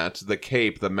that, the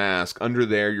cape, the mask, under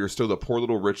there, you're still the poor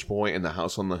little rich boy in the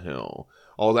house on the hill.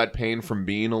 All that pain from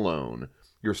being alone.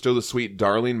 You're still the sweet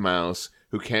darling mouse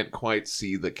who can't quite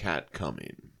see the cat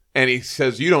coming. And he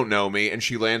says, you don't know me. And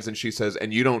she lands and she says,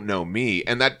 and you don't know me.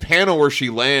 And that panel where she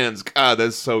lands, God,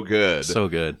 that's so good. So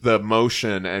good. The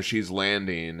motion as she's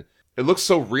landing. It looks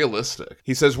so realistic.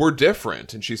 He says, we're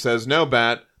different. And she says, no,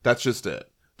 Bat, that's just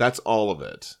it. That's all of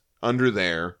it. Under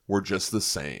there, we're just the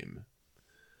same.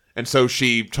 And so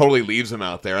she totally leaves him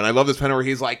out there. And I love this panel where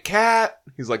he's like, cat!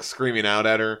 He's like screaming out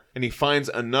at her. And he finds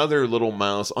another little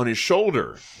mouse on his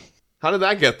shoulder. How did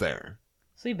that get there?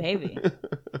 Sweet baby.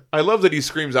 I love that he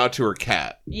screams out to her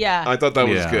cat. Yeah. I thought that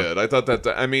was Yeah. good. I thought that,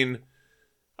 I mean,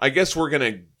 I guess we're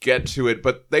going to get to it,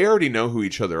 but they already know who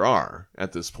each other are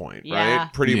at this point, Yeah.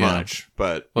 right? Pretty Yeah. much.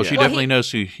 But Well, yeah. she Well, definitely knows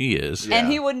who he is. Yeah.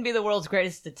 And he wouldn't be the world's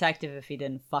greatest detective if he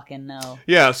didn't fucking know.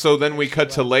 Yeah, so then we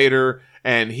cut to later,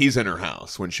 and he's in her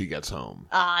house when she gets home.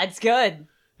 Ah, it's good.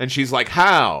 And she's like,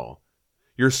 how?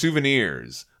 Your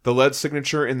souvenirs, the lead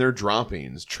signature in their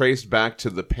droppings, traced back to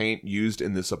the paint used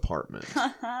in this apartment.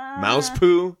 Mouse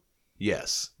poo?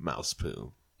 Yes, mouse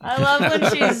poo. I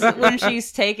love when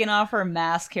she's taking off her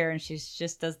mask here and she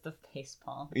just does the face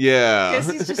palm. Yeah.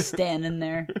 Because he's just standing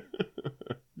there.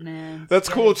 Man. That's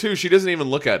it's cool, good. too. She doesn't even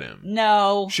look at him.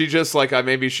 No. She just, like,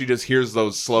 maybe she just hears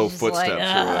those slow She's footsteps like,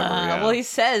 or whatever. Yeah. Well, he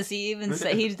says, he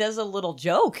does a little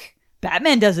joke.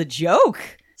 Batman does a joke.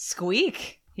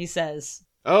 Squeak, he says.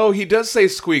 Oh, he does say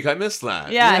squeak. I missed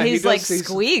that. Yeah, he he's does like say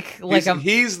squeak.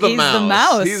 He's the mouse. The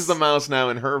mouse. He's the mouse now,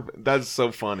 and her. That's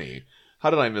so funny.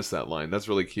 How did I miss that line? That's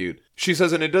really cute. She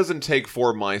says, and it doesn't take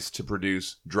 4 mice to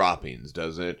produce droppings,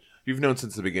 does it? You've known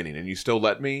since the beginning, and you still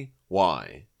let me?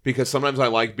 Why? Because sometimes I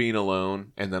like being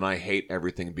alone, and then I hate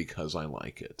everything because I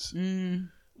like it.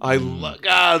 I love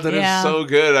God. That is so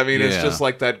good. I mean, it's Yeah. just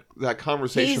like that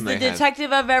conversation He's they the had.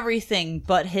 detective of everything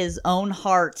but his own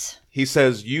heart. He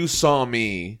says, you saw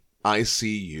me, I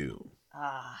see you.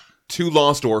 Ah. 2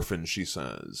 lost orphans, she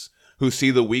says, who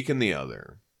see the weak in the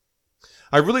other.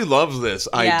 I really love this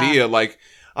idea. Like,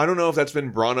 I don't know if that's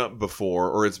been brought up before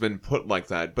or it's been put like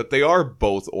that, but they are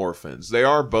both orphans. They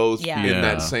are both Yeah. in Yeah.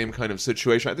 that same kind of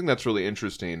situation. I think that's really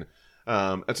interesting.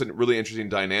 That's a really interesting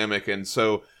dynamic. And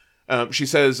so she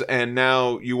says, and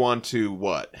now you want to,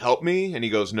 what, help me? And he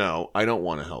goes, no, I don't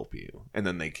want to help you. And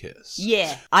then they kiss.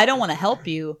 Yeah. I don't want to help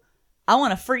you. I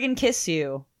want to friggin' kiss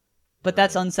you. But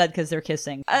that's unsaid because they're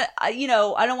kissing. I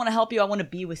don't want to help you. I want to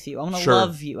be with you. I want to Sure.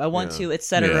 love you. I want Yeah. to,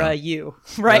 etc. Yeah. You,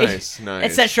 right? Nice.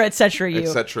 etc. You.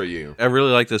 Etc. you. I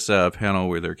really like this panel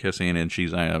where they're kissing and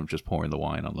she's just pouring the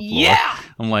wine on the floor. Yeah.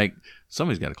 I'm like,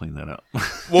 somebody's got to clean that up.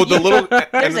 Well, the little...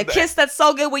 There's a kiss that's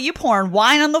so good. Were you pouring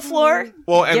wine on the floor?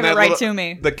 Well, and Give it that right little- to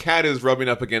me. The cat is rubbing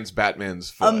up against Batman's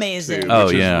foot. Amazing. Too, Oh,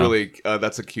 which yeah. is really,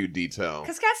 that's a cute detail.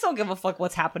 Because cats don't give a fuck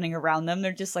what's happening around them.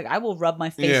 They're just like, I will rub my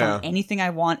face Yeah. on anything I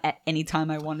want at any time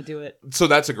I want to do it. So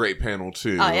that's a great panel,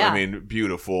 too. Oh, yeah. I mean,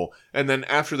 beautiful. And then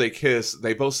after they kiss,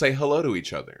 they both say hello to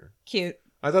each other. Cute.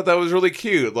 I thought that was really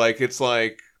cute. Like, it's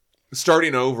like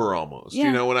starting over almost. Yeah.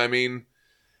 You know what I mean?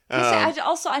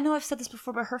 I know I've said this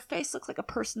before, but her face looks like a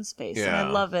person's face, and Yeah. I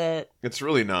love it. It's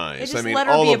really nice. They I just mean, let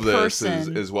her all be of a this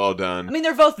person. is well done. I mean,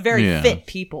 they're both very Yeah. fit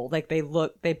people. Like they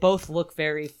both look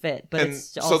very fit. But and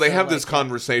it's so also they have this like-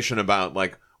 conversation about,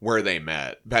 like, where they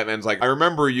met. Batman's like, I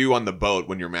remember you on the boat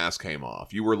when your mask came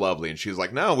off. You were lovely. And she's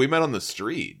like, no, we met on the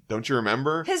street. Don't you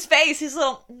remember? His face, his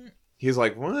little. He's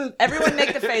like, what? Everyone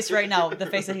make the face right now. The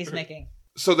face that he's making.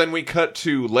 So then we cut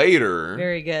to later.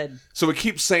 Very good. So it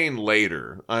keeps saying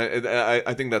later.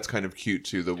 I think that's kind of cute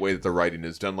too, the way that the writing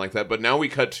is done like that. But now we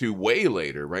cut to way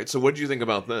later, right? So what do you think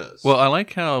about this? Well, I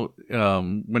like how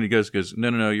when he goes,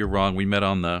 no, you're wrong. We met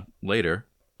on the later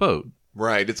boat.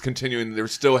 right, it's continuing. They're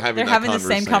still having. They're that having the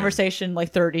same conversation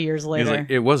like 30 years He's later. like,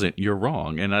 it wasn't. You're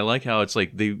wrong. And I like how it's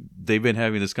like they've been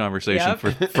having this conversation Yep.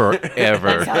 for forever.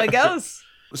 That's how it goes.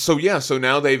 So yeah, so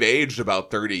now they've aged about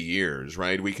 30 years,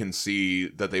 right? We can see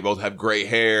that they both have gray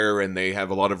hair and they have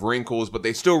a lot of wrinkles, but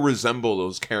they still resemble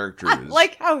those characters. I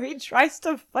like how he tries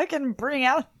to fucking bring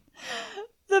out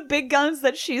the big guns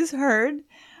that she's heard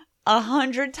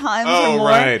 100 times Oh, or more.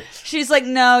 right. She's like,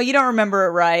 no, you don't remember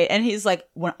it right. And he's like,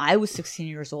 when I was 16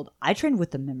 years old, I trained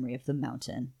with the memory of the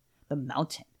mountain. The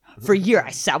mountain. For a year,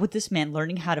 I sat with this man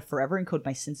learning how to forever encode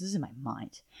my senses in my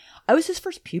mind. I was his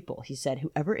first pupil, he said.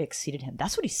 Whoever exceeded him.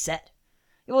 That's what he said.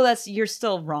 Well, you're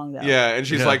still wrong, though. Yeah, and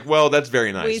she's like, well, that's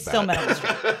very nice. We still met on the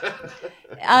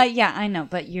street. Yeah, I know,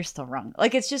 but you're still wrong.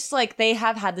 Like, it's just like they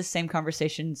have had the same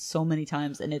conversation so many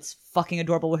times, and it's fucking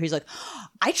adorable. Where he's like,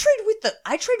 I trained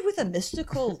with a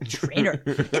mystical trainer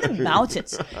in the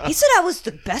mountains. He said I was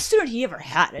the best student he ever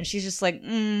had, and she's just like,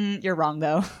 you're wrong,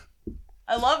 though.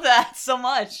 I love that so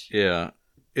much. Yeah.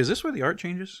 Is this where the art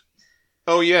changes?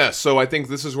 Oh yeah, so I think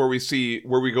this is where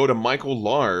we go to Michael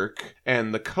Lark,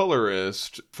 and the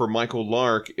colorist for Michael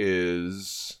Lark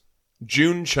is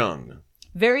June Chung.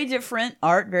 Very different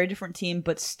art, very different team,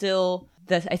 but still,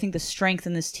 I think the strength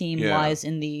in this team Yeah. lies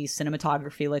in the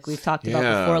cinematography, like we've talked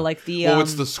about before. Like the well,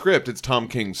 it's the script. It's Tom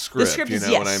King's script. script you is-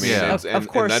 know yes. what I mean? Yeah. It's- Of and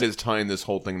course. that is tying this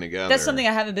whole thing together. That's something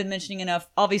I haven't been mentioning enough.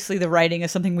 Obviously, the writing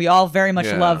is something we all very much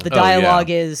Yeah. love. The Oh, yeah. dialogue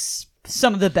is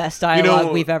some of the best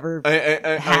dialogue we've ever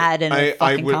had in a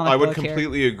fucking comic I would book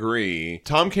completely agree.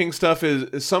 Tom King stuff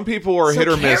is some people are hit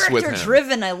or miss with him.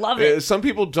 Character-driven, I love it. Some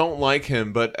people don't like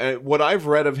him, but what I've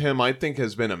read of him, I think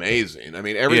has been amazing. I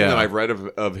mean, everything that I've read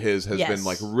of his has been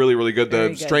like really, really good. Very The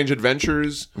good. Strange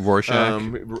Adventures, Rorschach.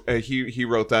 He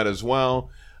wrote that as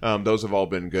well. Those have all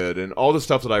been good, and all the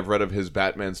stuff that I've read of his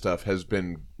Batman stuff has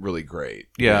been really great.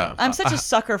 Yeah. I'm such a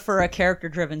sucker for a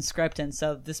character-driven script, and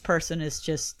so this person is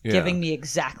just giving me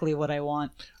exactly what I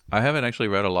want. I haven't actually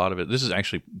read a lot of it. This is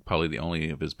actually probably the only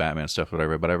of his Batman stuff that I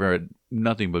read, but I've read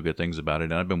nothing but good things about it,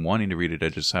 and I've been wanting to read it. I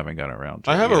just haven't gotten around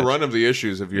to it. I have yet. a run of the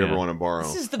issues if you ever want to borrow.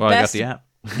 This is the Well, best. I got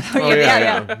the app. Oh,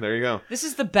 yeah. There you go. This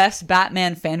is the best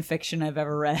Batman fan fiction I've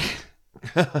ever read.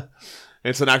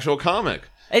 It's an actual comic.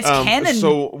 It's canon.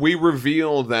 So we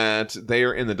reveal that they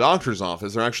are in the doctor's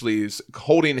office. They're actually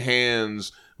holding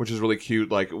hands, which is really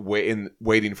cute, like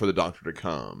waiting for the doctor to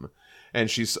come. And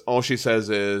all she says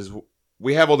is,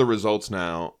 "We have all the results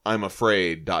now. I'm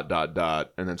afraid. ... And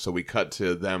then so we cut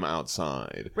to them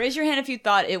outside. Raise your hand if you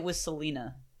thought it was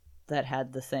Selena that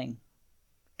had the thing,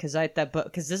 because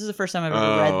this is the first time I've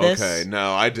ever read this. Okay,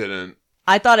 no, I didn't.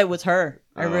 I thought it was her.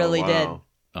 I really wow. did.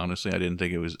 Honestly, I didn't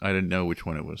think it was. I didn't know which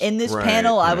one it was. In this Right,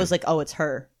 panel, I right. was like, "Oh, it's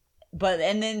her."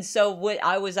 And then so what?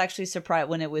 I was actually surprised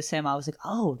when it was him. I was like,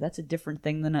 "Oh, that's a different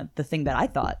thing than the thing that I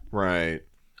thought." Right.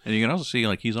 And you can also see,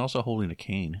 like, he's also holding a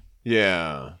cane.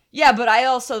 Yeah. Yeah, but I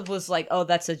also was like, "Oh,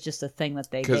 that's just a thing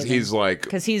that they." Because he's like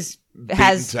because he's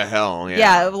beaten to hell.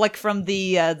 yeah, like from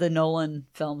the Nolan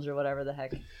films or whatever the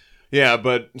heck. Yeah,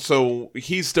 but so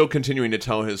he's still continuing to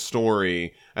tell his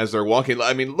story as they're walking.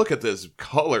 I mean, look at this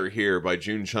color here by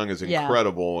June Chung is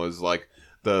incredible. As like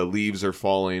the leaves are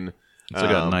falling. It's like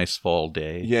a nice fall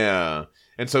day. Yeah.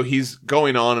 And so he's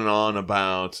going on and on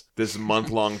about this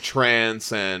month-long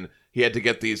trance, and he had to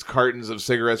get these cartons of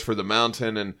cigarettes for the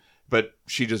mountain, but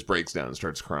she just breaks down and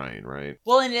starts crying, right?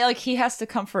 Well, and like he has to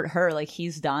comfort her, like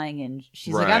he's dying, and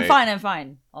she's like, Right. I'm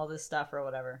fine," all this stuff or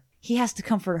whatever. He has to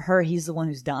comfort her. He's the one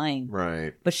who's dying.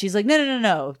 Right. But she's like,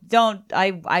 no, don't.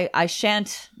 I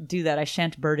shan't do that. I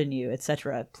shan't burden you,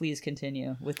 etc. Please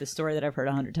continue with the story that I've heard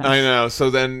 100 times. I know. So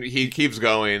then he keeps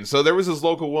going. So there was this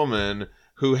local woman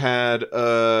who had,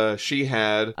 she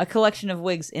had a collection of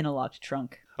wigs in a locked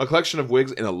trunk. a collection of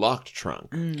wigs in a locked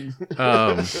trunk.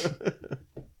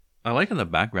 I like in the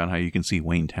background how you can see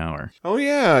Wayne Tower. Oh,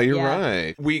 yeah, you're Yeah.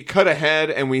 right. We cut ahead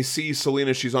and we see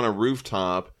Selena. She's on a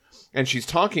rooftop and she's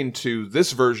talking to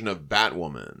this version of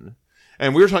Batwoman.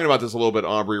 And we were talking about this a little bit,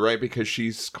 Aubrey, right? Because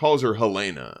she calls her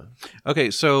Helena. Okay,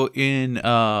 so in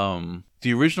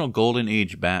the original Golden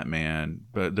Age Batman,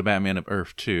 but the Batman of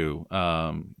Earth 2,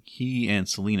 he and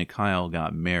Selena Kyle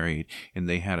got married, and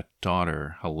they had a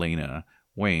daughter, Helena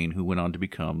Wayne, who went on to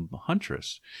become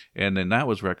Huntress. And then that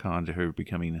was retconned to her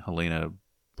becoming Helena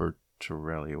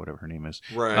Bertorelli, or whatever her name is,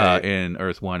 Right. in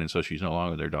Earth 1, and so she's no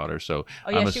longer their daughter. So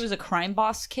Oh yeah, she was a crime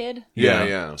boss kid.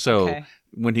 Yeah. So Okay.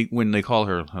 when they call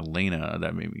her Helena,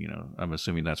 that maybe, I'm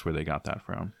assuming that's where they got that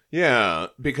from. Yeah,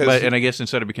 because... And I guess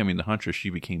instead of becoming the Huntress, she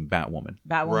became Batwoman.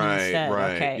 Batwoman Right, instead.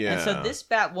 right, Okay. yeah. And so this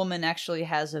Batwoman actually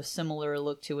has a similar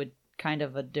look to a kind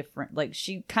of a different, like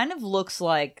she kind of looks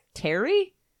like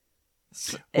Terry.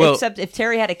 Well- Except if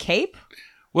Terry had a cape.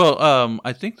 Well,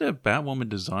 I think the Batwoman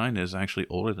design is actually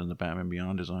older than the Batman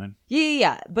Beyond design.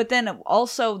 Yeah. But then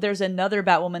also there's another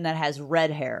Batwoman that has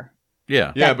red hair.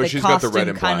 Yeah. Yeah, that but the she's got the red costume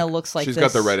and black. kinda looks like she's this.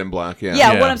 got the red and black, yeah.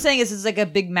 Yeah, Yeah. what I'm saying is it's like a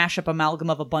big mashup amalgam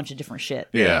of a bunch of different shit.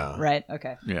 Yeah. Right?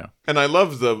 Okay. Yeah. And I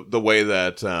love the way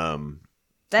that...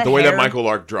 That the way hair, that Michael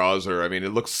Lark draws her, I mean,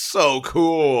 it looks so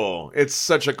cool. It's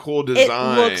such a cool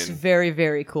design. It looks very,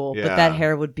 very cool. Yeah. But that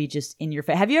hair would be just in your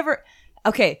face. Have you ever...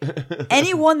 Okay,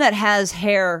 anyone that has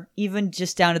hair, even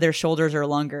just down to their shoulders or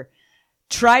longer,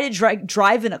 try to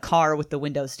drive in a car with the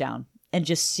windows down and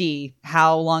just see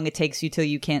how long it takes you till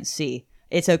you can't see.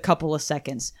 It's a couple of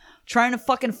seconds. Trying to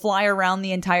fucking fly around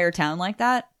the entire town like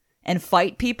that and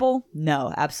fight people?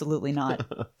 No, absolutely not.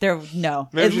 No.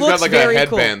 Maybe it she's looks got like very a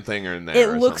headband cool. thing in there. It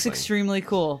or looks something. extremely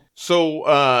cool.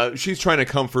 So she's trying to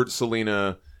comfort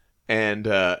Selena, and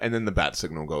then the bat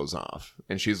signal goes off,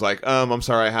 and she's like, "I'm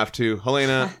sorry, I have to,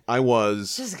 Helena.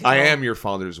 Just go. I am your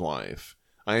father's wife.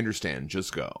 I understand.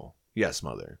 Just go." "Yes,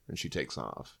 mother." And she takes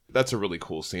off. That's a really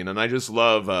cool scene, and I just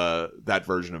love that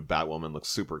version of Batwoman. Looks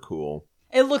super cool.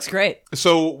 It looks great.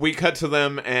 So we cut to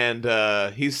them,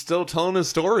 and he's still telling his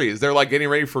stories. They're like getting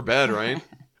ready for bed, right?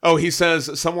 Oh, he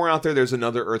says, "Somewhere out there's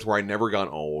another Earth where I never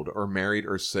got old, or married,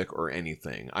 or sick, or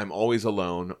anything. I'm always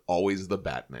alone, always the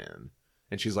Batman."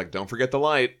 And she's like, "Don't forget the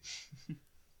light."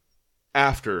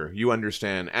 "After, you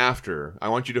understand, after, I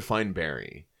want you to find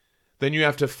Barry. Then you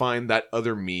have to find that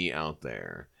other me out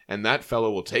there. and that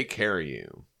fellow will take care of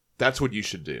you. That's what you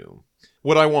should do.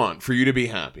 What I want for you to be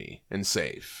happy and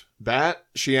safe. Bat,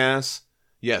 she asks.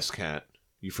 Yes, Cat.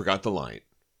 You forgot the light.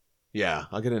 Yeah,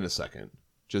 I'll get in a second.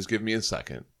 Just give me a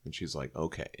second. And she's like,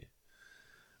 okay.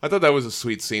 I thought that was a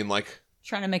sweet scene, like...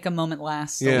 Trying to make a moment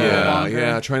last a little longer.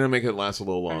 Yeah, trying to make it last a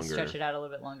little Trying longer. to stretch it out a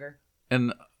little bit longer.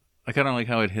 And I kind of like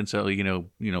how it hints at, like, you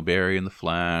know, Barry and the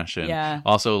Flash, and Yeah.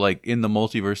 also like in the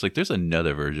multiverse, like there's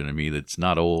another version of me that's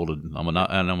not old, and I'm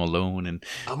alone, and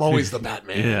I'm always the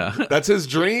Batman. Yeah. That's his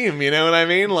dream, you know what I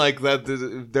mean? Like, that.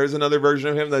 There's another version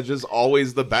of him that's just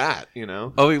always the Bat, you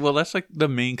know? oh well, that's like the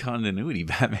main continuity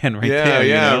Batman right yeah, there.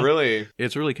 yeah, you know? really.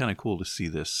 It's really kind of cool to see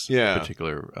this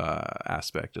particular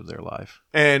aspect of their life.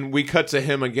 And we cut to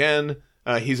him again.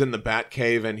 He's in the Bat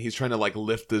Cave, and he's trying to, like,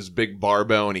 lift this big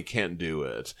barbell, and he can't do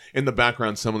it. In the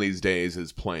background, Some of These Days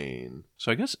is playing.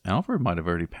 So I guess Alfred might have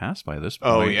already passed by this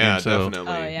point. Oh, yeah, and so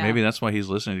definitely. Oh, yeah. Maybe that's why he's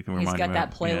listening. He can He's remind got him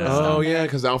that of- playlist Yeah. Oh, on yeah, there.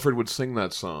 because Alfred would sing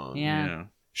that song. Yeah.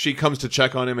 She comes to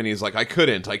check on him, and he's like, I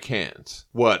can't.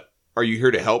 What? Are you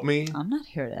here to help me? I'm not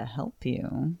here to help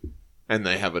you. And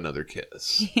they have another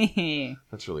kiss.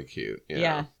 That's really cute. Yeah.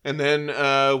 Yeah. And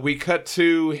then we cut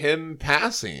to him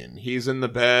passing. He's in the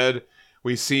bed.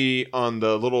 We see on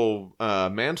the little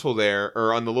mantle there,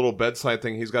 or on the little bedside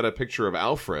thing, he's got a picture of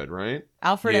Alfred, right?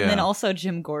 Alfred, Yeah. and then also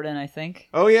Jim Gordon, I think.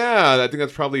 Oh, yeah. I think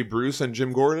that's probably Bruce and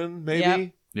Jim Gordon, maybe?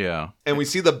 Yep. Yeah. And we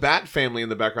see the Bat family in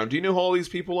the background. Do you know who all these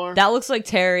people are? That looks like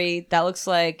Terry. That looks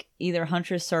like either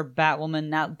Huntress or Batwoman.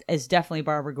 That is definitely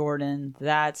Barbara Gordon.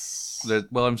 That's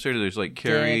Well, I'm sure there's like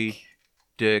Carrie,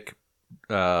 Dick,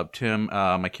 Tim.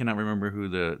 I cannot remember who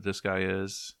this guy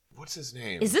is. What's his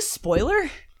name? Is this spoiler?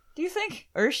 Do you think,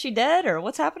 or is she dead, or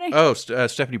what's happening? Oh,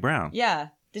 Stephanie Brown. Yeah,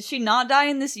 did she not die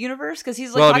in this universe? Because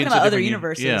he's like Well, I talking mean, it's a about other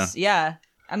different universes. Yeah.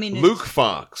 I mean, it's- Luke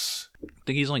Fox. I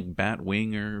think he's like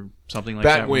Batwing or something like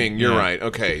that. Batwing, you're Yeah. right.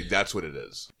 Okay, that's what it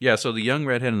is. Yeah, so the young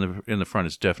redhead in the front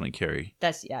is definitely Carrie.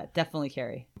 That's definitely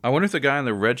Carrie. I wonder if the guy in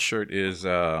the red shirt is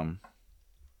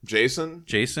Jason?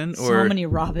 Jason, So or many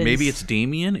Robins. maybe it's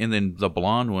Damien, and then the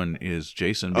blonde one is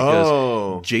Jason, because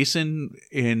Oh. Jason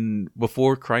in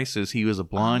Before Crisis, he was a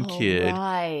blonde Oh, kid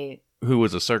right? who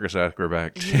was a circus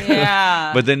acrobat.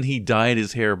 Yeah, But then he dyed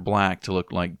his hair black to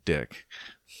look like Dick.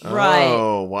 right.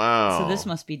 Oh, wow. So this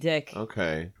must be Dick.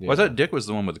 Okay. Well, I thought Dick was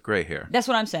the one with the gray hair. That's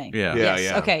what I'm saying. Yeah. Yeah, Yes.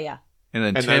 yeah. Okay. Yeah. And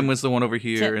then And Tim then- was the one over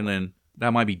here, Tim- and then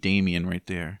that might be Damien right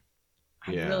there.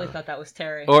 I Yeah. really thought that was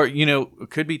Terry. Or, it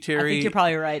could be I Terry. think you're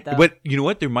probably right, though. But you know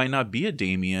what? There might not be a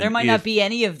Damien. there might not be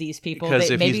any of these people.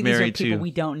 because if Maybe he's these are married people to- we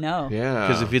don't know. Yeah.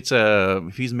 Because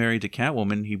if he's married to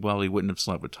Catwoman, he probably wouldn't have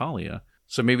slept with Talia.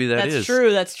 So maybe That's is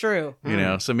true. That's true. You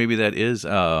know, so maybe that is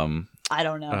I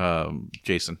don't know.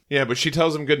 Jason. Yeah, but she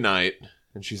tells him goodnight,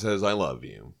 and she says, I love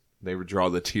you. They draw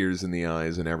the tears in the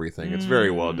eyes and everything. It's very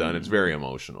well done. It's very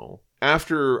emotional.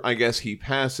 After, I guess, he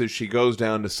passes, she goes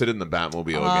down to sit in the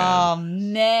Batmobile Oh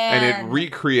again. man! And it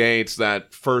recreates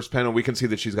that first panel. We can see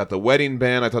that she's got the wedding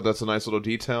band. I thought that's a nice little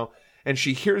detail. And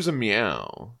she hears a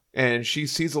meow. And she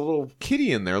sees a little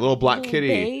kitty in there, a little black Little kitty.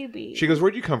 baby. She goes,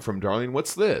 where'd you come from, darling?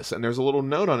 What's this? And there's a little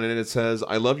note on it, and it says,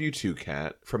 I love you too,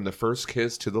 cat, from the first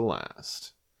kiss to the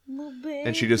last.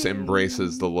 And she just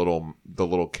embraces the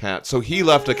little cat. So he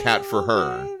left a cat for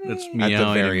her. It's the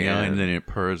meowing very and meowing, end. and then it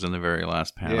purrs in the very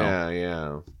last panel.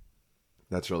 Yeah.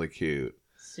 That's really cute.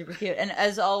 Super cute. And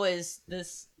as always,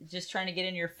 this just trying to get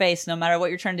in your face, no matter what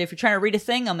you're trying to do. If you're trying to read a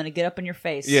thing, I'm going to get up in your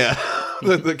face. Yeah,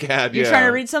 the cat. You're yeah. trying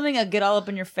to read something, I'll get all up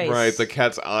in your face. Right, the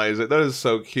cat's eyes. That is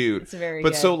so cute. It's very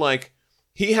But good. so, like,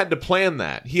 he had to plan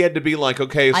that. He had to be like,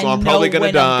 okay, so I I'm know probably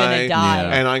going to when I'm gonna die, die.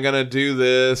 Yeah. and I'm going to do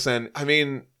this. And, I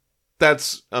mean,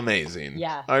 that's amazing.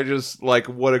 Yeah. I just, like,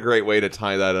 what a great way to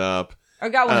tie that up. Or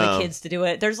got one of the kids to do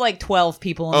it. There's like 12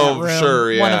 people in Oh, that room.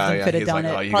 sure, yeah. One of them yeah. could have He's done like,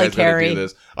 it. oh, you Probably guys gotta Carrie. do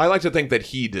this. I like to think that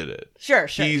he did it. Sure.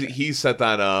 He set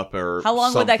that up, or How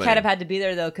long would that cat something. have had to be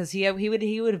there though? Because he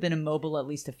would have been immobile at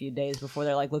least a few days before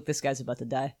they're like, look, this guy's about to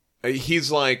die.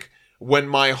 He's like, when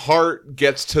my heart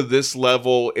gets to this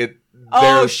level,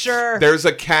 Oh, sure. There's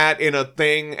a cat in a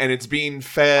thing, and it's being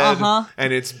fed, Uh-huh.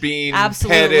 and it's being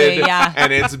Absolutely, petted, yeah.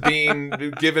 and it's being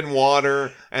given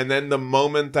water, and then the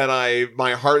moment that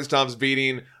my heart stops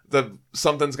beating,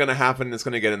 something's gonna happen. It's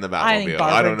gonna get in the Batmobile. I think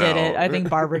Barbara don't know. did it. I think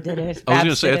Barbara did it. I was Babs going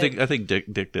to say, did it. I think Dick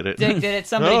did it. Dick did it.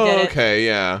 Somebody Oh, did it. okay,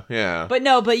 yeah.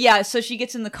 But yeah, so she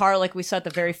gets in the car like we saw at the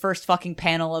very first fucking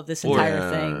panel of this entire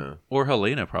thing. Or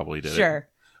Helena probably did it. Sure.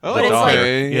 Oh, But it's like-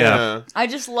 okay, Yeah. I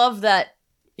just love that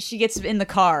she gets in the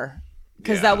car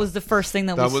because Yeah. that was the first thing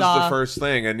that we That was saw. the first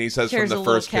thing, and he says Here's from a the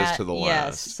little first kiss cat. to the Yes,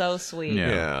 last. so sweet. Yeah.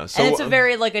 Yeah. So And it's a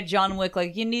very like a John Wick,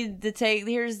 like you need to take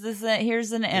here's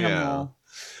an animal.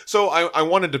 So I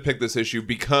wanted to pick this issue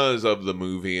because of the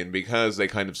movie and because they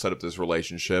kind of set up this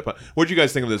relationship. What did you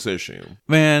guys think of this issue?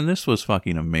 Man, this was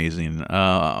fucking amazing.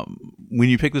 When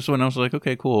you picked this one, I was like,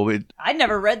 okay, cool. I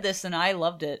never read this and I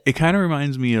loved it. It kind of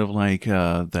reminds me of like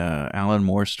the Alan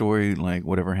Moore story, like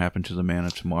Whatever Happened to the Man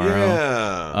of Tomorrow.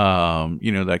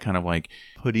 Yeah. That kind of like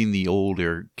putting the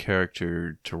older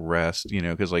character to rest,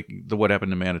 because like the What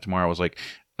Happened to Man of Tomorrow was like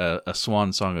a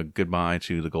swan song, a goodbye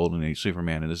to the Golden Age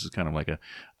Superman, and this is kind of like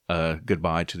a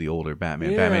goodbye to the older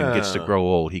Batman. Yeah. Batman gets to grow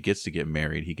old. He gets to get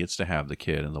married. He gets to have the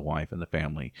kid and the wife and the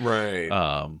family. Right.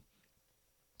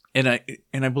 And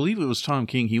I believe it was Tom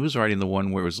King. He was writing the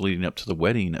one where it was leading up to the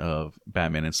wedding of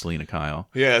Batman and Selena Kyle.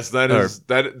 Yes,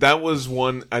 that was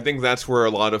one. I think that's where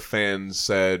a lot of fans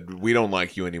said we don't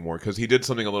like you anymore because he did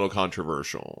something a little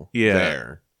controversial. Yeah.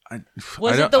 There.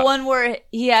 Was it the one where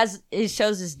he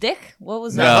shows his dick? What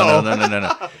was that?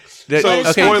 No. So,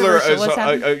 spoiler. What's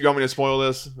happening? You want me to spoil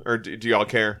this, or do y'all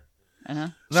care? Uh-huh.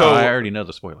 No, I already know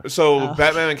the spoiler. So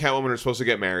Batman and Catwoman are supposed to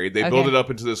get married. They build it up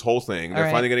into this whole thing. They're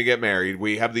right. finally going to get married.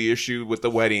 We have the issue with the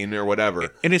wedding or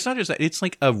whatever. And it's not just that. It's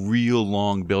like a real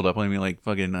long build up. I mean, like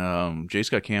fucking J.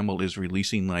 Scott Campbell is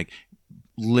releasing like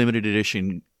limited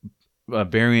edition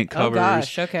variant covers. Oh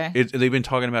gosh, okay. They've been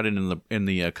talking about it in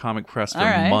the comic press for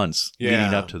months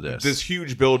leading up to this. This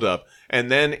huge build up,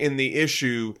 and then in the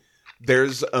issue,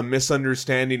 there's a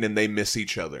misunderstanding, and they miss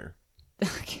each other.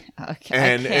 Okay,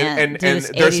 And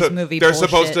they're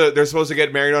supposed to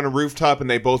get married on a rooftop, and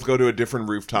they both go to a different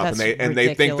rooftop, That's and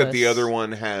they think that the ridiculous. other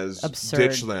one has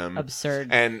ditched them. Absurd.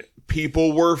 And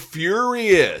people were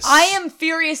furious. I am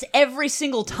furious every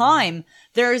single time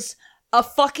there's a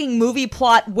fucking movie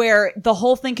plot where the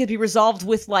whole thing could be resolved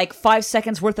with like 5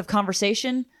 seconds worth of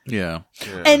conversation. Yeah.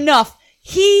 Enough.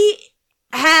 He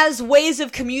has ways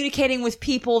of communicating with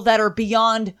people that are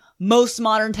beyond most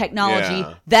modern technology.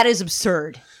 Yeah. That is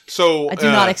absurd. So I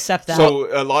do not accept that. So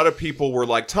a lot of people were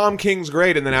like, Tom King's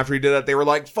great, and then after he did that, they were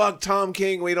like, fuck Tom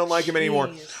King, we don't like him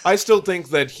anymore. I still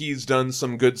think that he's done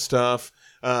some good stuff.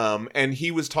 And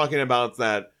he was talking about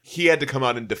that he had to come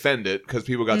out and defend it because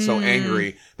people got so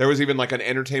angry. There was even like an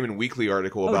Entertainment Weekly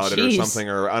article about it or something,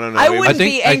 or I don't know. I wouldn't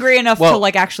be angry enough to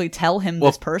like actually tell him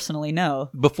this personally. No,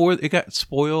 before it got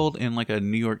spoiled in like a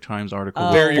New York Times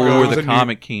article before the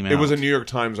comic came out. It was a New York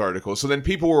Times article, so then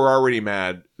people were already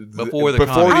mad before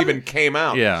it even came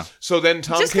out. Yeah. So then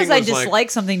Tom just King because I was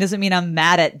dislike something doesn't mean I'm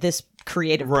mad at this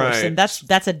creative person.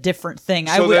 That's a different thing.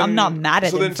 I'm not mad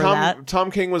at him for that.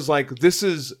 Tom King was like, "This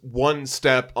is one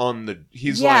step on the."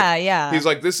 He's He's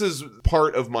like, "This is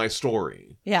part of my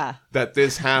story." Yeah. That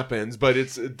this happens, but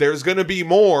there's going to be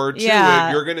more to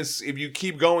it. You're going to, if you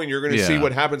keep going, you're going to see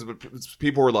what happens. But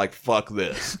people were like, "Fuck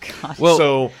this." God. Well,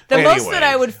 so most that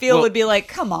I would feel would be like,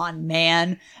 "Come on,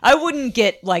 man." I wouldn't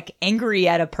get like angry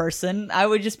at a person. I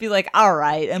would just be like, "All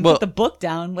right," and put the book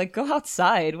down. Like, go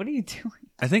outside. What are you doing?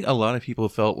 I think a lot of people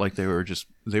felt like they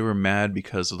were mad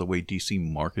because of the way DC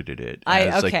marketed it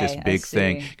as like this big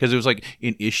thing, because it was like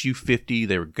in issue 50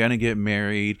 they were gonna get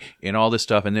married and all this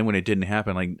stuff, and then when it didn't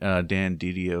happen, like Dan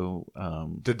Didio,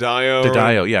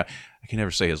 yeah, I can never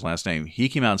say his last name. He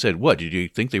came out and said, "What, did you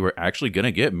think they were actually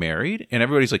gonna get married?" And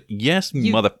everybody's like, "Yes,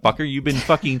 motherfucker, you've been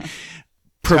fucking."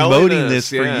 promoting this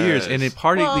for years, and it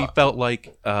partly felt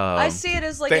like I see it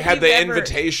as like they had the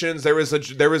invitations. There was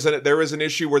an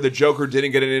issue where the Joker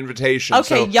didn't get an invitation.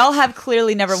 Okay, so, y'all have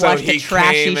clearly never watched a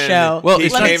trashy show. Well,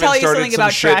 let me tell you something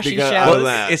about trashy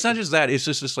shows. It's not just that. It's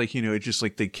just like, it's just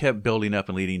like they kept building up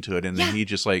and leading to it, and then he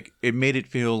just like it made it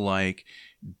feel like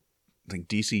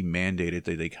DC mandated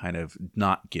that they kind of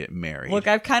not get married. Look,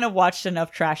 I've kind of watched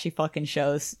enough trashy fucking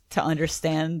shows to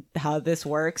understand how this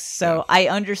works. So I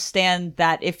understand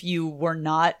that if you were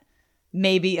not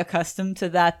maybe accustomed to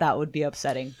that would be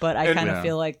upsetting. But I kind of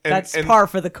feel like that's par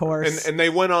for the course. And they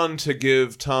went on to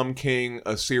give Tom King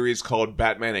a series called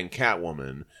Batman and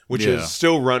Catwoman, which is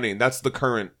still running. That's the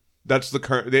current.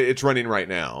 It's running right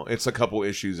now. It's a couple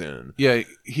issues in. Yeah,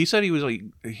 he said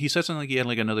he said something like he had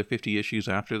like another 50 issues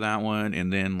after that one,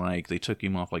 and then like they took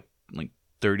him off like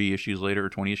 30 issues later or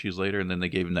 20 issues later, and then they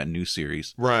gave him that new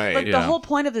series. Right. But the whole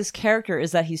point of this character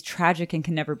is that he's tragic and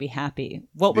can never be happy.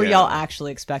 What were y'all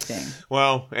actually expecting?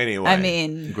 Well, anyway. I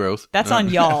mean, growth. That's on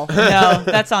y'all. No,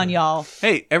 that's on y'all.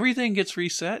 Hey, everything gets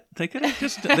reset. They could have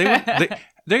just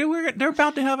they're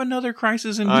about to have another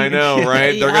crisis in I know,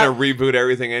 right? They're going to reboot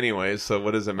everything anyways, so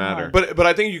what does it matter? But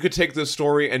I think you could take this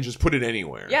story and just put it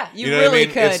anywhere. Yeah, you know really what I mean?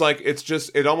 could. It's like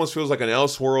it almost feels like an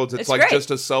Elseworlds. It's like great.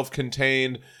 just a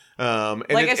self-contained And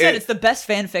like I said, it's the best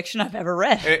fan fiction I've ever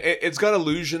read. It's got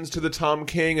allusions to the Tom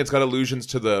King. It's got allusions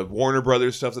to the Warner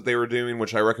Brothers stuff that they were doing,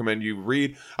 which I recommend you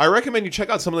read. I recommend you check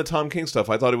out some of the Tom King stuff.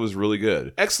 I thought it was really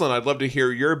good. Excellent. I'd love to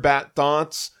hear your Bat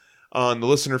thoughts on the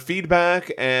listener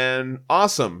feedback. And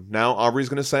awesome. Now Aubrey's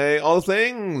going to say all the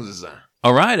things.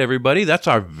 All right, everybody. That's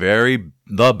our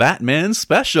The Batman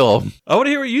special. I want to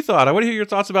hear what you thought. I want to hear your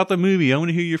thoughts about the movie. I want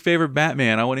to hear your favorite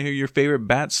Batman. I want to hear your favorite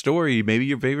Bat story, maybe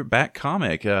your favorite Bat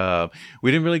comic.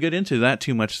 We didn't really get into that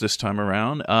too much this time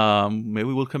around.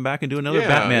 Maybe we'll come back and do another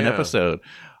Batman episode.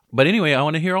 But anyway, I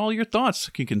want to hear all your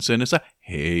thoughts. You can send us a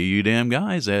Hey You Damn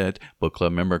Guys at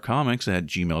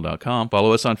bookclubmembercomics@gmail.com.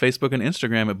 Follow us on Facebook and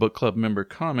Instagram at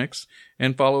bookclubmembercomics,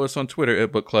 and follow us on Twitter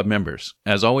at bookclubmembers.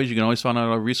 As always, you can always find out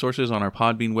our resources on our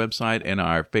Podbean website and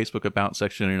our Facebook About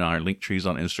section and our link trees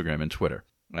on Instagram and Twitter.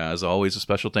 As always, a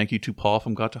special thank you to Paul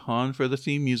from Got to Han for the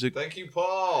theme music. Thank you,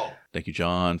 Paul. Thank you,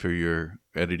 John, for your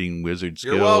editing wizard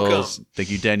skills. You're welcome.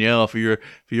 Thank you, Danielle, for your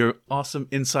awesome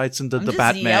insights into the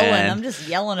Batman. Batman. I'm just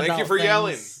yelling Thank about you for things.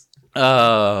 yelling.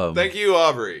 Thank you,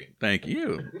 Aubrey. Thank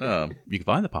you. You can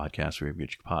find the podcast wherever you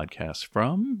get your podcasts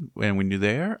from. And when you're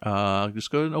there,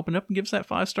 just go and open up and give us that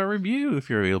 5-star review if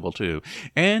you're able to.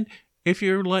 And if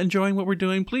you're enjoying what we're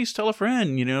doing, please tell a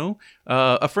friend,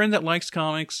 a friend that likes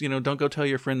comics. Don't go tell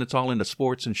your friend that's all into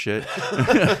sports and shit.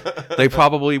 They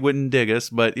probably wouldn't dig us.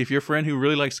 But if your friend who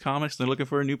really likes comics and they're looking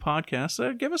for a new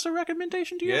podcast, give us a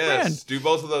recommendation to your friend. Yes, do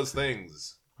both of those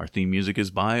things. Our theme music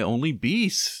is by Only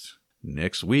Beast.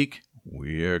 Next week,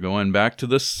 we are going back to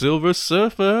the Silver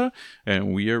Surfer,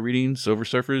 and we are reading Silver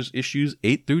Surfer's issues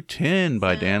 8 through 10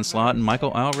 by Dan Slott and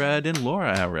Michael Allred and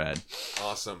Laura Allred.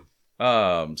 Awesome.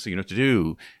 So you know what to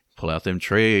do. Pull out them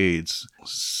trades.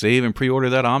 Save and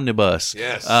pre-order that omnibus.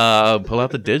 Yes. Pull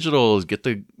out the digitals. Get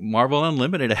the Marvel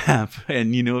Unlimited app.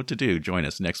 And you know what to do. Join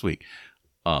us next week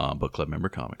on Book Club Member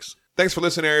Comics. Thanks for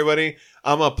listening, everybody.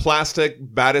 I'm a plastic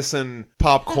Battison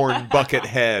popcorn bucket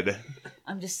head.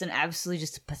 I'm just a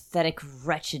pathetic,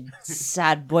 wretched,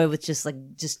 sad boy with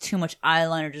just too much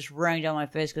eyeliner just running down my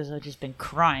face because I've just been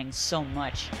crying so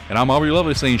much. And I'm Aubrey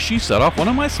Lovely saying she set off one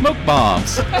of my smoke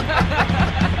bombs.